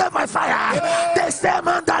fire. Overtake by fire. The same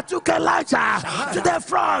man that took Elijah to the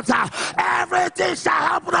front. Everything shall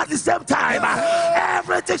happen at the same time.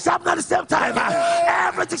 Everything shall happen at the same time.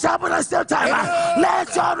 Everything shall happen at the same time.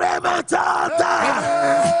 Let your amen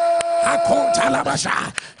thunder.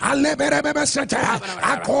 Akontalabasha, Aleberebesete,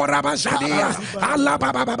 Akorabashadia,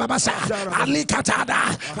 Alabababasa,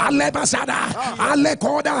 Alikatada, Alebasada,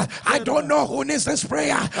 Alekoda. I don't know who needs this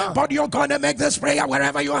prayer, but you're gonna make this prayer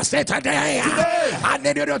wherever you are. Say today. I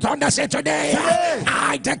need you to turn to say today.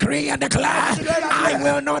 I decree and declare I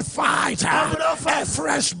will not fight a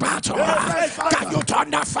fresh battle. Can you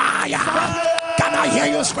turn the fire? Can I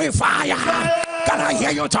hear you scream fire? Can I hear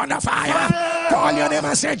you turn the fire? Call your name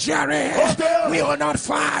and say, Jerry, we will not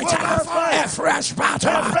fight a fresh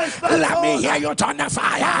battle. Let me hear you turn the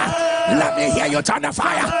fire. Let me hear you turn the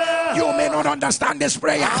fire. You may not understand this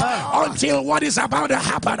prayer until what is about to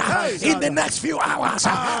happen in the next few hours.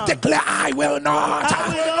 Declare, I will not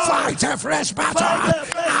fight a fresh battle.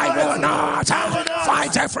 I will not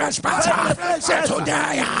fight a fresh battle. Say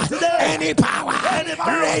today, any power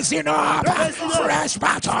raising up fresh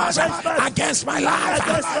battles against my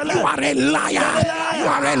life, you are a liar. You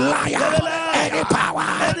are a liar. Any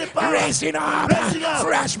power raising up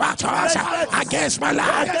fresh battles against my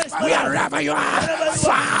life, wherever you are,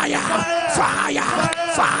 fire, fire,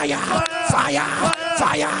 fire, fire,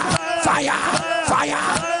 fire, fire, fire,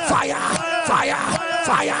 fire, fire,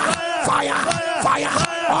 fire, fire, fire.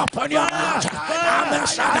 Open your mouth.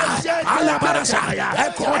 Ameshada, Alabarasa,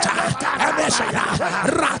 Ekota, Ameshada,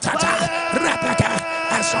 Ratata, Rebecca,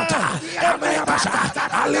 Esota, Amayabasa,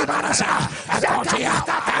 Alibarasa, Ekotia,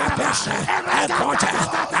 Abesha, Ekota,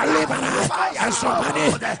 Alibara, Esobani,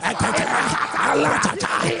 Ekota,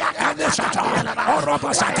 Alatata, Ameshata,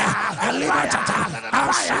 Orobosata, Alibatata,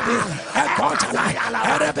 Ashabi, Ekota,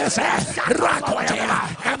 Erebese, Rakotia,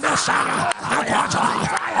 Ameshada, Ekota,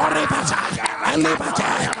 Oribata, Alibata,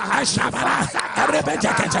 Ashabara,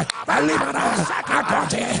 Rebecca, Alibara,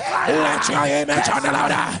 Akote. Let your image on the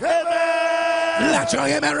louder. Let your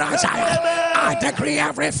image rise higher. I decree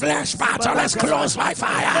every flesh battle is closed by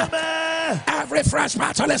fire. Every fresh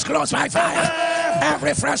battle is closed by fire.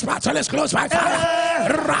 Every fresh battle is closed by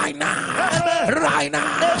fire. Right now, right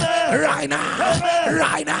now, right now,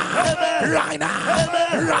 right now, right now,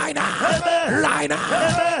 right now, right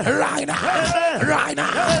now, right now, right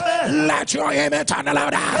now. Let your image turn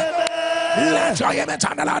louder. Let your image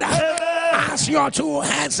turn louder. As your two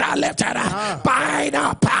hands are lifted by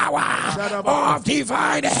the power of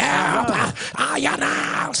divine help, I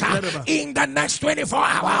announce in the next 24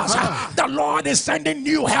 hours, the Lord is sending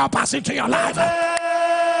new helpers into your life.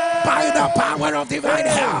 By the power of divine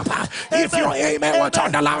help, if your amen will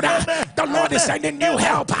turn louder, the Lord is sending new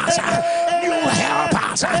helpers. New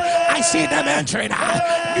helpers. I see them entering.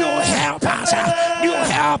 New helpers. New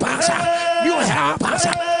helpers. New helpers.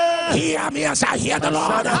 Hear me as I hear the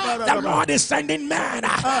Lord. The Lord is sending men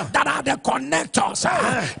that are the connectors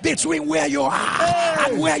between where you are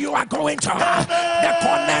and where you are going to. The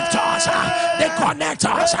connectors, the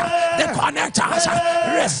connectors, the connectors.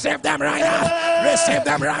 Receive them right now. Receive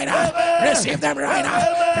them right now. Receive them right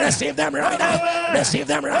now. Receive them right now. Receive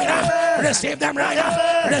them right now. Receive them right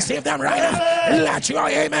now. Receive them right now. Let your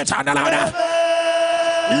amen turn louder.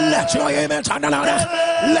 Let your amen turn louder.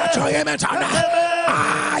 Let your amen turn louder.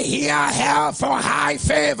 I hear hell for high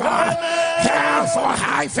favor, hell for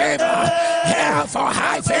high favor, hell for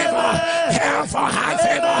high favor, hell for high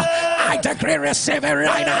favor. I decree receive it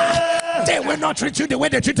right now. They will not treat you the way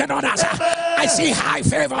they treated others. I see high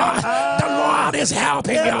favor. The Lord is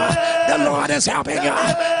helping you. The Lord is helping you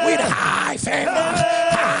with high favor,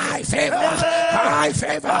 high favor, high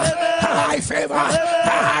favor, high favor,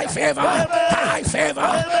 high favor, high favor,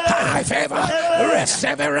 high favor.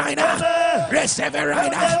 Receive it right now. Receive it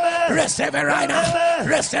right now. Receive it right now.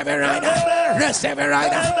 Receive it right now. Receive it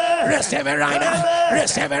right now. Receive it right now.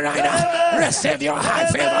 Receive it right now. Receive your high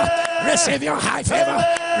favor. Receive your high favor.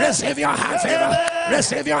 Receive your high favor.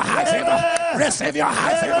 Receive your high favor. Receive your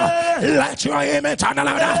high favor. Let your amen turn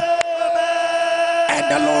louder. And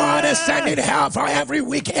the Lord is sending help for every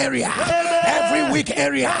weak area. Every weak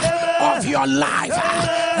area of your life.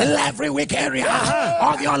 Every weak area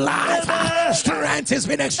of your life. Strength has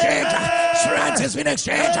been exchanged. Strength has been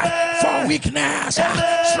exchanged for weakness.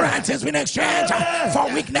 Strength has been exchanged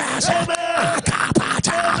for weakness.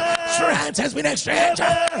 Strength has been exchanged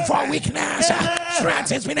for weakness. Strength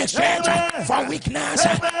has been exchanged for weakness.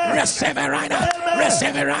 Receive it right now.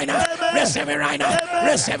 Receive it right now. Receive it right now.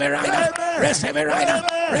 Receive it right now. Receive it right now.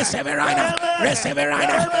 Receive it right now. Receive it right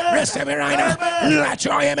now. Receive it right now. Let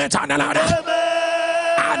your amen turn louder.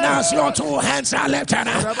 And as your two hands are lifted,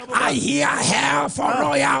 I hear hell for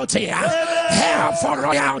royalty. Hell for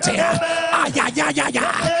royalty.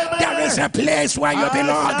 There is a place where you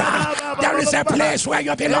belong. There is a place where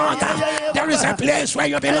you belong. There is a place where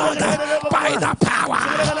you belong. By the power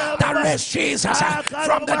that raised Jesus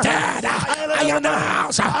from the dead, I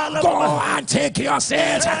announce, go and take your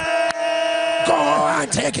seat. Go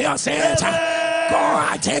and take your seat. Go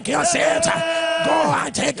and take your seat. Go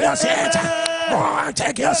and take your seat. Go and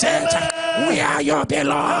take your seat. Where you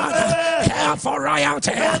belong. Hell for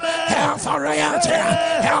royalty. Hell for royalty.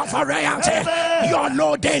 Hell for royalty. Your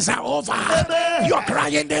low days are over. Your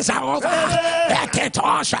crying days are over.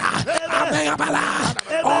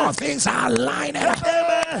 All things are lining.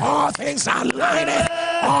 All things are lining.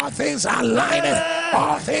 All things are lining.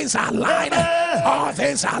 All things are lining. All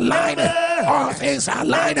things are lining. All things are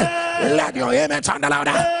lining. Let your amen turn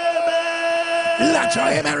louder. Let your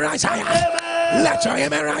amen rise higher. Let your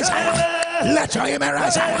amen rise higher. Let your amen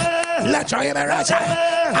rise higher. Let your amen rise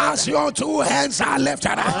higher. As your two hands are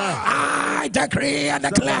lifted, I decree and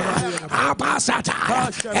declare,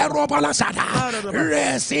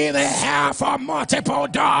 receive the help for multiple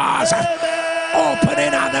doors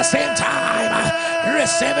opening at the same time.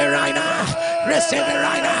 Receive it right now. Receive it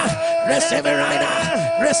right now. Receive it right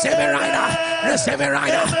now. Receive it right now. Receive it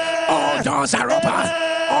right now. All doors are open.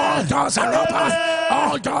 All doors are open.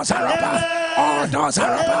 All doors are open. All doors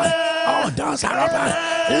are open. All doors are open.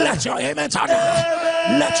 Let your amen turn.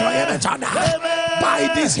 Let your amen turn.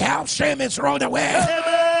 By this help, shame is rolled away.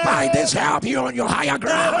 By this help, you're on your higher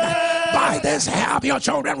ground. By this help, your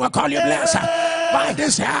children will call you blessed. By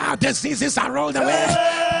this help, diseases are rolled away.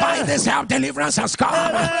 By this help, deliverance has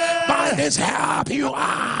come. By this help, you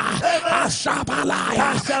are a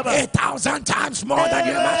Shabalaya 1,000 times more than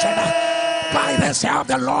you imagined. By this help,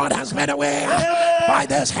 the Lord has made a way. By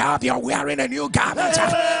this help, you're wearing a new garment.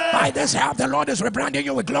 By this help, the Lord is rebranding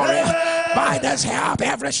you with glory. By this help,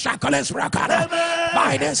 every shackle is broken.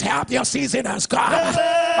 By this help, your season has come.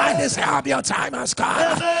 By this help, your time has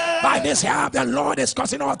come. By this help, the Lord is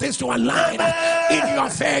causing all things to align in your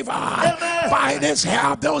favor. By this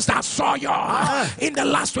help, those that saw you in the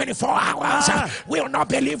last 24 hours will not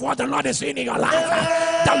believe what the Lord is doing in your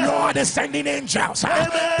life. The Lord is sending angels.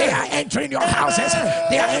 They are entering your houses.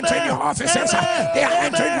 They are entering your offices. They are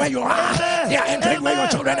entering where you are. They are entering where your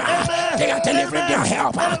children are. They are delivering their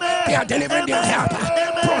help. They are delivering their help.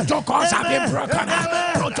 Protocols have been broken.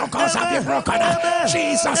 Protocols have been broken.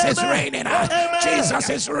 Jesus is reigning. Jesus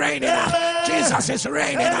is reigning. Jesus is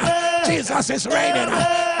reigning. Jesus is reigning.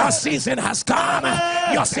 A season has come.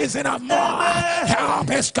 Your season of more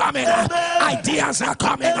help is coming. Ideas are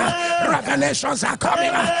coming. Revelations are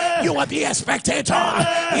coming. You will be a spectator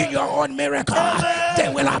in your own miracle. They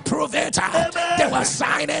will approve it. They will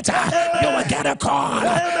sign it. You will get a call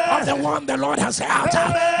of the one the Lord has helped.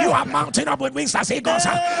 You are mounting up with wings as eagles.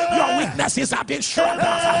 Your weaknesses have been shrunk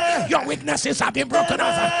off. Your weaknesses have been broken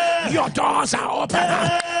off. Your doors are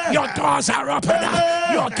open. Your doors are open.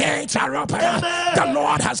 Your gates are open. The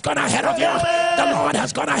Lord has gone ahead of you. The Lord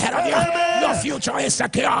has gone ahead of you. Your future is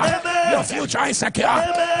secure. Your future is secure.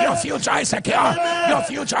 Your future is secure. Your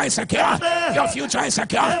future is secure. Your future is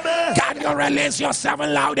secure. Can you release yourself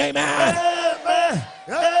loud? Amen. Amen.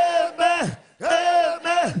 Amen.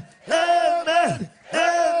 Amen. Amen.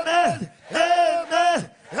 Amen. Amen.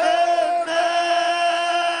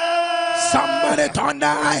 Somebody thunder,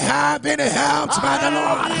 I have been helped by the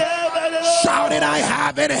Lord. Shout it, I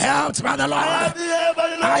have been helped by the Lord.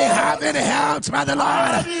 I have been helped by the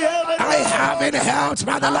Lord. I have been helped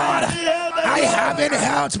by the Lord. I have been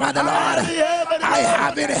helped by the Lord. I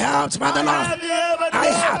have been helped by the Lord. I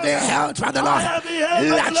have been helped by the Lord.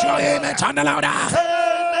 Let your amen turn louder.